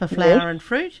for flower and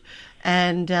fruit.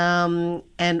 And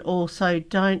also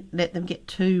don't let them get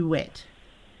too wet.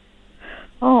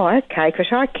 Oh, okay,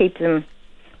 because I keep them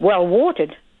well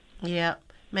watered. Yeah,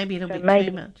 maybe it'll be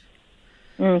too much.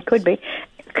 Could be.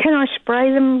 Can I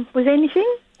spray them with anything?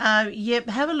 Yep,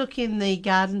 have a look in the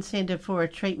garden centre for a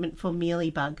treatment for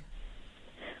mealybug.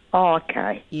 Oh,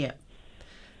 okay. Yeah.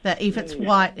 That if it's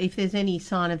white, if there's any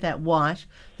sign of that white,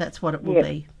 that's what it will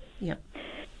be. Yep.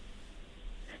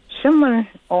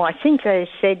 I think they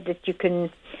said that you can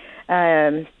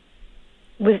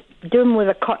do them with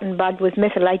a cotton bud with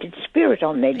methylated spirit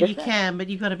on there. You can, but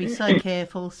you've got to be so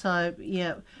careful. So,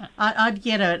 yeah, I'd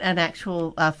get an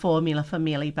actual formula for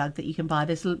mealybug that you can buy.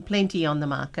 There's plenty on the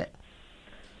market.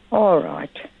 All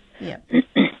right. Yeah.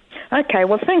 Okay,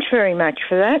 well, thanks very much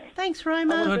for that. Thanks,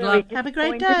 Roma. Good luck. Have a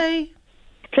great day.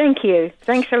 Thank you.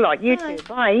 Thanks a lot. You too.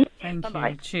 Bye. Thank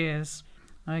you. Cheers.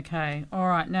 Okay. All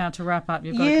right. Now to wrap up,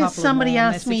 you've got a Yes, couple somebody of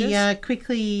more asked me messages.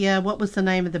 quickly what was the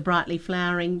name of the brightly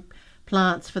flowering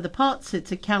plants for the pots.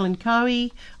 It's a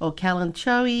kalanchoe or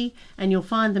kalanchoe, and you'll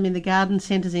find them in the garden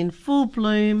centres in full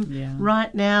bloom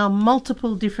right now,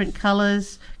 multiple different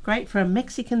colours. Great for a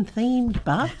Mexican-themed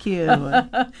barbecue.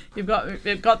 You've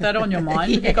got that on your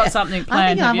mind. You've got something I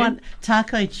planned, think I have you? want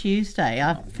Taco Tuesday.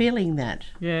 I'm feeling that.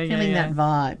 Feeling that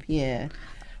vibe, yeah.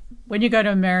 When you go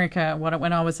to America,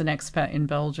 when I was an expat in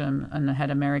Belgium and I had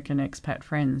American expat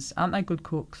friends, aren't they good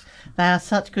cooks? They are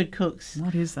such good cooks.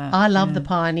 What is that? I love the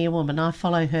Pioneer Woman. I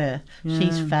follow her.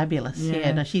 She's fabulous.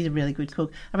 Yeah. No, she's a really good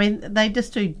cook. I mean, they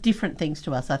just do different things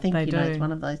to us. I think, it's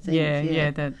one of those things.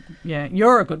 Yeah.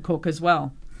 You're a good cook as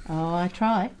well. Oh, I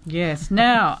try. Yes.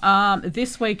 Now,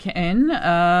 this weekend,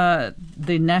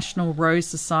 the National Rose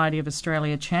Society of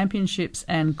Australia Championships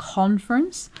and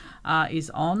Conference is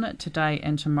on today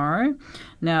and tomorrow.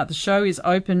 Now, the show is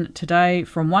open today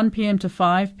from 1 p.m. to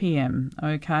 5 p.m,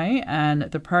 okay? And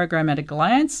the program at a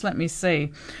glance, let me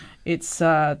see. It's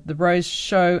the Rose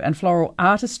Show and Floral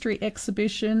Artistry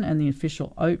Exhibition and the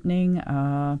official opening.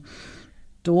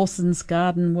 Dawson's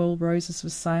Garden World Roses for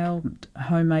sale,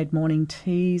 homemade morning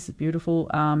teas, beautiful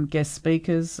guest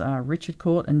speakers, Richard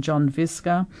Court and John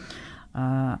Visca,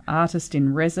 artist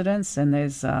in residence, and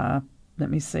there's,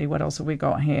 let me see, what else have we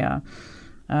got here?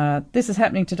 This is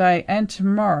happening today and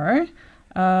tomorrow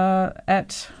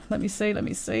at, let me see,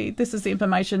 this is the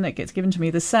information that gets given to me,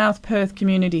 the South Perth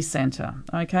Community Centre.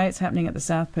 Okay, it's happening at the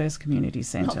South Perth Community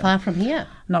Centre. Not far from here.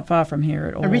 Not far from here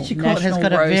at all. Richard Court has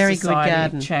got a Rose very Society good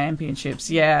garden. Championships,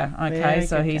 yeah. Okay, Very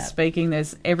so good he's garden. speaking.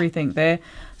 There's everything there.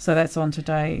 So that's on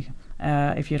today.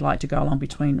 If you'd like to go along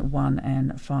between 1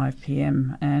 and 5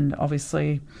 p.m. And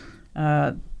obviously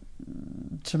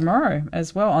tomorrow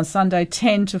as well on Sunday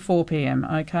 10 to 4 p.m.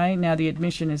 Okay, now the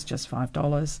admission is just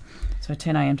 $5, so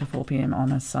 10 a.m. to 4 p.m.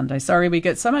 on a Sunday. Sorry, we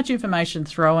get so much information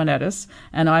thrown at us,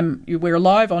 and we're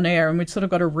live on air, and we've sort of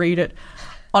got to read it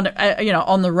on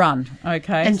on the run.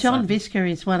 Okay, and John Visca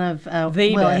is one of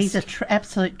he's an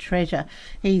absolute treasure.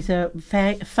 He's a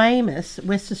famous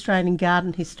West Australian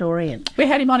garden historian. We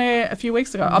had him on air a few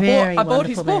weeks ago. I bought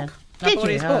his book. I bought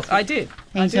his book. I did.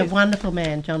 He's a wonderful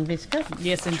man, John Visca.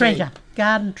 Yes, indeed. Treasure.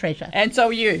 Garden treasure. And so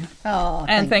are you. Oh,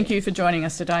 and thank you for joining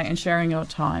us today and sharing your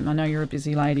time. I know you're a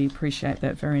busy lady. Appreciate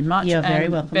that very much. You're very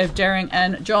and welcome. Bev Daring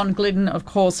and John Glidden, of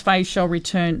course, Faye shall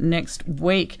return next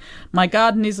week. My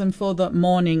gardenism for the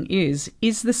morning is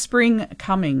the spring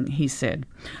coming, he said.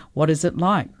 What is it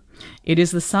like? It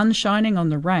is the sun shining on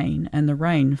the rain and the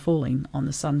rain falling on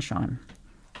the sunshine.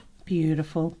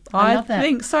 Beautiful. I love that. I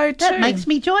think so too. That makes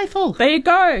me joyful. There you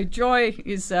go. Joy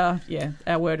is, our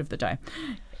word of the day.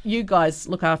 You guys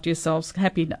look after yourselves.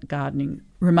 Happy gardening.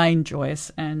 Remain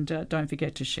joyous, and don't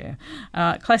forget to share.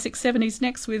 Classic 70s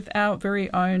next with our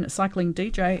very own cycling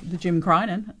DJ, the Jim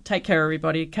Crinan. Take care,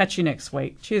 everybody. Catch you next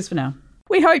week. Cheers for now.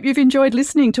 We hope you've enjoyed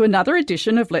listening to another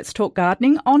edition of Let's Talk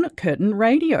Gardening on Curtin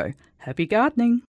Radio. Happy gardening.